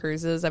times on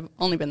cruises. I've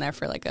only been there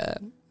for like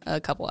a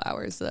couple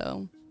hours,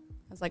 though.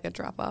 It was like a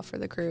drop-off for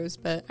the cruise.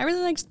 But I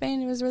really liked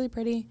Spain. It was really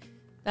pretty.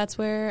 That's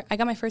where I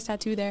got my first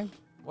tattoo there.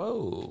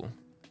 Whoa.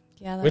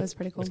 Yeah, that was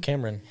pretty cool. With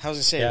Cameron. How's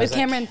it say? Yeah. With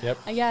Cameron. Yep.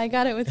 Yeah, I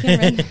got it with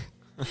Cameron.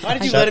 Why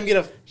did you let him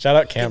get a Shout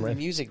out Cameron.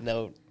 music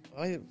note?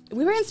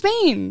 We were in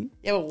Spain.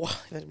 Yeah, but why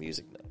a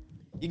music note?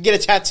 You can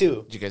get a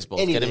tattoo. Did you guys both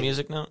get a Anything.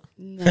 music note?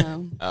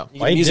 No. Oh.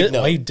 You Why get you, music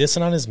note. why you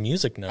dissing on his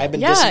music note? I've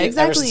been Yeah, dissing it ever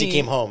exactly. since he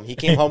came home. He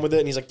came home with it,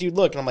 and he's like, dude,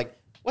 look. And I'm like,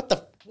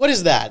 what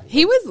is that?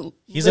 He was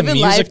He's a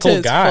living life to musical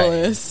his guy.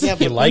 fullest Yeah, but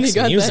he when likes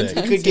got that music.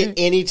 You could get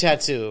any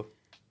tattoo.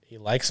 He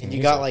likes And music.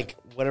 you got, like,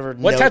 whatever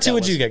What note tattoo that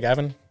would was. you get,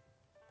 Gavin?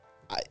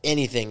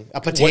 Anything. A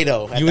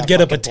potato. You would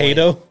get a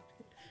potato?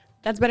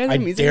 That's better I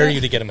than music. dare note.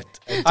 you to get him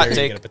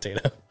take. a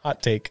potato.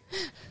 Hot take.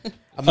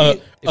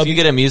 If you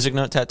get a music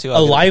note tattoo, A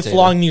I'll get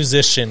lifelong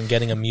musician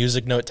getting a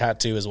music note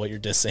tattoo is what you're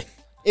dissing.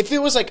 If it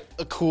was, like,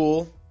 a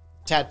cool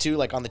tattoo,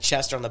 like, on the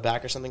chest or on the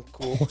back or something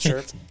cool,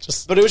 sure.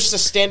 Just But it was just a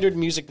standard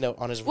music note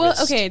on his Well,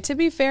 wrist. okay, to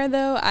be fair,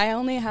 though, I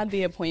only had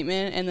the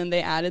appointment, and then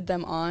they added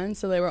them on,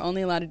 so they were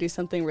only allowed to do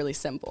something really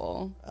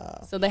simple.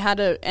 So they had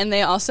to, and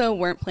they also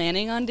weren't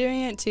planning on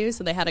doing it, too,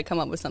 so they had to come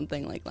up with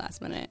something, like,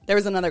 last minute. There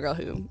was another girl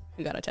who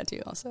got a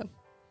tattoo, also.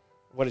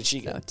 What did she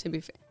So, get? to be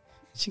fair,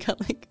 she got,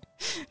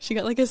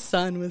 like, a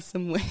sun with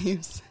some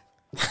waves.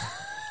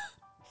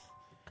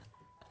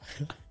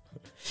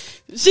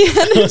 She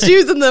had to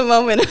choose in the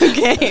moment,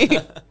 okay?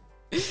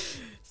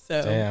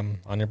 So, damn,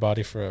 on your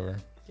body forever.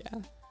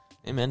 yeah.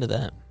 Amen to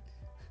that.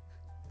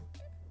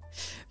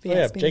 But Oh,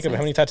 yeah, it's been Jacob, nice.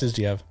 how many tattoos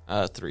do you have?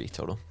 3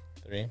 total.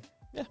 3?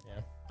 Yeah.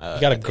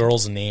 You got a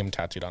girl's name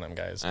tattooed on him,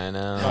 guys. I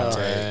know. Hot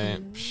Right?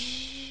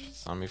 Psh,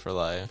 it's on me for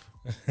life.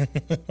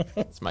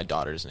 It's my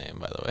daughter's name,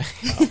 by the way.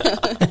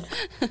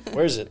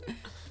 Where is it?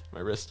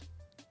 My wrist.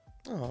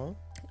 Oh,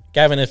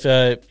 Gavin, if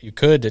you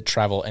could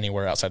travel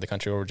anywhere outside the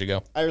country, where would you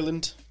go?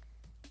 Ireland.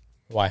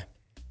 Why?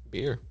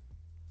 Beer.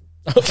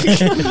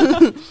 Gosh.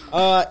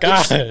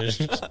 I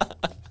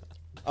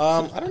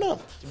don't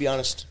know. To be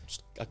honest,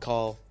 just a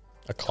call.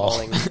 A call.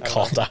 Calling. I don't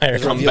Call know. to Ireland. It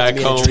was Come revealed back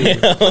to me in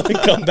a home. dream.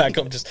 Come back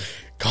home, just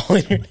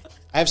calling your name.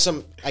 I have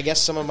some. I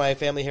guess some of my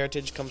family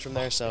heritage comes from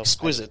there. So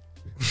Exquisite.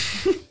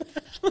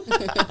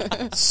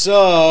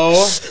 So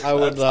I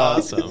would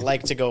That's awesome.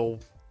 like to go,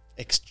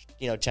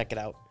 check it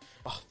out.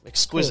 Oh,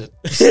 exquisite.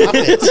 Stop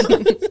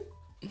it.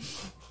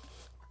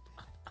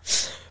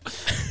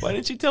 Why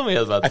didn't you tell me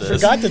about I this?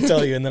 forgot to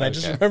tell you, and then I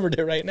just Okay. remembered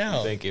it right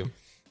now. Thank you.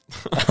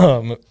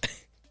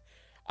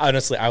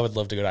 Honestly, I would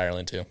love to go to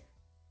Ireland, too.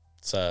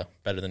 It's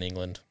better than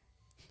England,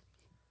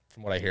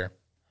 from what I hear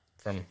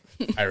from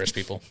Irish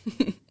people.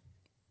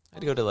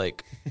 I'd go to,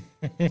 like,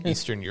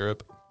 Eastern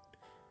Europe.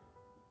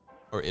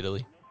 Or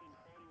Italy.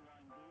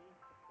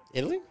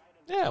 Italy?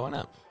 Yeah, why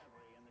not?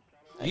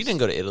 You didn't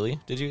go to Italy,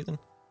 did you, Ethan?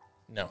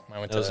 No, I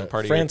went That wasn't to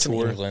part of your France and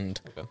tour?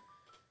 England. Okay.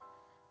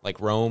 Like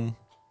Rome,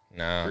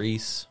 No.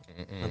 Greece,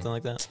 nothing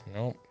like that?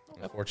 Nope.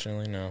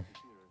 Unfortunately, no.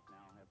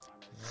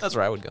 That's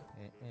where I would go.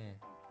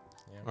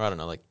 Or I don't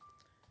know, like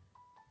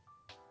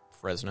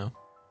Fresno.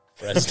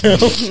 Fresno.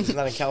 Isn't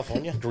that in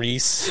California?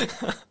 Greece.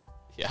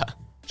 Yeah.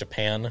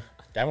 Japan.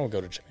 Gavin will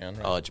go to Japan,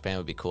 right? Oh, Japan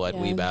would be cool. I'd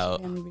Yeah, weeb out.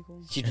 Japan would be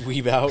cool. You'd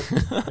weeb out.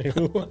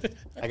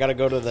 I gotta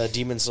go to the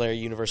Demon Slayer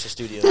Universal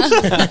Studios.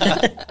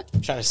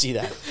 I'm trying to see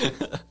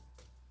that.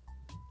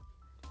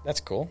 That's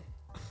cool.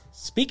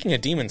 Speaking of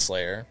Demon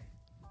Slayer,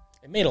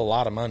 it made a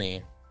lot of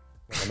money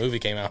when the movie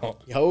came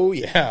out. Oh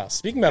yeah. Yeah,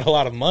 speaking about a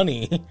lot of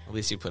money, At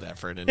least you put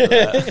effort into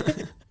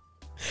that.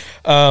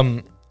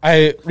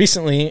 I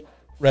recently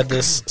read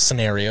this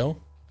scenario.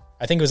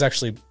 I think it was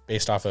actually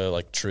based off a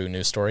like true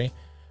news story.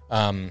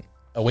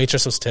 A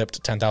waitress was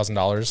tipped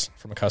 $10,000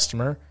 from a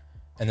customer,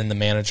 and then the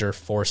manager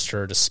forced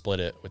her to split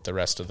it with the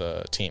rest of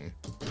the team.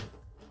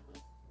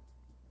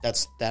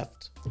 That's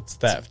theft. It's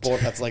theft.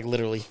 That's like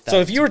literally theft. So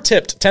if you were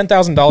tipped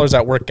 $10,000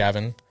 at work,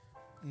 Gavin,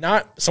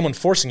 not someone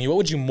forcing you, what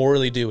would you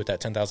morally do with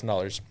that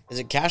 $10,000? Is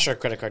it cash or a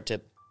credit card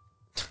tip?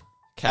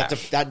 Cash.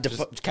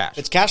 Just cash. If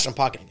it's cash, I'm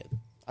pocketing it.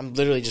 I'm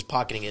literally just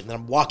pocketing it, and then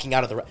I'm walking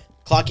out of the...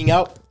 clocking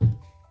out.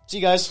 See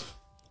you guys.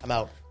 I'm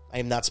out. I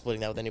am not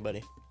splitting that with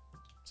anybody.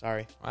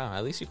 Sorry. Wow,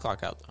 at least you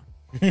clock out,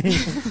 though.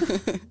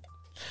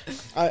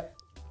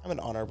 I'm an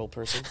honorable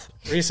person.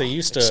 Arisa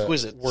used to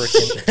Exquisite. work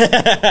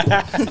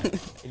I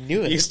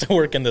knew it. used to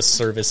work in the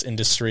service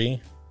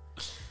industry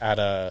at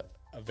a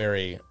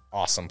very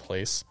awesome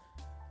place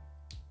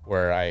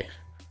where I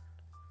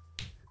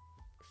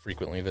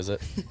frequently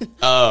visit.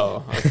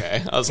 Oh,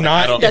 okay. I was like,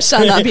 not- I don't, That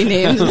shall not be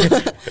named.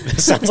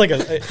 This sounds like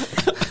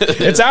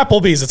it's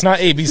Applebee's. It's not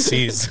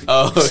ABC's.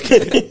 oh,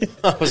 okay.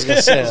 I was going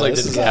to say, I was like,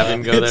 this did is,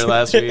 Gavin go there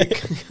last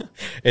week?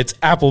 It's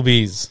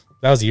Applebee's.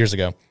 That was years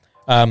ago.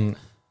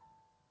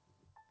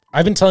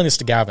 I've been telling this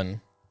to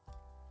Gavin,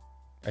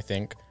 I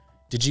think.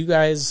 Did you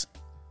guys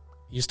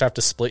used to have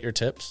to split your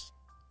tips?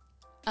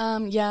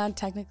 Yeah,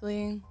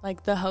 technically.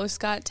 Like the host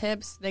got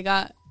tips. They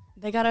got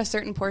a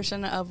certain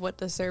portion of what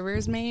the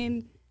servers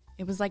made.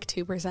 It was like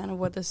 2% of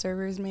what the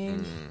servers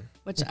made,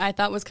 which I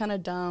thought was kind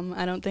of dumb.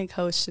 I don't think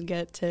hosts should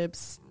get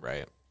tips.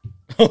 Right.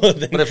 But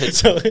But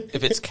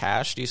if it's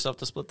cash, do you still have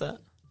to split that?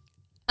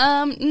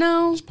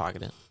 No. Just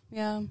pocket it.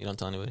 Yeah, You don't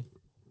tell anybody?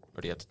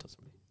 Or do you have to tell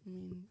somebody?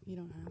 you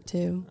don't have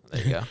to.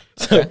 There you go.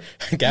 So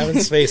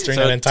Gavin's face during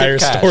So that entire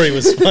tip cash. story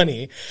was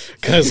funny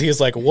because he was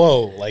like,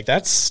 "Whoa, like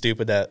that's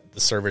stupid that the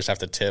servers have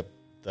to tip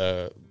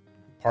the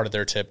part of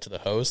their tip to the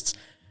hosts."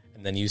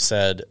 And then you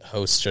said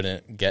hosts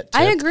shouldn't get tipped.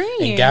 I agree.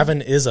 And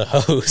Gavin is a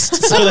host,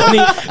 so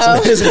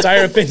then his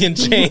entire opinion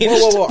changed.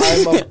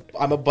 whoa.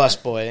 I'm a bus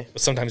boy.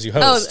 Sometimes you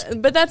Oh, host.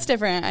 but that's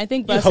different. I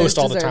think You buses host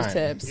all the deserve time.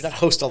 tips. You're not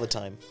host all the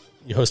time.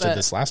 You hosted but-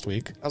 this last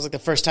week. That was like the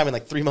first time in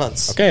like 3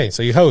 months. Okay,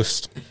 so you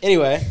host.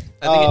 Anyway,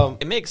 I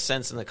think it makes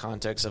sense in the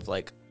context of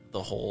like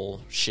the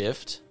whole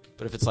shift.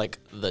 But if it's like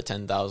the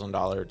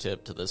 $10,000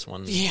 tip to this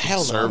one yeah, hell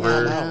no,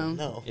 server,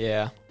 no.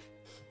 yeah,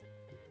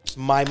 It's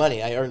my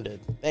money. I earned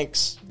it.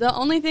 Thanks. The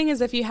only thing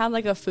is if you had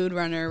like a food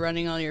runner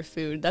running all your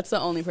food, that's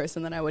the only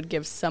person that I would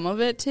give some of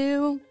it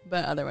to.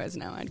 But otherwise,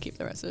 no, I'd keep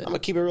the rest of it. I'm gonna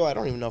keep it real. I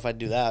don't even know if I'd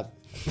do that.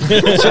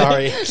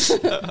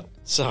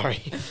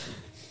 Sorry.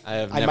 I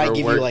have I might never give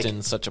you, worked like-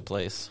 in such a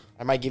place.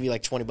 I might give you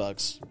like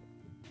 $20.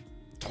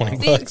 20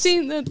 See, bucks.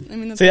 see, that, I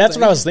mean, See, that's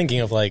what I was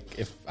thinking of. Like,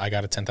 if I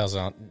got a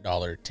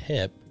 $10,000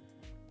 tip,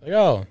 like,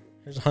 oh,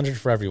 here's 100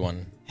 for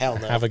everyone. Hell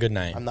no. Have a good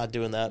night. I'm not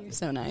doing that. You're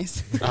so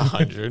nice.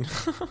 100.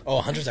 Oh,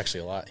 100 is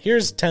actually a lot.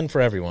 Here's 10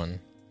 for everyone.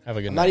 Have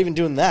a good I'm night. not even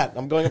doing that.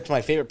 I'm going up to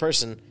my favorite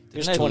person.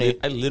 There's I 20.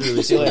 literally See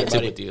you split later, a tip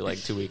buddy. with you like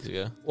 2 weeks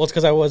ago. Well, it's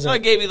because I So I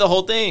wasn't. gave you the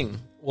whole thing.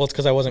 Well, it's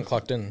because I wasn't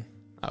clocked in.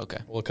 Oh, okay.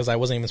 Well, because I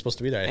wasn't even supposed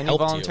to be there. I And you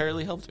helped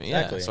voluntarily helped me.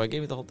 Exactly. Yeah, so I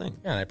gave you the whole thing.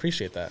 Yeah, and I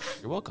appreciate that.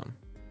 You're welcome.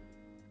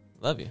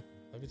 Love you.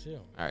 Love you too.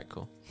 All right,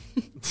 cool.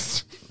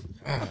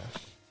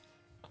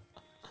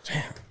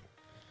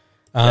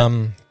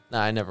 No,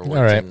 I never worked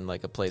All right. in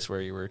like a place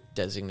where you were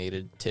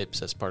designated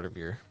tips as part of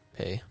your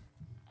pay.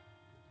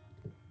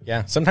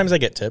 Yeah, sometimes I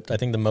get tipped. I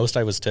think the most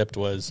I was tipped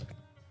was,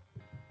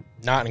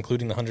 not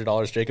including the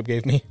 $100 Jacob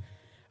gave me,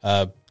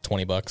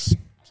 $20.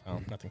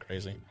 So nothing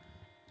crazy.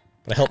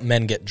 But I help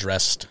men get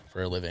dressed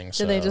for a living.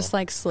 So Do they just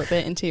like slip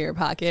it into your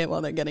pocket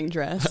while they're getting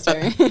dressed? Or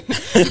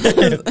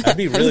that'd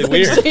be really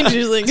weird.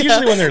 usually It's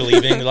usually when they're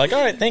leaving, they're like, "All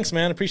right, thanks,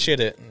 man, appreciate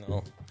it." And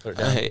they'll put it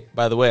down. Hey,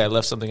 by the way, I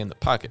left something in the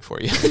pocket for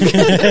you.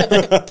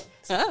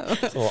 It's a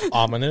little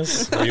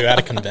ominous. Are you at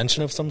a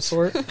convention of some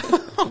sort?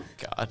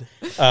 God.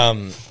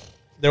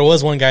 There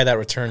was one guy that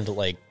returned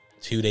like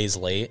 2 days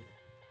late,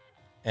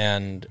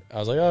 and I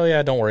was like, "Oh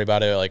yeah, don't worry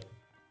about it." Like,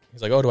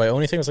 he's like, "Oh, do I owe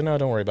anything?" I was like, "No,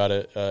 don't worry about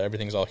it.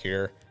 Everything's all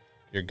here.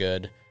 You're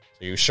good."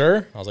 So, you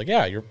sure? I was like,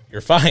 "Yeah,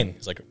 you're fine."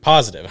 He's like,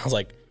 "Positive." I was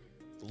like,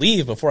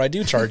 "Leave before I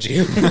do charge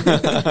you."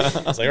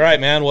 I was like, "All right,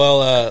 man. Well,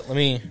 let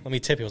me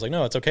tip you." I was like,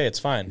 "No, it's okay. It's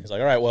fine." He's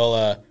like, "All right,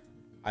 well,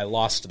 I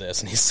lost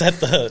this," and he set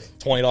the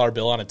 $20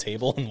 bill on a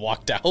table and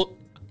walked out.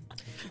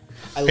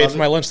 I Paid love for it.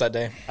 my lunch that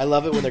day. I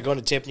love it when they're going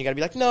to tip and you got to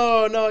be like,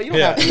 no, you don't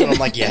Yeah. have to. And I'm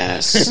like,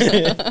 yes.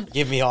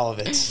 Give me all of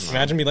it.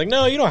 Imagine being like,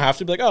 "No, you don't have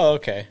to." Be like, "Oh,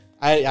 okay."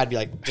 I'd be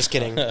like, just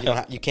kidding.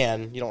 You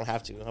can. You don't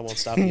have to. I won't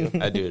stop you.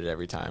 I do it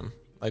every time.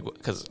 Like,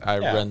 because I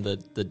Yeah. run the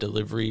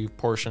delivery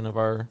portion of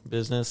our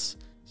business.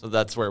 So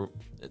that's where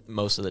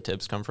most of the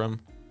tips come from.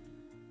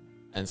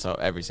 And so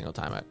every single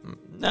time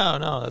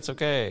no, that's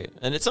okay.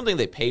 And it's something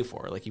they pay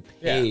for. Like, you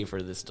pay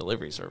for this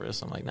delivery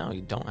service. I'm like, no,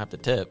 you don't have to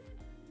tip.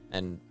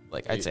 And,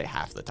 like, I'd say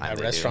half the time At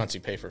restaurants,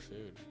 you pay for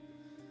food.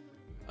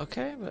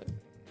 Okay, but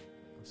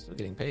I'm still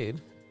getting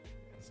paid.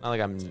 It's not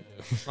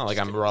like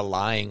I'm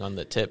relying on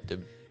the tip to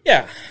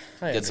Yeah.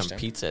 get some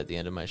pizza at the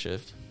end of my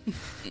shift.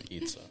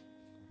 Pizza.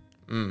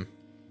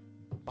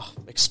 Oh,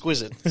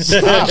 exquisite.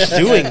 Stop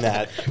doing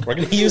that. We're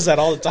going to use that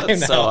all the time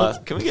now.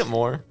 So, can we get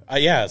more?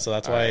 Yeah, so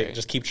that's why right.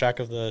 just keep track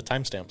of the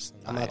timestamps.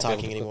 I'm not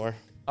talking anymore.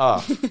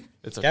 Oh,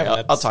 it's okay.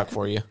 Yeah, I'll talk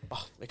for you.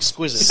 Oh,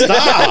 exquisite.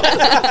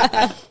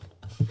 Stop.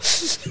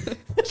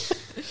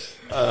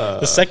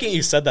 The second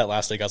you said that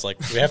last week, I was like,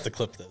 we have to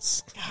clip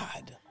this.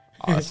 God.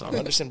 Awesome. I don't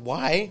understand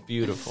why.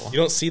 Beautiful. You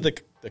don't see the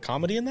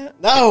comedy in that?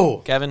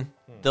 No. Kevin,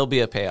 there'll be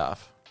a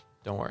payoff.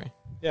 Don't worry.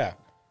 Yeah.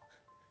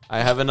 I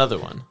have another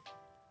one.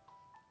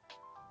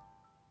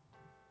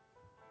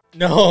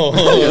 No.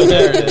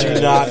 There it Do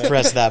is. not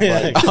press that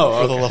button.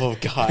 Oh, For the love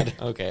of God.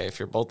 Okay, if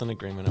you're both in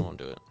agreement, I won't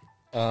do it.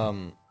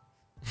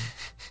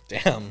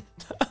 Damn.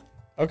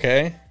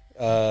 Okay.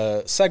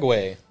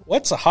 Segue.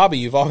 What's a hobby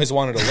you've always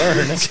wanted to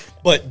learn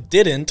but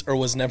didn't or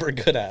was never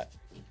good at?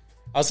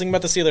 I was thinking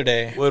about this the other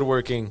day.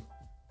 Woodworking.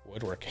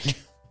 Woodworking.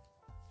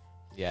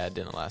 Yeah, it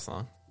didn't last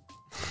long.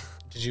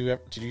 Did you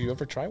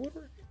ever try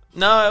woodworking?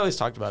 No, I always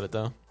talked about it,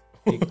 though.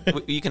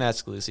 You can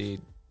ask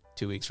Lucy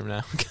 2 weeks from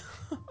now.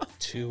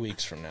 2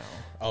 weeks from now.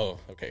 Oh,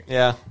 okay.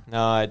 Yeah.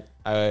 No,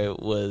 I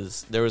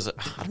was... There was... I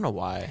don't know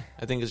why.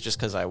 I think it's just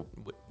because I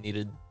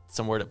needed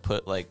somewhere to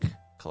put, like,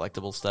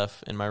 collectible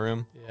stuff in my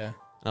room. Yeah. And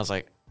I was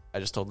like... I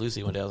just told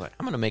Lucy one day, I was like,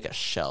 I'm going to make a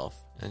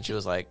shelf. And she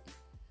was like,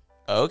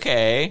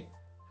 okay.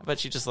 How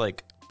about you just,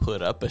 like,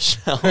 put up a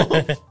shelf?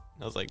 I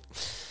was like,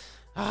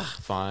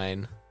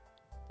 fine.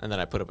 And then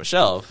I put up a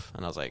shelf,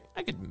 and I was like,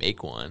 I could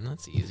make one.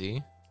 That's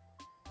easy.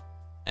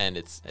 And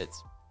it's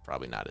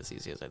probably not as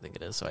easy as I think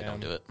it is, so I don't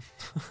do it.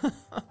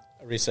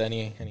 Arisa,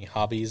 any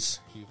hobbies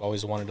you've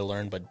always wanted to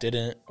learn but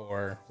didn't,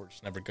 or were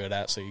just never good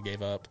at, so you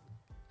gave up?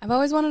 I've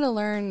always wanted to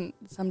learn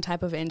some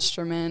type of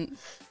instrument.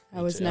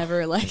 I was too.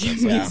 never like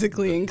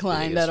musically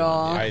inclined at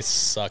all. I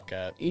suck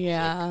at.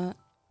 Yeah.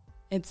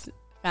 It's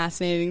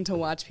fascinating to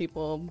watch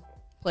people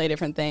play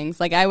different things.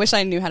 Like, I wish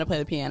I knew how to play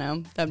the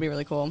piano. That'd be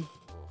really cool.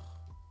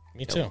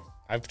 Me too.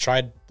 I've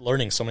tried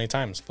learning so many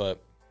times, but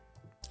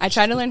I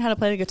tried to learn how to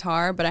play the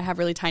guitar, but I have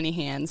really tiny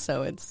hands,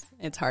 so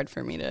it's hard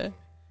for me to.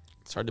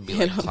 It's hard to be,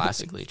 like,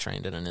 classically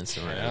trained at an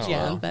instrument as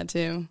Yeah, well. that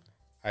too.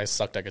 I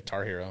sucked at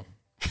Guitar Hero.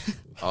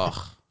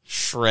 Oh,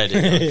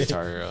 shredded on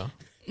Guitar Hero.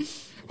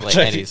 Like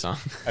any song.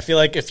 I feel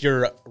like if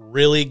you're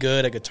really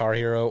good at Guitar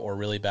Hero or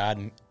really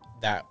bad,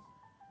 that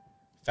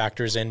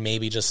factors in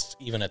maybe just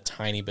even a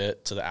tiny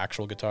bit to the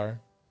actual guitar.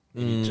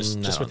 Maybe just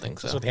I don't with, think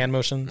so. just with hand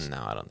motions.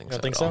 No, I don't think You so.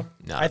 don't think at so? all.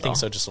 Not I at think all.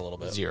 so, just a little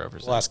bit.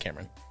 0%. We'll ask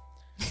Cameron.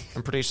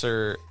 I'm pretty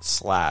sure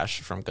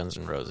Slash from Guns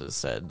N' Roses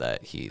said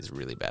that he's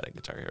really bad at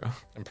Guitar Hero.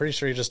 I'm pretty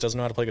sure he just doesn't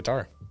know how to play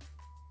guitar.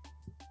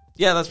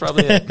 Yeah, that's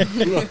probably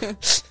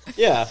it.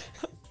 Yeah.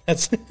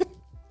 That's.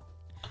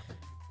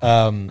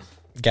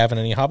 Gavin,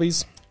 any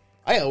hobbies?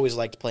 I always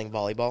liked playing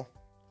volleyball.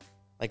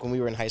 Like when we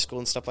were in high school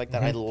and stuff like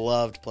that, I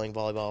loved playing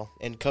volleyball.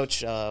 And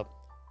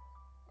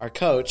our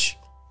coach,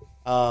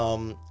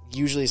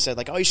 usually said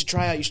like, "Oh, you should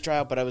try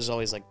out." But I was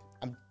always like,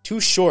 "I'm too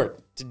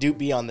short to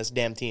be on this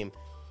damn team."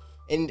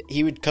 And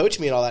he would coach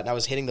me and all that. And I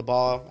was hitting the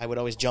ball. I would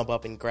always jump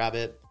up and grab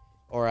it,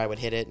 or I would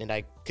hit it, and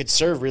I could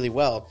serve really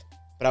well.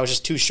 But I was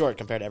just too short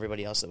compared to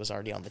everybody else that was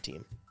already on the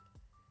team.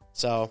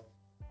 So,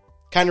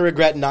 kind of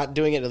regret not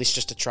doing it, at least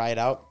just to try it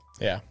out.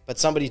 Yeah. But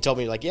somebody told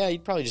me, like, yeah,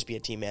 you'd probably just be a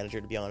team manager,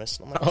 to be honest.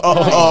 And I'm like,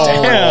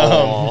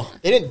 Damn.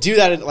 They didn't do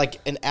that in, like,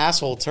 an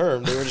asshole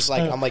term. They were just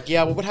like, I'm like,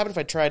 yeah, well, what happened if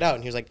I tried out?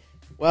 And he was like,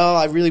 well,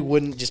 I really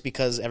wouldn't, just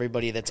because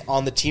everybody that's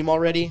on the team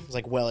already is,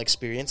 like, well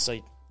experienced. So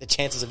the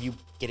chances of you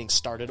getting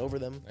started over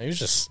them. He was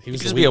just You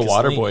could just be a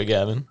water boy,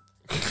 Gavin.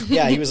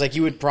 Yeah, he was like,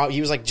 he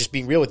was like, just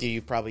being real with you,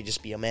 you'd probably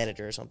just be a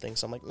manager or something.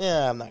 So I'm like,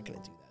 yeah, I'm not going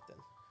to do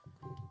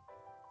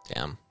that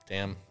then.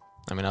 Damn.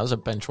 I mean, I was a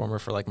bench warmer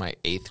for like my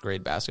 8th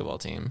grade basketball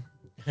team.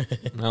 I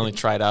only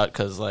tried out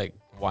because, like,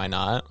 why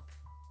not?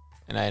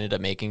 And I ended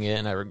up making it,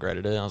 and I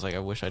regretted it. I was like, I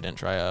wish I didn't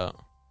try out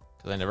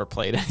because I never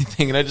played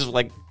anything, and I just,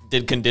 like,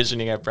 did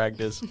conditioning at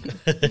practice.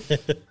 That's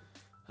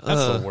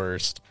the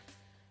worst.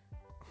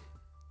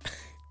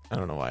 I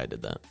don't know why I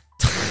did that.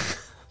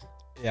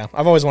 Yeah,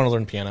 I've always wanted to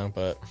learn piano,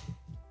 but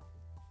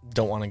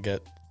don't want to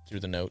get through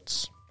the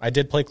notes. I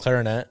did play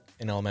clarinet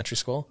in elementary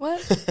school.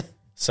 What?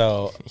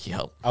 So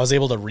Yep. I was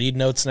able to read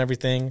notes and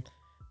everything.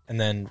 And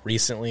then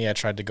recently I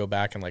tried to go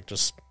back and like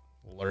just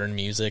learn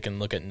music and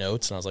look at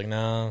notes. And I was like,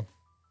 no,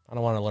 I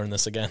don't want to learn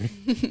this again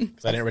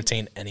because I didn't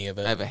retain any of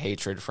it. I have a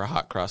hatred for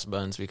hot cross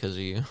buns because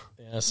of you.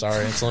 Yeah,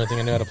 sorry. It's the only thing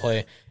I knew how to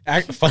play.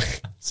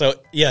 So,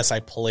 yes, I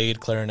played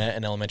clarinet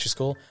in elementary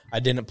school. I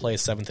didn't play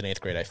 7th and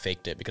 8th grade. I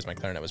faked it because my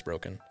clarinet was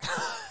broken.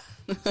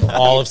 So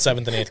all of 7th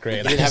and 8th grade.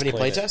 You didn't have any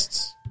play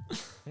tests?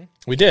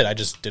 We did. I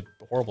just did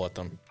horrible at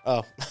them.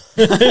 Oh.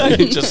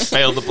 You just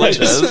failed the play I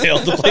just test.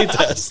 failed the play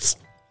tests.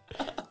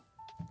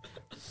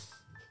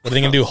 What are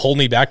they gonna do? Hold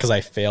me back because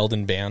I failed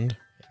in band?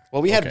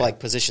 Well, we had Okay. like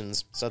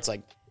positions, so it's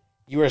like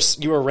you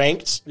were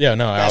ranked Yeah,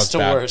 no, I was best to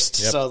bad. worst.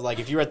 Yep. So like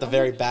if you were at the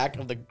very back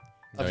of Oh,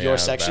 yeah, I your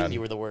was section, bad. you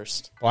were the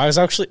worst. Well, I was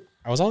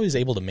always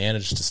able to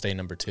manage to stay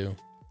number 2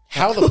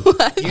 How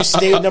the you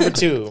stayed number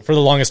 2? for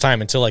the longest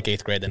time until like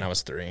 8th grade. Then I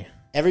was 3.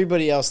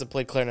 Everybody else that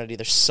played clarinet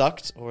either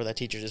sucked or that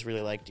teacher just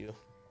really liked you.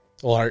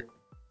 Well,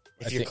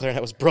 If your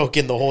clarinet was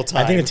broken the whole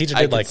time, I think the teacher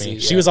I did could like see, me.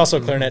 She yeah. was also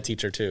a clarinet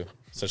teacher too,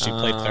 so she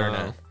played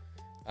clarinet.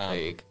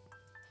 Like,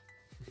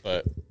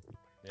 But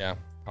yeah,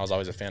 I was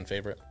always a fan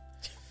favorite.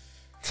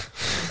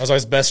 I was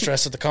always best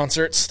dressed at the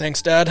concerts.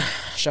 Thanks, Dad.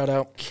 Shout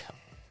out.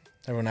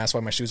 Everyone asked why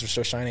my shoes were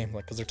so shiny. I'm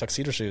like, because they're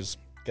tuxedo shoes.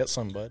 Get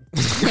some, bud.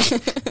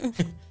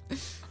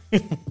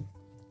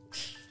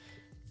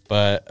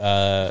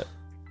 But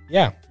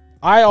yeah,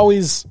 I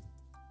always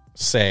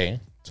say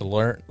to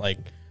learn, like,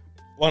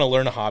 want to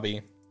learn a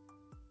hobby.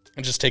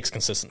 It just takes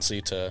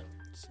consistency to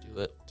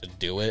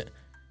do it.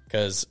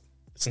 Because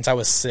since I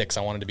was 6,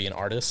 I wanted to be an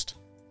artist,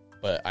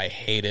 but I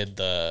hated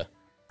the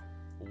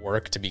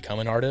work to become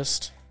an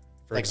artist.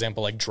 For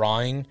example, like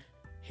drawing,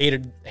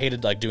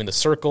 hated like doing the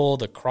circle,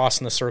 the cross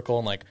in the circle,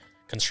 and like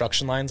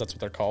construction lines. That's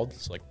what they're called.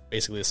 So like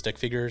basically the stick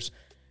figures,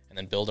 and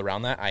then build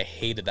around that. I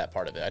hated that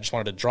part of it. I just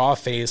wanted to draw a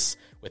face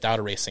without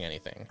erasing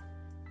anything.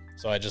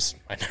 So I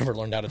never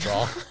learned how to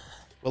draw.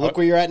 well, look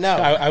where you're at now.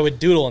 I would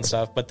doodle and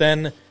stuff, but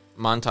then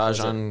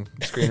montage on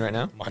screen right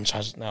now.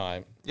 montage.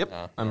 No,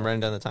 Yep, I'm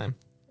writing down the time.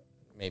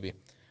 maybe.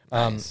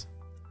 Nice.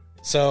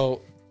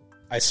 So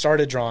I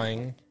started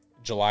drawing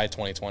July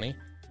 2020,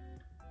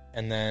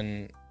 and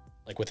then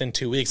like within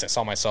 2 weeks, I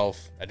saw myself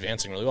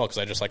advancing really well because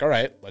I just like, all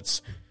right,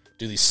 let's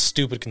do these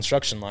stupid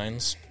construction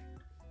lines.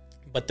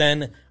 But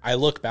then I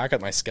look back at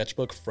my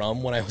sketchbook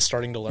from when I was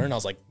starting to learn. I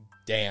was like,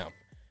 damn,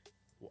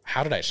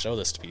 how did I show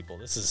this to people?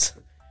 This is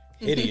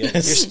hideous.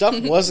 Your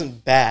stuff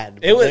wasn't bad.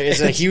 It was It's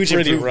a huge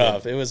pretty improvement.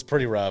 rough. It was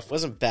pretty rough. It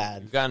wasn't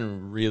bad. You've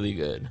gotten really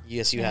good.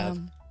 Yes, you have.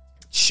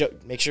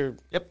 Make sure.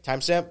 Yep.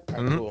 Timestamp.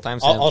 All right, cool.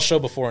 Timestamp. I'll show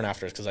before and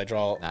afters because I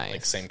draw like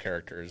Nice. same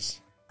characters.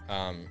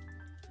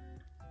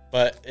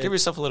 But Give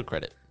yourself a little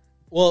credit.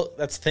 well,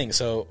 that's the thing.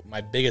 So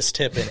my biggest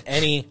tip in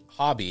any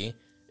hobby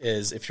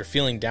is if you're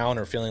feeling down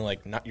or feeling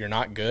like you're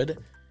not good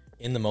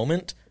in the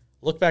moment,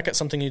 look back at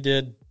something you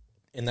did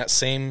in that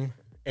same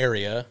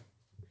area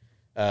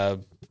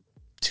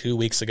 2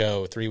 weeks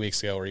ago, 3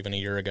 weeks ago, or even a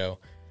year ago.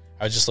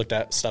 I just looked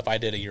at stuff I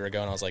did a year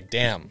ago and I was like,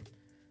 damn,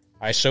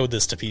 I showed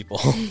this to people.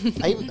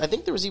 I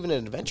think there was even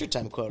an Adventure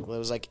Time quote where it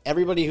was like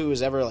everybody who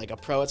was ever like a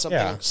pro at something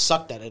Yeah.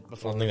 sucked at it I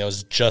before. don't think that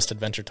was just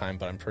Adventure Time,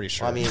 but I'm pretty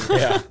sure. I mean,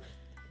 yeah.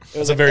 it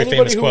was a like very anybody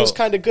famous who was quote.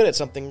 kind of good at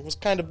something was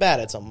kind of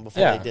bad at something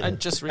before Yeah, they did I it.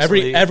 just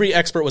recently, Every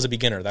expert was a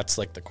beginner. That's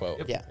like the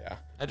quote. Yeah. Yeah.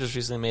 I just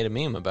recently made a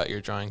meme about your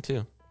drawing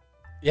too.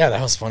 Yeah,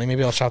 that was funny.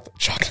 Maybe I'll chalk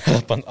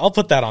that up. I'll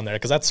put that on there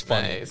because that's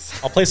funny.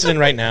 Nice. I'll place it in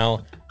right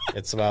now.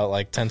 It's about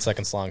like 10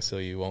 seconds long, so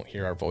you won't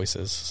hear our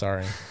voices.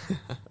 Sorry.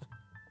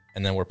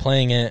 And then we're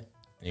playing it.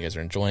 And you guys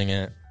are enjoying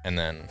it. And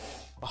then,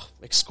 Oh,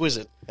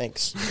 exquisite.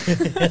 Thanks.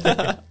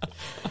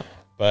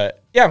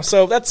 but yeah,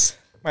 so that's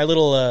my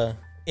little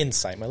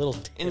insight, my little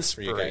tips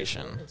for you guys.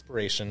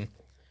 Inspiration.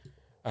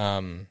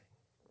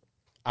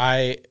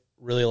 I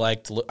really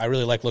like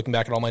looking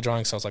back at all my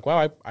drawings. So I was like,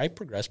 wow, I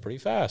progressed pretty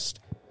fast.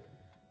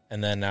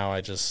 And then now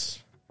I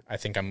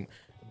think I'm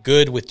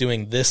good with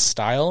doing this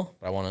style,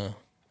 but I want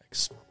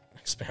to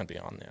expand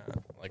beyond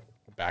that. Like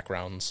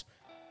backgrounds.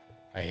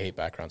 I hate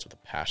backgrounds with a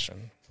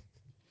passion.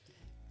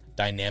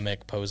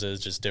 Dynamic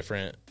poses, just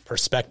different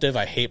perspective.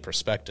 I hate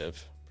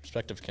perspective.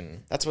 Perspective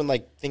can, That's when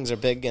like things are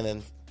big and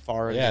then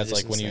far. Yeah, and it's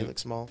like when you- look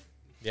small.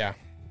 yeah.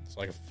 It's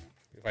like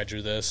if I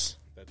drew this,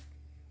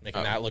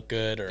 making that look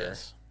good, or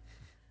Yes.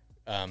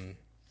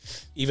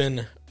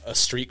 even a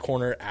street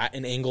corner at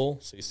an angle,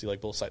 so you see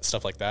like both sides,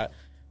 stuff like that.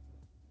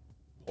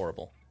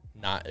 Horrible,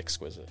 not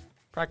exquisite.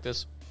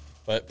 Practice.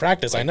 But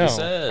practice, Like I know, you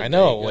said, I there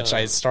know, you which go.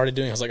 I started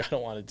doing. I was like, I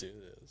don't want to do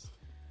this.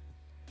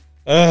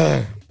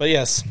 But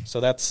yes, so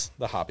that's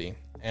the hobby.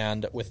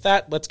 And with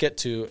that, let's get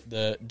to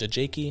the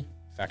Dejaki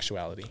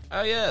factuality.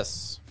 Oh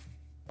yes.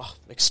 Oh,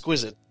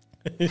 exquisite.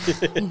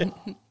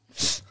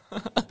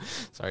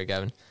 Sorry,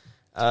 Gavin.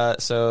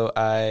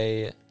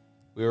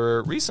 We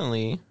were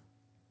recently,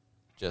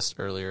 just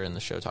earlier in the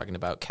show, talking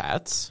about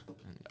cats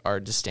and our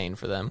disdain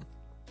for them.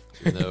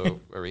 Even though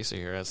Arisa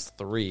here has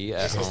 3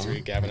 at home.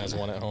 3, Gavin has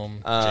 1 at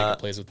home. Jacob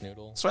plays with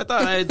Noodle. So I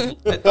thought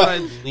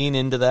I'd lean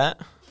into that.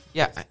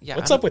 Yeah.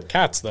 What's up with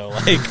cats though?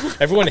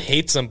 Like everyone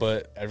hates them,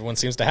 but everyone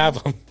seems to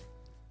have them.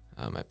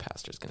 My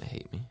pastor's gonna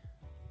hate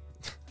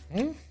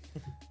me.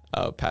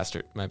 Oh,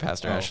 my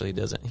pastor actually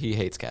doesn't. He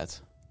hates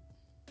cats.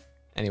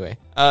 Anyway,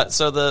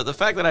 so the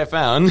fact that I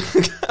found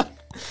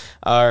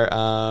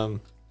are,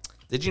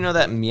 did you know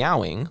that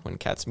meowing, when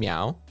cats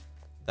meow,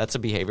 that's a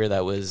behavior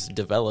that was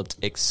developed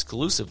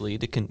exclusively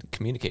to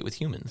communicate with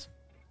humans,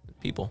 with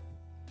people.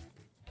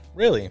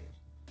 Really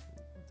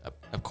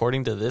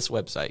According to this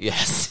website,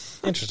 yes.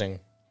 interesting.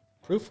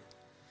 Proof?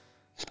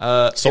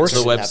 Source?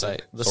 The Didn't website.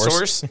 happen. The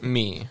Source? source?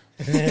 Me.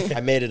 I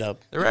made it up.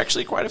 There were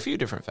actually quite a few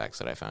different facts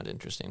that I found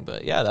interesting,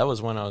 but yeah, that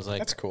was one I was like,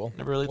 That's cool.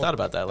 Never really thought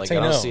about that. Like, how I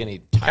you don't know. see any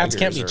tigers Cats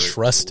can't be or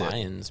trusted.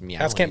 lions meowing.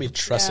 Cats can't be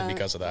trusted Yeah.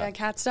 because of Yeah, that.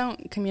 cats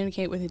don't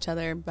communicate with each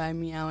other by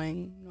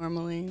meowing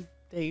normally.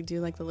 They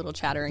do like the little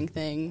chattering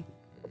thing.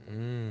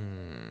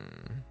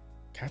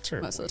 Cats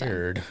are Most of the time.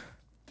 weird.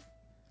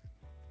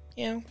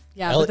 Yeah.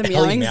 Yeah, Ellie- but the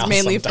Ellie meowing's meows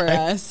mainly for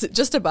sometimes. us,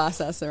 just to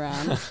boss us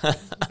around,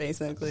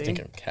 basically.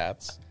 Thinking of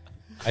cats.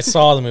 I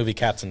saw the movie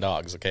Cats and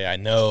Dogs. Okay, I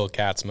know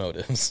cats'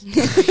 motives.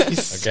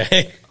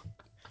 Okay.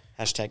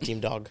 Hashtag Team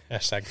Dog.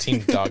 Hashtag Team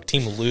Dog.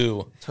 Team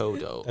Lou.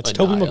 Toto. That's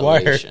Tobey Maguire.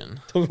 Annihilation.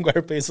 Tobey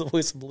Maguire plays the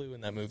voice of Lou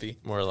in that movie.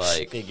 More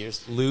like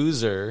Figures.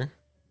 loser.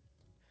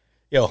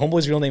 Yo,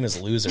 Homeboy's real name is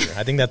Loser.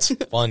 I think that's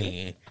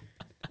funny.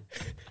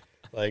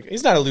 Like,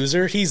 he's not a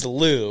loser. He's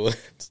Lou.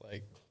 It's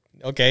like,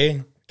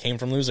 okay, came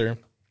from Loser.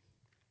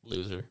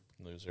 Loser.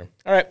 Loser.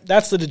 All right,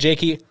 that's the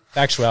Jakey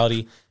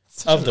factuality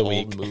of the An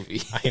week. old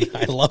movie.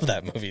 I love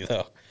that movie,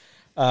 though.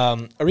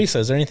 Arisa,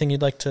 is there anything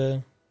you'd like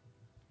to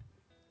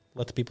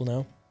let the people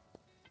know?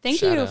 Thank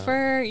Shout you out.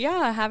 for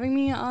having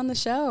me on the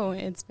show.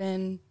 It's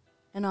been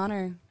an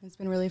honor. It's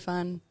been really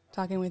fun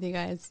talking with you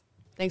guys.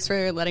 Thanks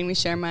for letting me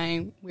share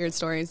my weird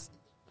stories.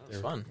 It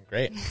was fun.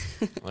 Great.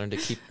 Learned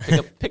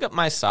to pick up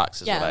my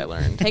socks is what I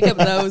learned. Pick up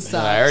those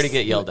socks. I already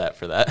get yelled at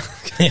for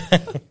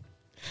that.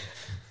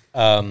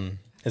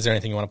 Is there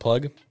anything you want to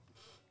plug?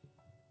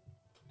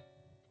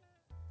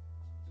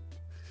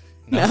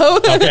 No,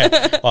 Okay.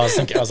 Well, I was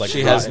thinking, I was like,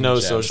 She has Rotten no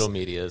Gems. social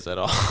medias at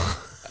all.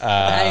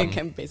 I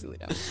can basically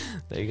don't.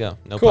 There you go.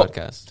 No Cool.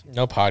 podcast.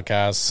 No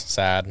podcasts.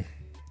 Sad.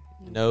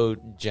 No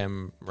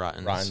gem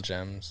rottens. Rotten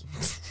Gems.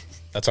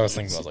 That's what I was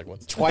thinking. I was like,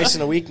 what's Twice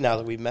in a week now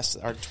that we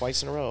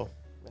twice in a row.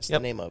 Messed Yep.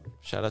 the name up.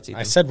 Shout out to Ethan.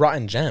 I said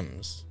Rotten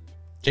Gems.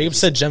 Jacob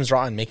said Gems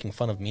Rotten, making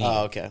fun of me.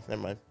 Oh, okay.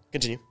 Never mind.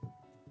 Continue.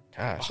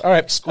 Gosh. All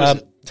right.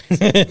 Exquisite.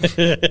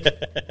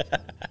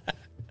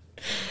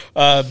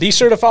 Be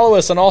sure to follow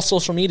us on all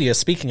social media.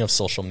 Speaking of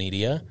social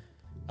media,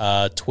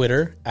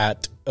 Twitter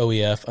at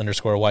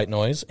OEF_white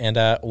noise and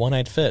at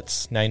One-Eyed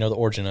Fits. Now you know the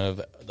origin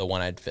of the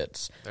One-Eyed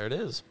Fits. There it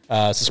is.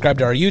 Subscribe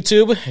to our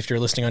YouTube. If you're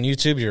listening on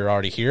YouTube, you're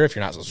already here. If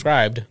you're not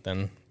subscribed,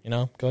 then, go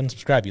ahead and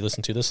subscribe. You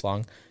listen to this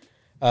long.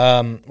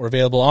 We're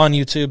available on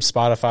YouTube,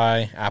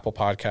 Spotify, Apple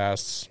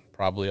Podcasts,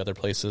 probably other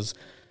places.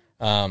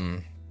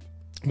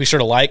 Be sure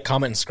to like,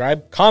 comment, and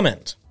subscribe.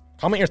 Comment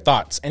your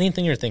thoughts.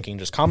 Anything you're thinking,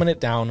 just comment it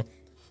down.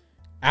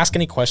 Ask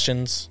any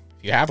questions.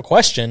 If you have a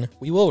question,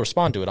 we will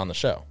respond to it on the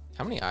show.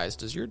 How many eyes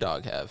does your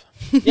dog have?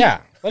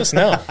 Yeah, let us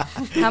know.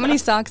 How many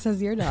socks has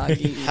your dog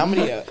eaten? How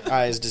many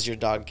eyes does your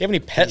dog? Do you have any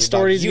pet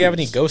stories? Do you have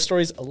any use? ghost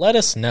stories? Let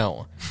us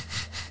know.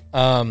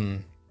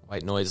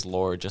 White noise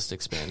lore just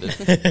expanded.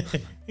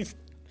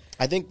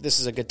 I think this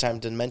is a good time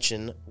to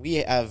mention we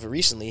have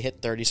recently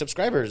hit 30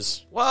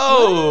 subscribers.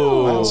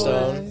 Whoa!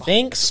 Milestone.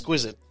 Thanks.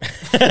 Exquisite.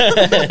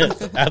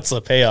 That's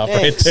the payoff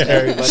right Thanks, there.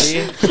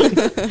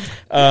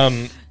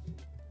 everybody.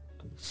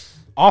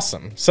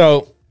 Awesome.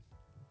 So,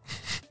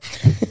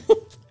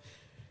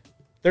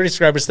 30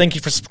 subscribers. Thank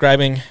you for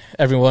subscribing,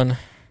 everyone.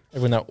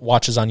 Everyone that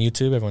watches on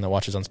YouTube, everyone that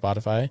watches on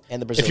Spotify.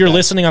 And the Brazil if you're guy.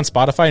 listening on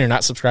Spotify and you're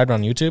not subscribed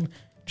on YouTube,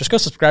 just go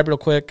subscribe real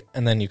quick,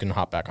 and then you can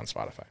hop back on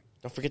Spotify.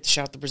 Don't forget to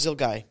shout out the Brazil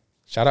guy.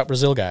 Shout out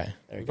Brazil guy.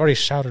 you We've go. already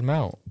shouted him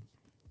out.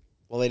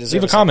 Well, they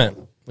deserve Leave a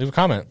comment. Leave a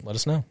comment. Let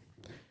us know.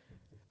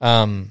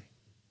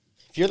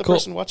 If you're the Cool.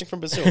 person watching from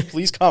Brazil,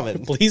 please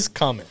comment. Please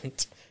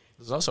comment.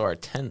 This is also our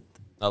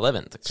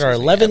 11th It's our excuse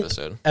me,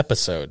 11th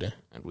episode.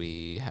 and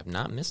we have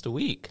not missed a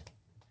week.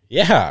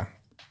 Yeah.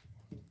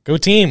 Go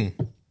team.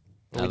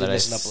 Now we that did I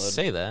miss an upload.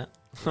 say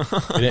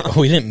that,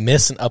 We didn't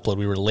miss an upload.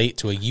 We were late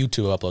to a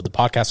YouTube upload. The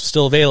podcast was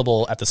still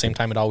available at the same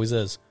time it always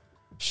is.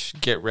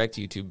 get wrecked,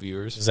 YouTube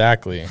viewers.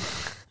 Exactly.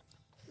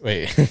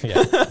 Wait.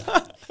 Yeah.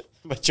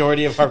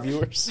 Majority of our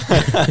viewers.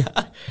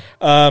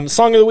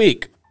 Song of the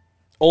week.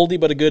 Oldie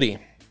but a goodie.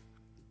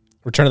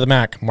 Return of the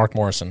Mac, Mark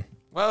Morrison.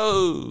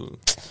 Whoa!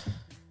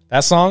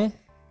 That song,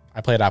 I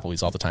play at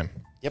Applebee's all the time.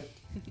 Yep.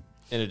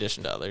 In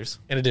addition to others.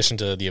 In addition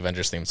to the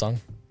Avengers theme song.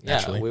 Yeah,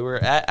 Naturally. we were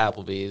at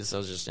Applebee's. I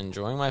was just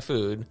enjoying my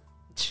food.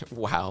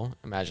 Wow,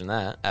 imagine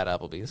that at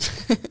Applebee's.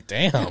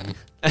 Damn.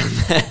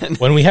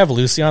 When we have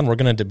Lucy on, we're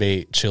going to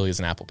debate Chili's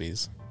and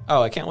Applebee's.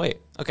 Oh, I can't wait.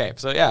 Okay,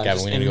 so yeah, Gavin,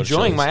 just we need to go to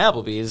enjoying Chili's. my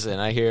Applebee's, and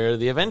I hear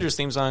the Avengers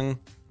theme song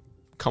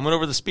coming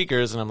over the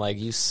speakers, and I'm like,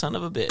 you son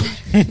of a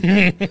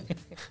bitch.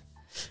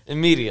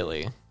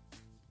 Immediately.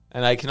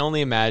 And I can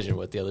only imagine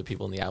what the other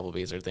people in the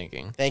Applebee's are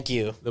thinking. Thank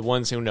you. The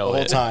ones who The know whole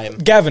it. time.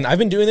 Gavin, I've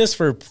been doing this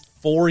for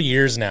 4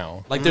 years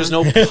now. Like, there's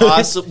no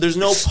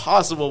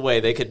possible way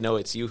they could know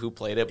it's you who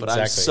played it, but I'm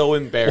Exactly. so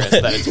embarrassed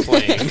that it's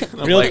playing.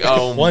 I'm Real like,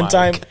 oh, one my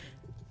time,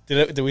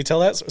 God. did we tell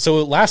that?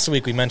 So last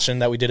week we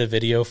mentioned that we did a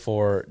video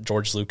for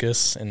George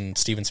Lucas and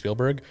Steven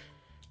Spielberg.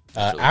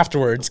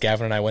 Afterwards,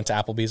 Gavin and I went to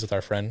Applebee's with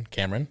our friend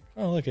Cameron.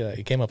 Oh, look at that.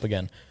 He came up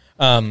again.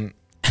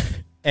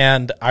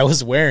 And I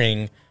was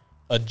wearing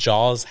a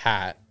Jaws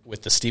hat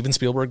with the Steven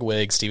Spielberg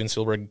wig, Steven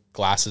Spielberg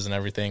glasses and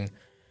everything.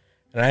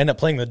 And I ended up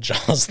playing the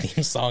Jaws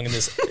theme song in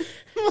this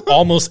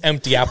almost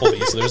empty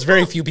Applebee's. So there's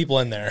very few people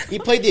in there. He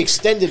played the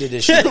extended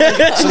edition,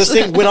 so this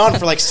thing went on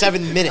for like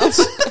 7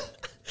 minutes.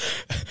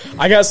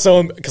 I got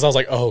so because I was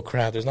like, oh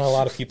crap, there's not a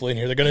lot of people in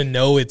here. They're gonna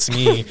know it's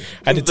me.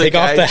 I had to take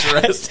off the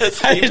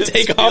hat. I had to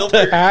take off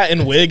the hat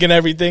and wig and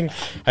everything.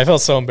 I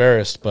felt so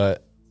embarrassed,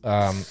 but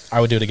I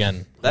would do it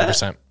again. 100%.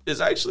 That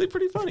is actually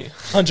pretty funny.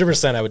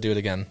 100%, I would do it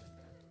again.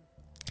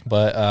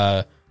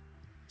 But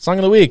song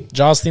of the week,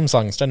 Jaws theme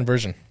song, extended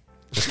version.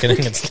 Just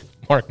kidding. It's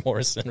Mark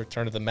Morrison,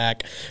 Return to the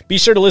Mac. Be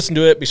sure to listen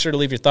to it. Be sure to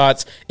leave your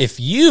thoughts. If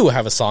you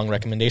have a song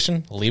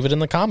recommendation, leave it in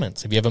the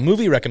comments. If you have a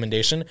movie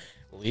recommendation,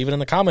 leave it in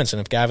the comments. And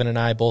if Gavin and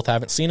I both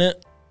haven't seen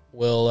it,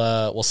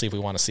 we'll see if we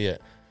want to see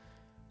it.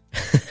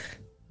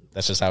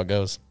 That's just how it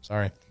goes.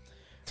 Sorry.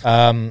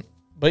 But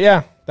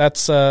yeah,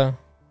 that's another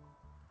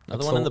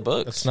one in the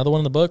books. That's another one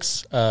in the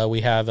books.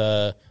 We have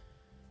a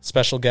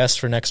special guest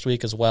for next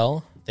week as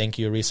well. Thank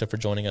you, Arisa, for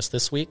joining us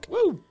this week.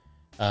 Woo!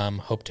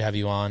 Hope to have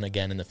you on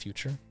again in the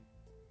future.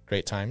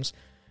 Great times.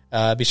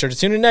 Be sure to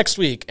tune in next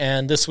week.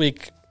 And this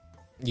week,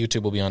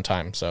 YouTube will be on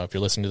time. So if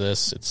you're listening to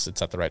this,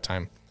 it's at the right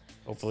time.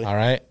 Hopefully. All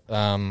right.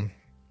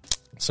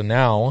 So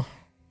now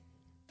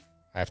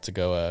I have to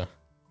go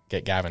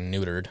get Gavin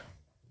neutered.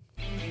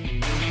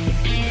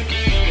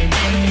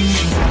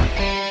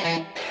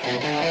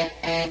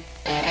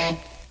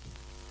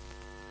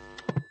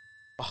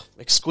 Oh,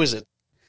 exquisite.